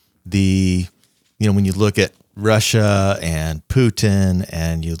you look at Russia and Putin,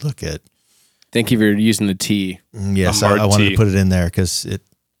 and you look at Thank you for using the T. yes, A hard I wanted T. to put it in there because it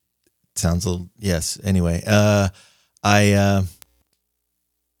sounds a little yes. Anyway, I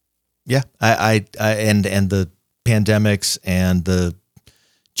and the pandemics and the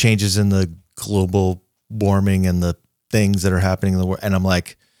changes in the global warming and the things that are happening in the world. And I'm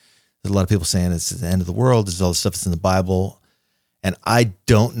like, there's a lot of people saying it's the end of the world. There's all the stuff that's in the Bible. And I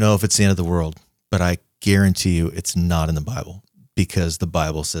don't know if it's the end of the world, but I guarantee you it's not in the Bible because the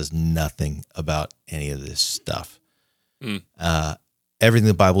Bible says nothing about any of this stuff. Everything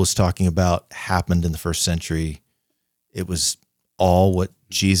the Bible is talking about happened in the first century. It was all what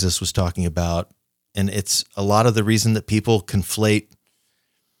Jesus was talking about. And it's a lot of the reason that people conflate.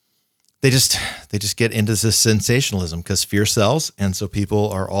 They just get into this sensationalism because fear sells. And so people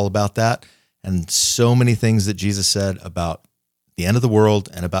are all about that. And so many things that Jesus said about the end of the world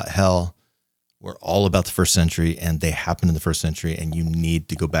and about hell were all about the first century, and they happened in the first century, and you need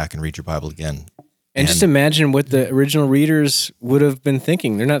to go back and read your Bible again. And just imagine what the original readers would have been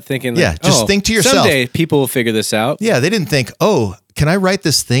thinking. They're not thinking, like, Yeah, just think to yourself. Someday people will figure this out. Yeah, they didn't think, oh, can I write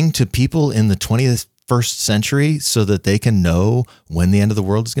this thing to people in the 21st century so that they can know when the end of the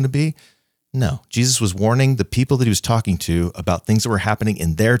world is going to be? No, Jesus was warning the people that he was talking to about things that were happening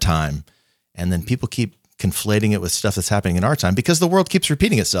in their time. And then people keep conflating it with stuff that's happening in our time because the world keeps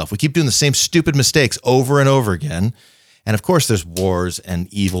repeating itself. We keep doing the same stupid mistakes over and over again. And of course, there's wars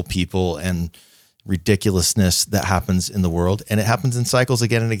and evil people and ridiculousness that happens in the world. And it happens in cycles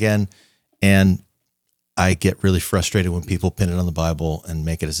again and again. And I get really frustrated when people pin it on the Bible and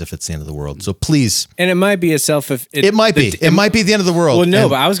make it as if it's the end of the world. So please, And it might be a it might be. It might be the end of the world. Well, no, And-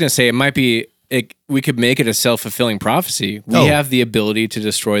 but I was going to say it might be. We could make it a self-fulfilling prophecy. We Oh. have the ability to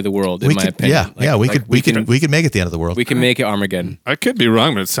destroy the world. In my opinion, we could make it the end of the world. We can make it Armageddon. I could be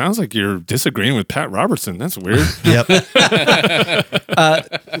wrong, but it sounds like you're disagreeing with Pat Robertson. That's weird. Yep.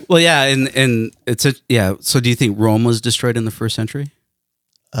 Well, yeah, and it's So do you think Rome was destroyed in the first century?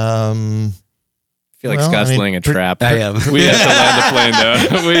 I feel like Well, Scott's I mean, laying a trap. I am. We have to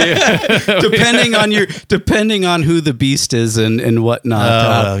land the plane, though. depending on who the beast is and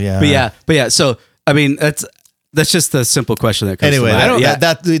whatnot. Oh, yeah. But yeah. So I mean, that's just the simple question that comes Anyway, to mind.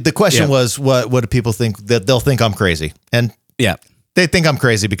 the question Yeah. was what do people think? That they'll think I'm crazy, and yeah. they think I'm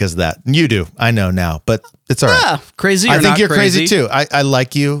crazy because of that. And you do, I know now, but it's all right. Ah, crazy. Or I think not you're crazy too. I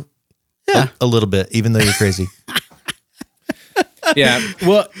like you, Yeah. a little bit, even though you're crazy. Yeah.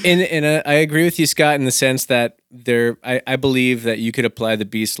 Well, I agree with you, Scott, in the sense that I believe that you could apply the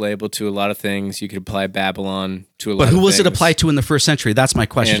beast label to a lot of things. You could apply Babylon to a lot But of who was it things. applied to in the first century? That's my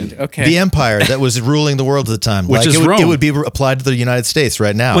question. And, okay. The empire that was ruling the world at the time, Which is it would, Rome. It would be applied to the United States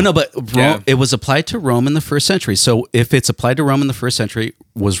right now. Well, no, but Yeah. Rome, it was applied to Rome in the first century. So if it's applied to Rome in the first century,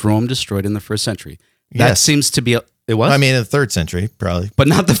 was Rome destroyed in the first century? That Yes. seems to be it was. I mean, in the third century, probably. but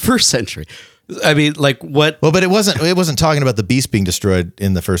not the first century. I mean, like what? Well, but it wasn't talking about the beast being destroyed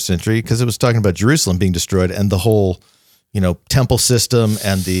in the first century because it was talking about Jerusalem being destroyed and the whole, temple system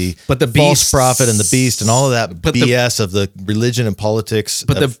and the false beasts- prophet and the beast and all of that But the- BS of the religion and politics.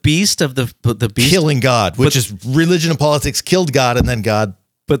 But of the beast of the beast. killing God, which is religion and politics killed God, and then God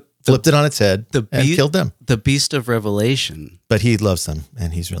But flipped it on its head, The and beast- killed them. The beast of Revelation. But he loves them,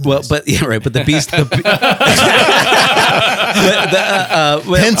 and he's really Well, nice. but yeah, right. But the beast. Hence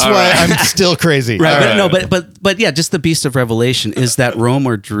why I'm still crazy. Right, All but no, but yeah, just the beast of Revelation. Is that Rome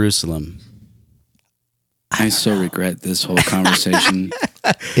or Jerusalem? I so regret this whole conversation.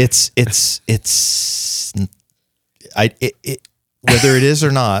 It's whether it is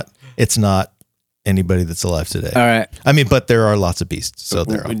or not, it's not anybody that's alive today. All right. I mean, but there are lots of beasts, so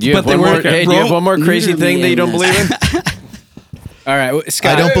there are. Do you have But they one more? weren't- Hey, do you have one more crazy Literally thing that you don't in believe in? All right. well,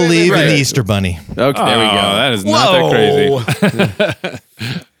 Scott. I don't believe in Right. the Easter Bunny. Okay, there we go. That is not that crazy.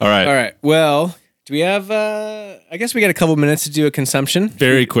 All right. All right. Well, do we have? I guess we got a couple minutes to do a consumption.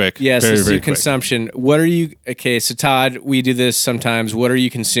 Very quick. Yes, Very, let's very do quick. consumption. What are you? Okay, so Todd, we do this sometimes. What are you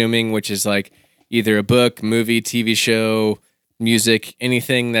consuming? Which is like either a book, movie, TV show, music,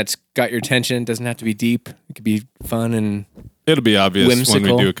 anything that's got your attention. Doesn't have to be deep. It could be fun and It'll be obvious when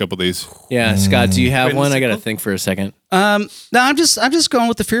Whimsical. we do a couple of these. yeah. Scott, do you have one? I got to think for a second. No, I'm just going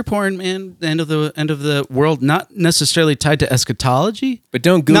with the fear porn, man. The end of the world, not necessarily tied to eschatology. But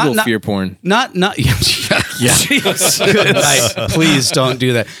don't Google Not- fear porn. Not yeah. Good night. Please don't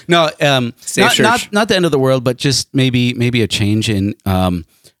do that. No, Safe church. not the end of the world, but just maybe a change in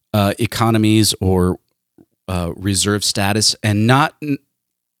economies or reserve status, and not.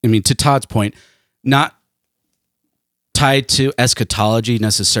 I mean, to Todd's point, not tied to eschatology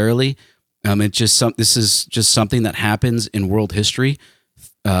necessarily. It's just this is just something that happens in world history,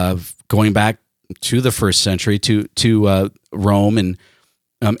 going back to the first century to Rome and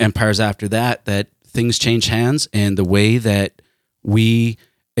empires after that. That things change hands, and the way that we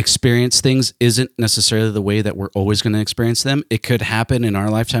experience things isn't necessarily the way that we're always going to experience them. It could happen in our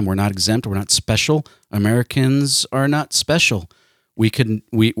lifetime. We're not exempt. We're not special. Americans are not special.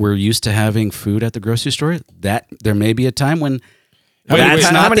 We're used to having food at the grocery store. That there may be a time when that's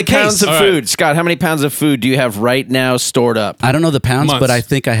How not many the case. pounds of All right. food, Scott? How many pounds of food do you have right now stored up? I don't know the pounds, Months. but I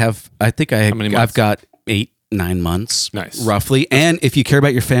think I have. many months? I've got 8-9 months, Nice. roughly. And if you care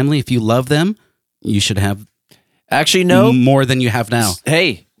about your family, if you love them, you should have Actually, no. more than you have now.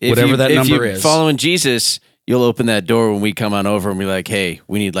 Hey, if Whatever that if number you're is. following Jesus, you'll open that door when we come on over and be like, "Hey,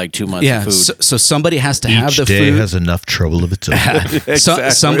 we need like 2 months Yeah. of food." So somebody has to have Each the day food. has enough trouble of its own.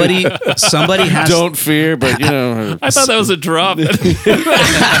 Somebody has. Don't fear, but you know. I thought that was a drop.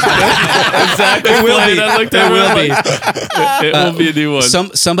 It will be. I looked at It will be. It will be a new one.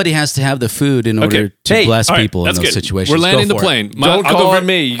 Somebody has to have the food in order Okay. to Hey, bless All right, people in that's those good. situations. We're Go landing the for it. plane. Don't I'll go call ver- on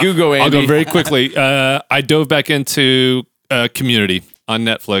me. You go, Andy. I'll go very quickly. I dove back into Community on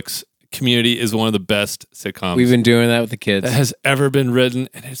Netflix. Community is one of the best sitcoms We've been doing that with the kids. that has ever been written,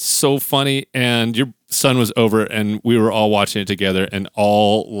 and it's so funny. And your son was over, and we were all watching it together, and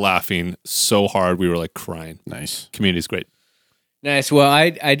all laughing so hard we were like crying. Nice. Community's great. Nice. Well,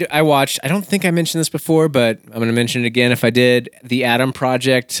 I watched, I don't think I mentioned this before, but I'm going to mention it again if I did, The Adam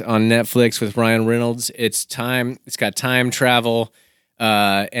Project on Netflix with Ryan Reynolds. It's got time travel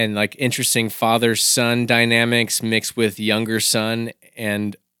and like interesting father-son dynamics mixed with younger son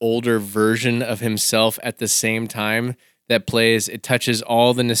and older version of himself at the same time that plays. It touches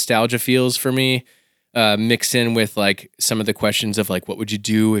all the nostalgia feels for me, mixed in with like some of the questions of like, what would you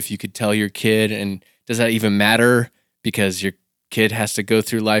do if you could tell your kid, and does that even matter? Because your kid has to go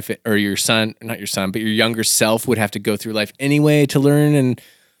through life, or your son, not your son, but your younger self would have to go through life anyway to learn and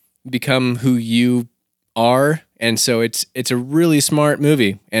become who you are. And so it's a really smart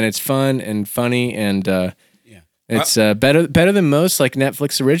movie, and it's fun and funny, and it's better than most like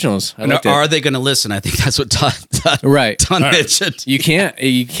Netflix originals. I And liked it. are they going to listen? I think that's what Todd Right. mentioned. You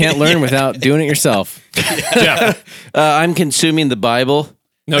can't learn without doing it yourself. Jeff. I'm consuming the Bible.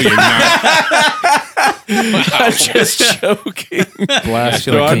 No, you're not. I'm just joking.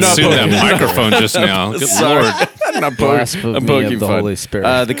 Consume that microphone just now. Good Sorry. Lord. I'm not Blasphemy I'm poking of the fun. Holy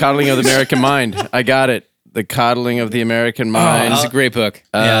Spirit. The Coddling of the American Mind. I got it. The Coddling of the American Mind. It's a great book.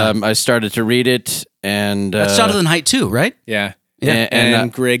 I started to read it, and That's Jonathan Haidt too, right? Yeah. Yeah, And,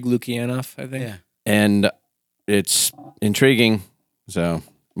 and, Greg Lukianoff, I think. Yeah. and it's intriguing. So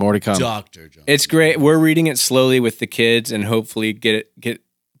more to come. Dr. John. It's great. We're reading it slowly with the kids and hopefully get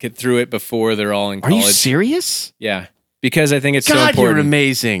through it before they're all in Are college. you serious? Yeah. Because I think it's so God, important. you're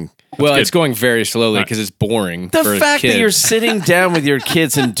amazing. Well, good. it's going very slowly because it's boring. The for a fact kid. that you're sitting down with your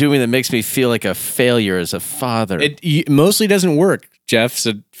kids and doing that makes me feel like a failure as a father. It mostly doesn't work, Jeff.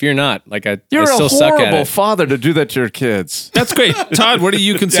 So fear not. Like You're I still a suck at horrible it. father to do that to your kids. That's great. Todd, what are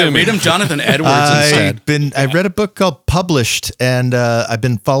you consuming? Read him Jonathan Edwards instead. I read a book called Published, and I've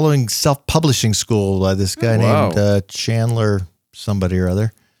been following self-publishing school by this guy Wow. named Chandler somebody or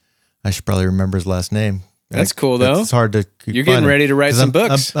other. I should probably remember his last name. That's cool, though. It's hard to. You're getting ready to write some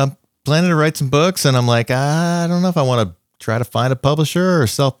books. I'm planning to write some books, and I'm like, I don't know if I want to try to find a publisher or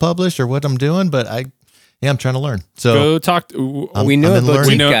self-publish or what I'm doing, but I'm trying to learn. So Go talk. We know a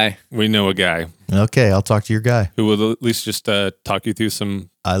boutique guy. We know a guy okay, I'll talk to your guy. who will at least just talk you through some.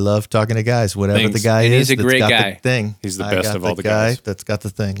 I love talking to guys, whatever Thanks. the guy And is. he's a that's great got guy. The thing. He's the I best got of all the guy guys. that's got the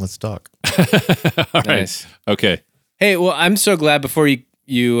thing. Let's talk. All right. Nice. Okay. Hey, well, I'm so glad before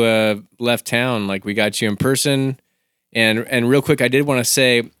you left town, like we got you in person, and real quick, I did want to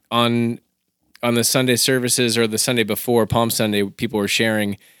say on the Sunday services or the Sunday before Palm Sunday, people were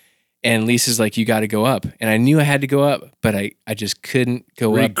sharing, and Lisa's like, "You got to go up," and I knew I had to go up, but I just couldn't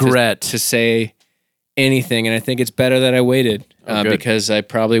go up to say anything, and I think it's better that I waited because I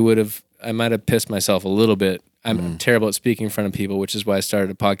might have pissed myself a little bit. I'm terrible at speaking in front of people, which is why I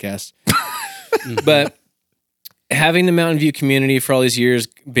started a podcast, but. Having the Mountain View community for all these years,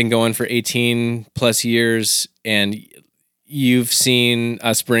 been going for 18 plus years, and you've seen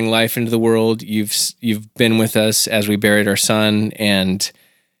us bring life into the world. You've been with us as we buried our son and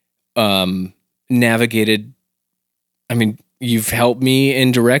navigated. I mean, you've helped me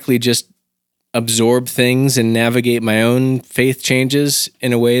indirectly just absorb things and navigate my own faith changes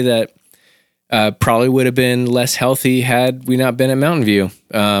in a way that probably would have been less healthy had we not been at Mountain View.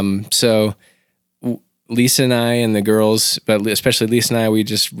 So Lisa and I and the girls, but especially Lisa and I, we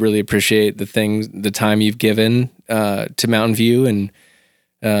just really appreciate the time you've given to Mountain View, and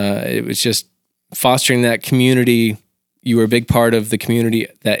it was just fostering that community. You were a big part of the community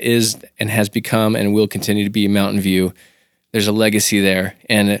that is and has become and will continue to be Mountain View. There's a legacy there.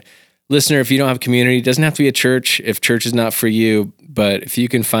 And listener, if you don't have community, it doesn't have to be a church if church is not for you, but if you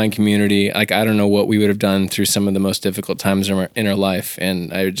can find community, like I don't know what we would have done through some of the most difficult times in our life.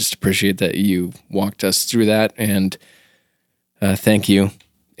 And I just appreciate that you walked us through that, and thank you.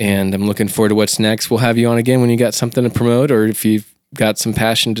 And I'm looking forward to what's next. We'll have you on again when you got something to promote or if you've got some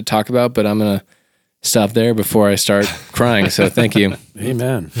passion to talk about, but I'm going to stop there before I start crying. So thank you.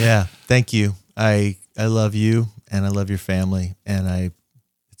 Amen. Yeah, thank you. I love you, and I love your family, and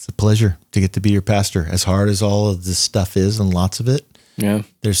it's a pleasure to get to be your pastor. As hard as all of this stuff is, and lots of it, Yeah.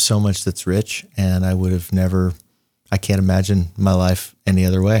 there's so much that's rich, and I can't imagine my life any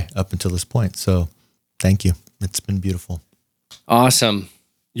other way up until this point. So thank you. It's been beautiful. Awesome.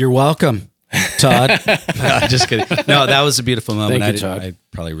 You're welcome, Todd. No, just kidding. No, that was a beautiful moment. Thank you, Todd. I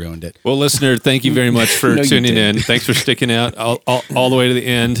probably ruined it. Well, listener, thank you very much for No, you tuning in. didn't. Thanks for sticking out all the way to the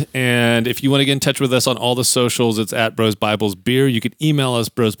end. And if you want to get in touch with us on all the socials, it's at Bros Bibles Beer. You can email us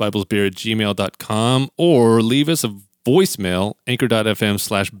brosbiblesbeer@gmail.com or leave us a voicemail,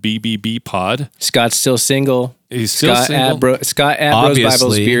 anchor.fm/BBBpod. Scott's still single. He's still single. Scott at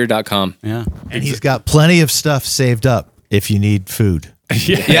Obviously. brosbiblesbeer.com. Yeah. And he's got plenty of stuff saved up if you need food.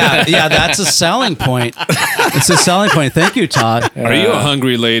 Yeah, that's a selling point. It's a selling point. Thank you, Todd. Are you a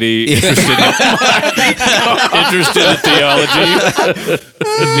hungry lady interested in theology?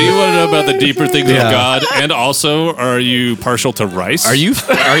 Do you want to know about the deeper things of God? And also, are you partial to rice? Are you in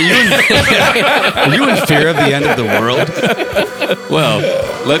fear of the end of the world? Well,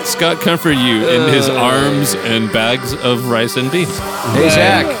 let Scott comfort you in his arms and bags of rice and beans. Hey,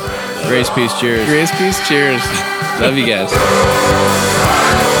 Zach. Grace, peace, cheers. Grace, peace, cheers. Love you guys.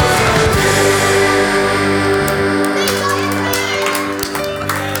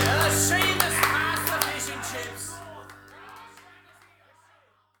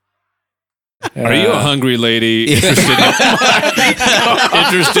 Are you a hungry lady interested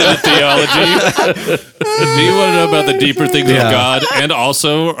in theology? Do you want to know about the deeper things of God? And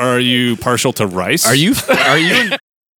also, are you partial to rice? Are you in